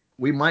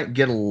 We might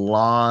get a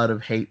lot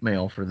of hate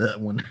mail for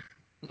that one.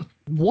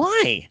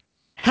 Why?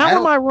 How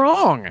am I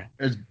wrong?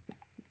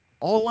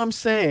 All I'm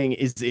saying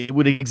is it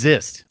would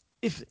exist.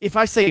 If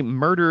I say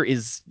murder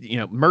is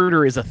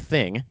a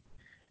thing,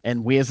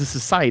 and we as a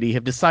society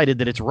have decided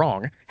that it's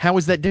wrong, how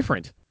is that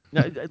different?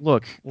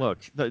 Look.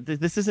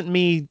 This isn't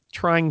me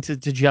trying to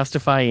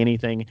justify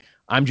anything.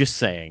 I'm just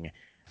saying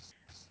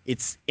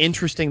it's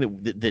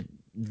interesting that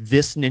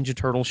this Ninja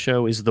Turtle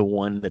show is the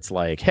one that's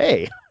like,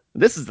 hey,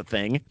 this is the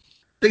thing.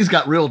 Things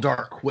got real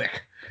dark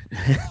quick.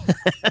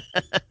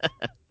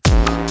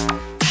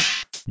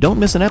 Don't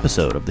miss an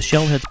episode of the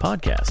Shellheads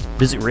Podcast.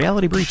 Visit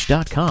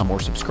realitybreach.com or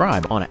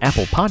subscribe on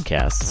Apple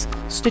Podcasts,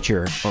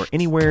 Stitcher, or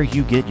anywhere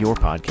you get your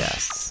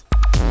podcasts.